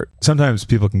interests at heart. Sometimes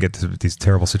people can get to these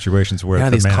terrible situations where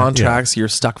these contracts, you're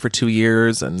stuck for 2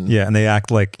 years and and they act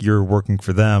like you're working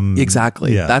for them.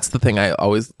 Exactly. Yeah. That's the thing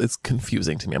it's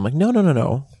confusing to me. I'm like,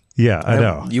 no. Yeah, I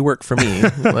know. You work for me.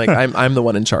 Like I'm the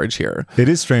one in charge here. It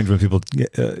is strange when people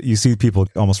you see people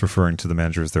almost referring to the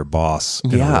manager as their boss.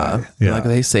 in a way. Yeah. Like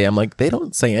they say, I'm like, they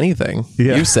don't say anything.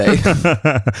 Yeah. You say.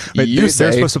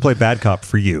 They're supposed to play bad cop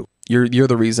for you. You're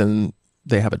the reason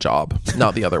they have a job,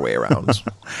 not the other way around.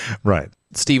 Right.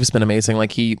 Steve's been amazing.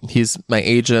 Like he's my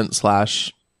agent /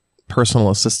 personal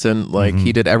assistant. Like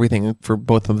he did everything for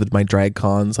both of my drag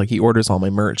cons. Like he orders all my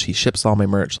merch, he ships all my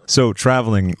merch. So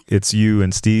traveling, it's you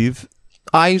and Steve.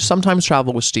 I sometimes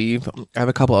travel with Steve. I have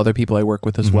a couple other people I work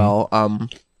with as well.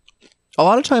 A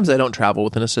lot of times I don't travel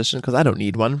with an assistant because I don't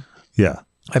need one. Yeah.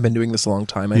 I've been doing this a long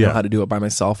time. I know how to do it by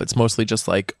myself. It's mostly just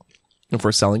like if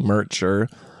we're selling merch or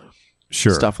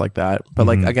stuff like that. But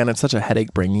like again, it's such a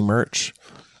headache bringing merch.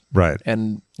 Right.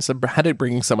 And it's a headache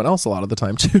bringing someone else a lot of the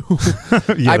time too.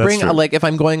 Yeah, I that's bring true. like if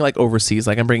I'm going like overseas,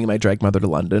 like I'm bringing my drag mother to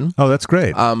London. Oh, that's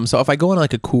great. So if I go on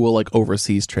like a cool like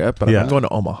overseas trip, but if Yeah. I'm going to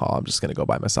Omaha, I'm just going to go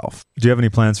by myself. Do you have any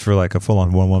plans for like a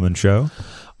full-on one-woman show?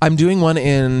 I'm doing one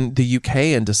in the UK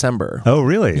in December. Oh,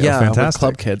 really? Yeah, Oh, with fantastic.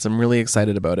 Club Kids. I'm really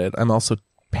excited about it. I'm also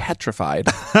petrified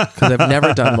because I've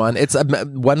never done one. It's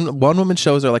one woman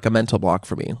shows are like a mental block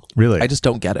for me. Really? I just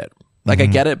don't get it. Like I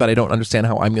get it, but I don't understand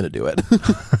how I'm going to do it.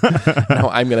 How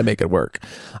I'm going to make it work.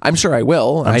 I'm sure I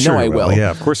will. I sure know I you will.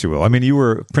 Yeah, of course you will. I mean, you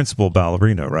were principal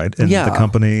ballerina, right? In Yeah, the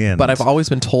company. And but I've always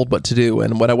been told what to do,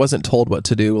 and when I wasn't told what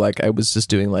to do, like I was just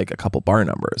doing like a couple bar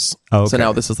numbers. Oh, So okay.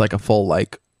 now this is like a full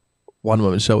like one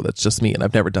woman show that's just me, and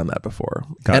I've never done that before.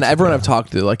 Gotcha. And everyone I've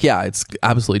talked to, like, yeah, it's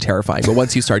absolutely terrifying. But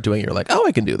once you start doing it, you're like, oh,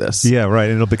 I can do this. Yeah, right.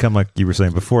 And it'll become like you were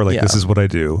saying before, like Yeah. this is what I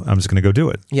do. I'm just going to go do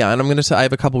it. Yeah, and I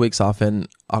have a couple weeks off in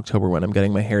October when I'm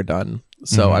getting my hair done.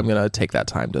 So I'm going to take that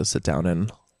time to sit down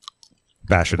and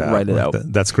Bash it out. Write it out.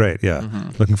 That's great. Yeah.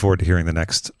 Looking forward to hearing the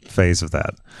next phase of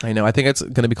that. I know. I think it's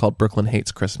going to be called Brooklyn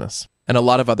Hates Christmas and a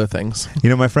lot of other things. You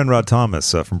know, my friend Rod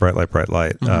Thomas from Bright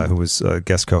Light, who was a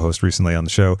guest co-host recently on the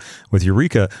show with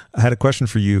Eureka, had a question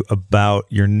for you about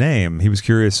your name. He was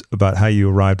curious about how you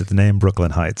arrived at the name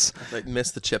Brooklyn Heights. I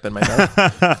missed the chip in my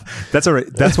mouth. That's all right.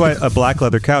 That's why a black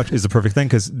leather couch is the perfect thing,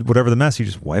 because whatever the mess, you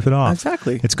just wipe it off.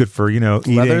 Exactly. It's good for, Leather's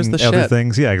eating the other shit.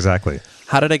 things. Yeah, exactly.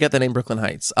 How did I get the name Brooklyn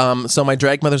Heights? So my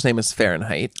drag mother's name is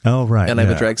Fahrenheit. Oh, right. And I have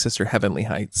yeah. a drag sister, Heavenly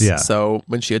Heights. Yeah. So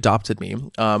when she adopted me,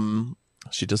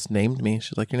 she just named me.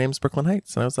 She's like, your name's Brooklyn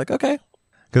Heights. And I was like, okay.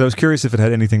 Because I was curious if it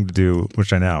had anything to do,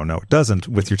 which I now know it doesn't,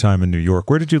 with your time in New York.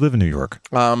 Where did you live in New York?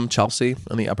 Chelsea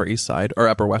on the Upper East Side or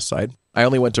Upper West Side. I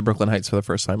only went to Brooklyn Heights for the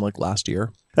first time like last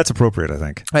year. That's appropriate, I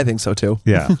think. I think so too.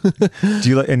 Yeah. Do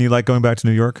you like going back to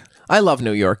New York? I love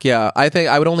New York. Yeah. I think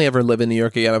I would only ever live in New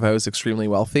York again if I was extremely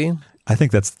wealthy. I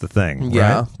think that's the thing,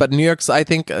 Yeah. right? But I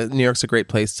think New York's a great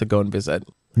place to go and visit.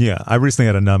 Yeah, I recently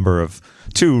had a number of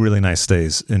 2 really nice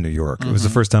stays in New York. It was the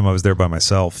first time I was there by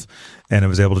myself, and I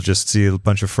was able to just see a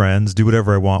bunch of friends, do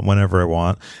whatever I want, whenever I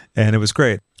want, and it was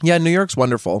great. Yeah, New York's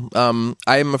wonderful.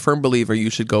 I am a firm believer you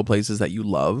should go places that you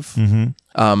love,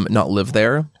 not live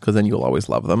there, because then you'll always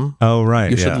love them. Oh, right.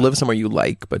 You yeah. should live somewhere you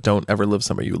like, but don't ever live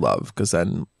somewhere you love, because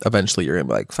then eventually you're going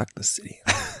to be like, fuck this city.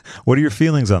 What are your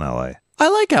feelings on LA? I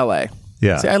like LA.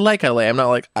 Yeah. See, I like LA. I'm not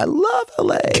like, I love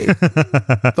LA,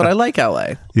 but I like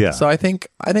LA. Yeah. So I think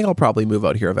I'll probably move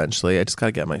out here eventually. I just got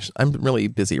to get I'm really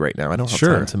busy right now. I don't have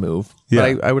Sure. time to move,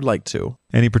 Yeah. but I would like to.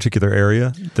 Any particular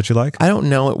area that you like? I don't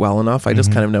know it well enough. I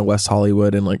just kind of know West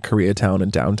Hollywood and like Koreatown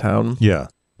and downtown. Yeah.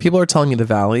 People are telling me the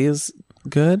Valley is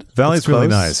good. Valley's It's really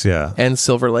close. nice, yeah. And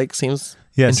Silver Lake seems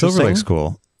Yeah, Silver interesting. Lake's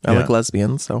cool. I Yeah. like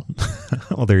lesbians, so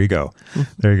Well, there you go.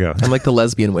 There you go. I'm like the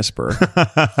lesbian whisperer.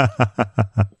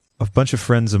 A bunch of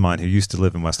friends of mine who used to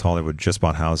live in West Hollywood just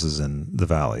bought houses in the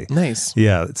Valley. Nice.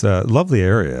 Yeah, it's a lovely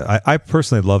area. I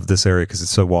personally love this area because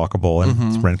it's so walkable and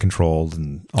it's rent controlled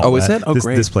and all Oh, is that. it? Oh, this,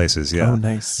 great. This place is, yeah. Oh,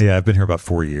 nice. Yeah, I've been here about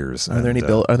 4 years. Are there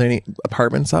any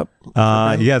apartments up?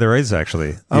 Yeah, there is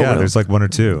actually. Oh, yeah, wow. there's like 1 or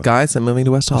 2. Guys, I'm moving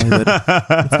to West Hollywood.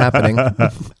 It's happening.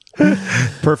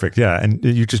 Perfect. Yeah, and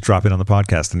you just drop in on the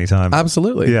podcast anytime.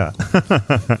 Absolutely. Yeah.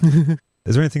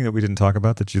 Is there anything that we didn't talk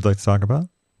about that you'd like to talk about?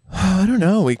 I don't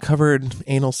know. We covered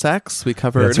anal sex. We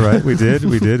covered. That's right. We did.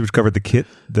 We covered the kit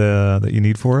that you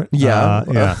need for it. Yeah.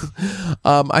 Yeah.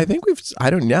 I think I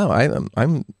don't know.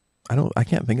 I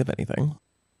can't think of anything.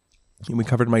 We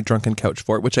covered my drunken couch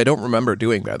fort, which I don't remember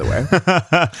doing, by the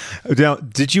way. Now,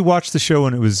 did you watch the show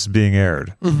when it was being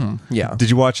aired? Yeah. Did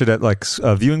you watch it at like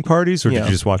viewing parties, or did Yeah. you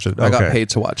just watch it? I got Okay. paid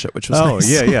to watch it, which was Oh, nice.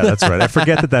 yeah, that's right. I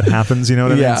forget that happens. You know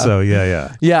what I Yeah. mean? So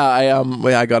yeah. Yeah,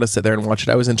 I got to sit there and watch it.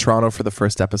 I was in Toronto for the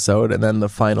first episode and then the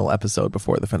final episode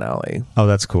before the finale. Oh,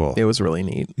 that's cool. It was really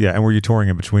neat. Yeah, and were you touring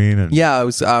in between? And Yeah, I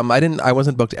was. I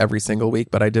wasn't booked every single week,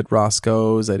 but I did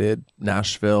Roscoe's. I did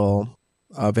Nashville,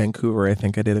 Vancouver. I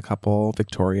think I did a couple.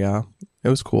 Victoria. It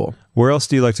was cool. Where else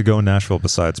do you like to go in Nashville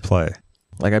besides play?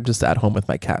 Like I'm just at home with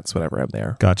my cats whenever I'm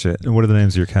there. Gotcha. And what are the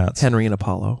names of your cats? Henry and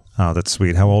Apollo. Oh, that's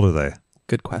sweet. How old are they?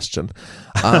 Good question.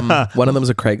 One of them is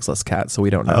a Craigslist cat, so we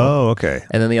don't know. Oh, okay.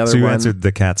 And then the other so you one, answered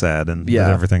the cat's ad and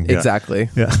yeah, everything. Yeah. exactly.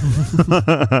 Yeah.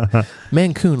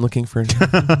 Mancoon looking for.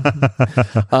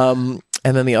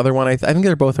 And then the other one, I think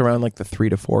they're both around like the 3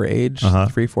 to 4 age,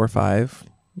 3, 4, 5.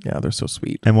 Yeah, they're so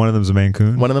sweet. And one of them's a Maine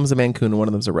Coon. One of them's a Mancoon, and one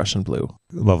of them's a Russian Blue.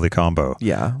 Lovely combo.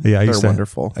 Yeah, Yeah, they're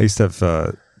wonderful. I used to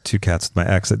have 2 cats with my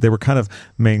ex. They were kind of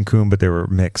Maine Coon, but they were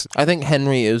mixed. I think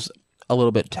Henry is a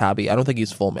little bit tabby. I don't think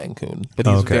he's full Mancoon, but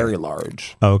he's Okay. very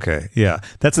large. Okay, yeah,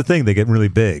 that's the thing. They get really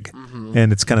big,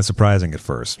 and it's kind of surprising at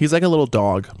first. He's like a little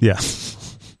dog. Yeah,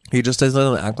 He just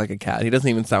doesn't act like a cat. He doesn't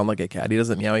even sound like a cat. He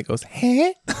doesn't meow. He goes,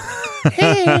 hey,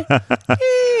 hey,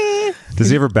 hey. does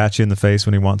he ever bat you in the face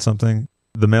when he wants something?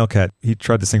 The male cat, he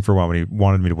tried this thing for a while when he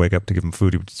wanted me to wake up to give him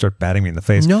food. He would start batting me in the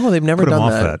face. No, they've never Put him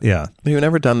done off that. Yeah, We've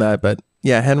never done that, but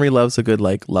yeah, Henry loves a good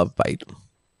like love bite.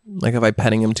 Like if I'm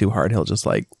petting him too hard, he'll just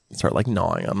like start like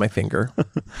gnawing on my finger,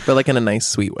 but like in a nice,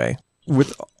 sweet way.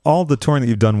 with all the touring that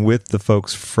you've done with the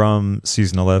folks from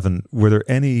season 11, were there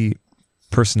any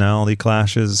personality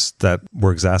clashes that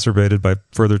were exacerbated by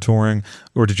further touring,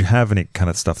 or did you have any kind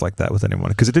of stuff like that with anyone?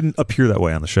 Because it didn't appear that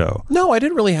way on the show. No, I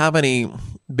didn't really have any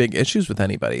big issues with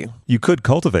anybody. You could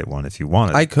cultivate one if you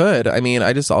wanted. I could. I mean,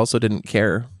 I just also didn't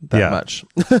care that Yeah. much.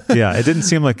 Yeah, it didn't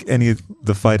seem like any of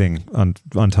the fighting on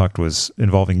Untucked was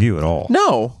involving you at all.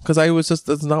 No, because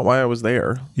that's not why I was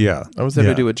there. Yeah, I was there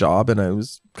yeah. to do a job, and I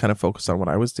was kind of focused on what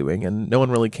I was doing, and no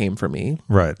one really came for me.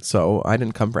 Right. So I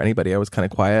didn't come for anybody. I was kind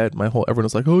of quiet. Everyone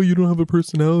was like, "Oh, you don't have a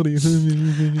personality."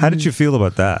 How did you feel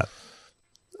about that?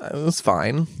 It was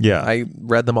fine. Yeah. I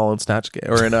read them all in Snatch Game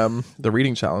or in the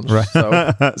reading challenge. Right. So,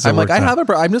 So I'm like, it I worked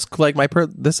have I'm just like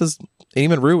this is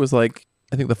even Rue was like,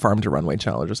 I think the Farm to Runway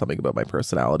challenge or something about my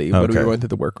personality when we Okay. were going through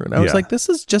the workroom. I was Yeah. like, this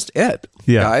is just it,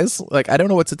 Yeah. guys. Like, I don't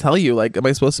know what to tell you. Like, am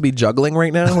I supposed to be juggling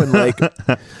right now and like,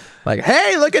 like,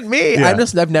 hey, look at me? Yeah.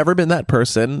 I've never been that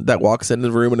person that walks into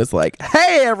the room and is like,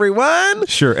 hey, everyone.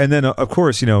 Sure. And then, of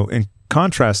course, in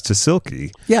contrast to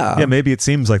Silky, Yeah. maybe it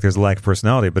seems like there's a lack of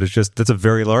personality, but it's just that's a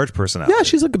very large personality. Yeah,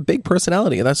 she's like a big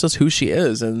personality, and that's just who she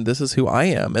is, and this is who I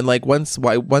am. And like once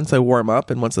I warm up,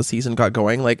 and once the season got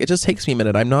going, like it just takes me a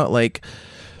minute.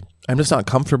 I'm just not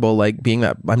comfortable like being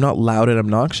that. I'm not loud and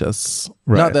obnoxious.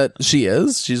 Right. Not that she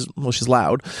is. She's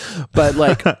loud, but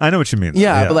like I know what you mean.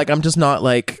 yeah, but like I'm just not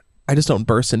like I just don't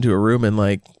burst into a room and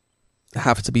like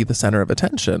have to be the center of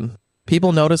attention.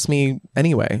 People notice me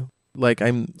anyway. like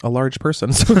I'm a large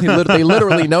person, so they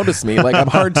literally notice me. Like I'm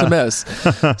hard to miss.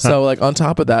 So like on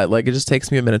top of that, like it just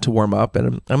takes me a minute to warm up,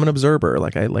 and I'm an observer.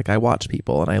 Like I watch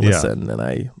people and I listen and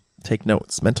I take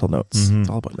notes, mental notes. It's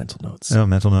all about mental notes. Oh,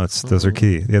 mental notes. Those are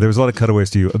key. Yeah, there was a lot of cutaways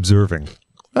to you observing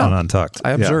on Untucked.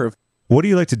 I observe. What do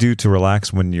you like to do to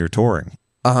relax when you're touring?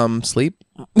 Sleep.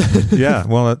 Yeah,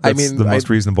 well, that's the most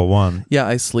reasonable one. Yeah,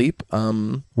 I sleep.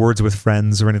 Words with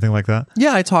friends or anything like that?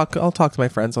 Yeah, I'll talk to my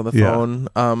friends on the phone.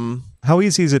 How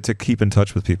easy is it to keep in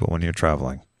touch with people when you're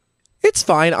traveling? It's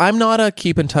fine. I'm not a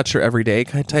keep in touch or everyday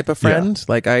kind of type of friend. Yeah.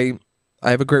 Like I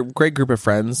have a great group of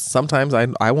friends. Sometimes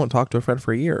I won't talk to a friend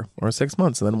for a year or 6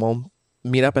 months, and then we'll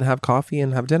meet up and have coffee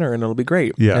and have dinner, and it'll be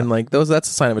great. Yeah. And like that's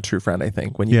a sign of a true friend, I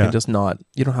think, when you can just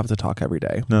you don't have to talk every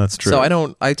day. No, that's true. So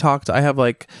I have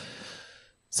like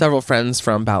several friends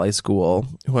from ballet school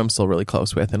who I'm still really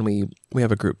close with, and we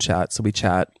have a group chat. So we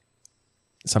chat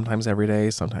sometimes every day,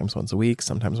 sometimes once a week,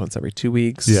 sometimes once every 2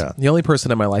 weeks. Yeah. The only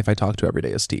person in my life I talk to every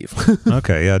day is Steve.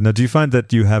 Okay. Yeah. Now, do you find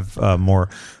that you have more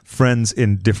friends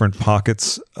in different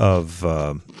pockets of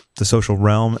the social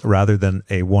realm rather than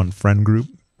a one friend group?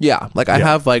 Yeah. Like I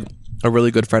have like a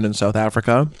really good friend in South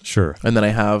Africa. Sure. And then I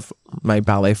have my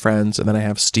ballet friends, and then I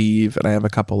have Steve, and I have a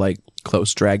couple like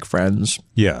close drag friends.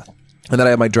 Yeah. And then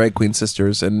I have my drag queen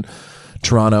sisters in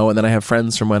Toronto, and then I have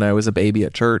friends from when I was a baby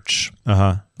at church.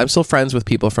 I'm still friends with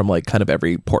people from like kind of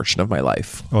every portion of my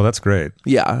life. Oh, that's great.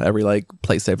 Yeah, every like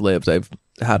place I've lived, I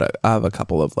have a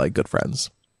couple of like good friends.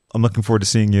 I'm looking forward to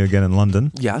seeing you again in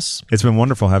London. Yes. It's been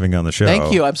wonderful having you on the show.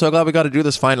 Thank you. I'm so glad we got to do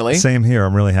this finally. Same here.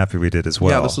 I'm really happy we did as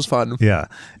well. Yeah, this was fun. Yeah.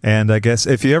 And I guess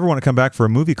if you ever want to come back for a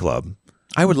movie club,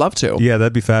 I would love to. Yeah,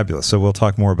 that'd be fabulous. So we'll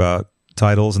talk more about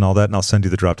titles and all that, and I'll send you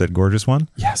the Drop Dead Gorgeous one.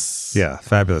 Yes. Yeah,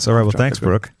 fabulous. All right, well, thanks,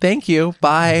 Brooke. Thank you.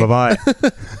 Bye. Bye-bye.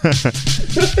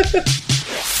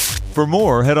 For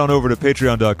more, head on over to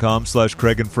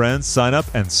patreon.com/Craig and Friends, sign up,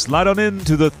 and slide on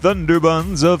into the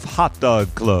Thunderbuns of Hot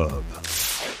Dog Club.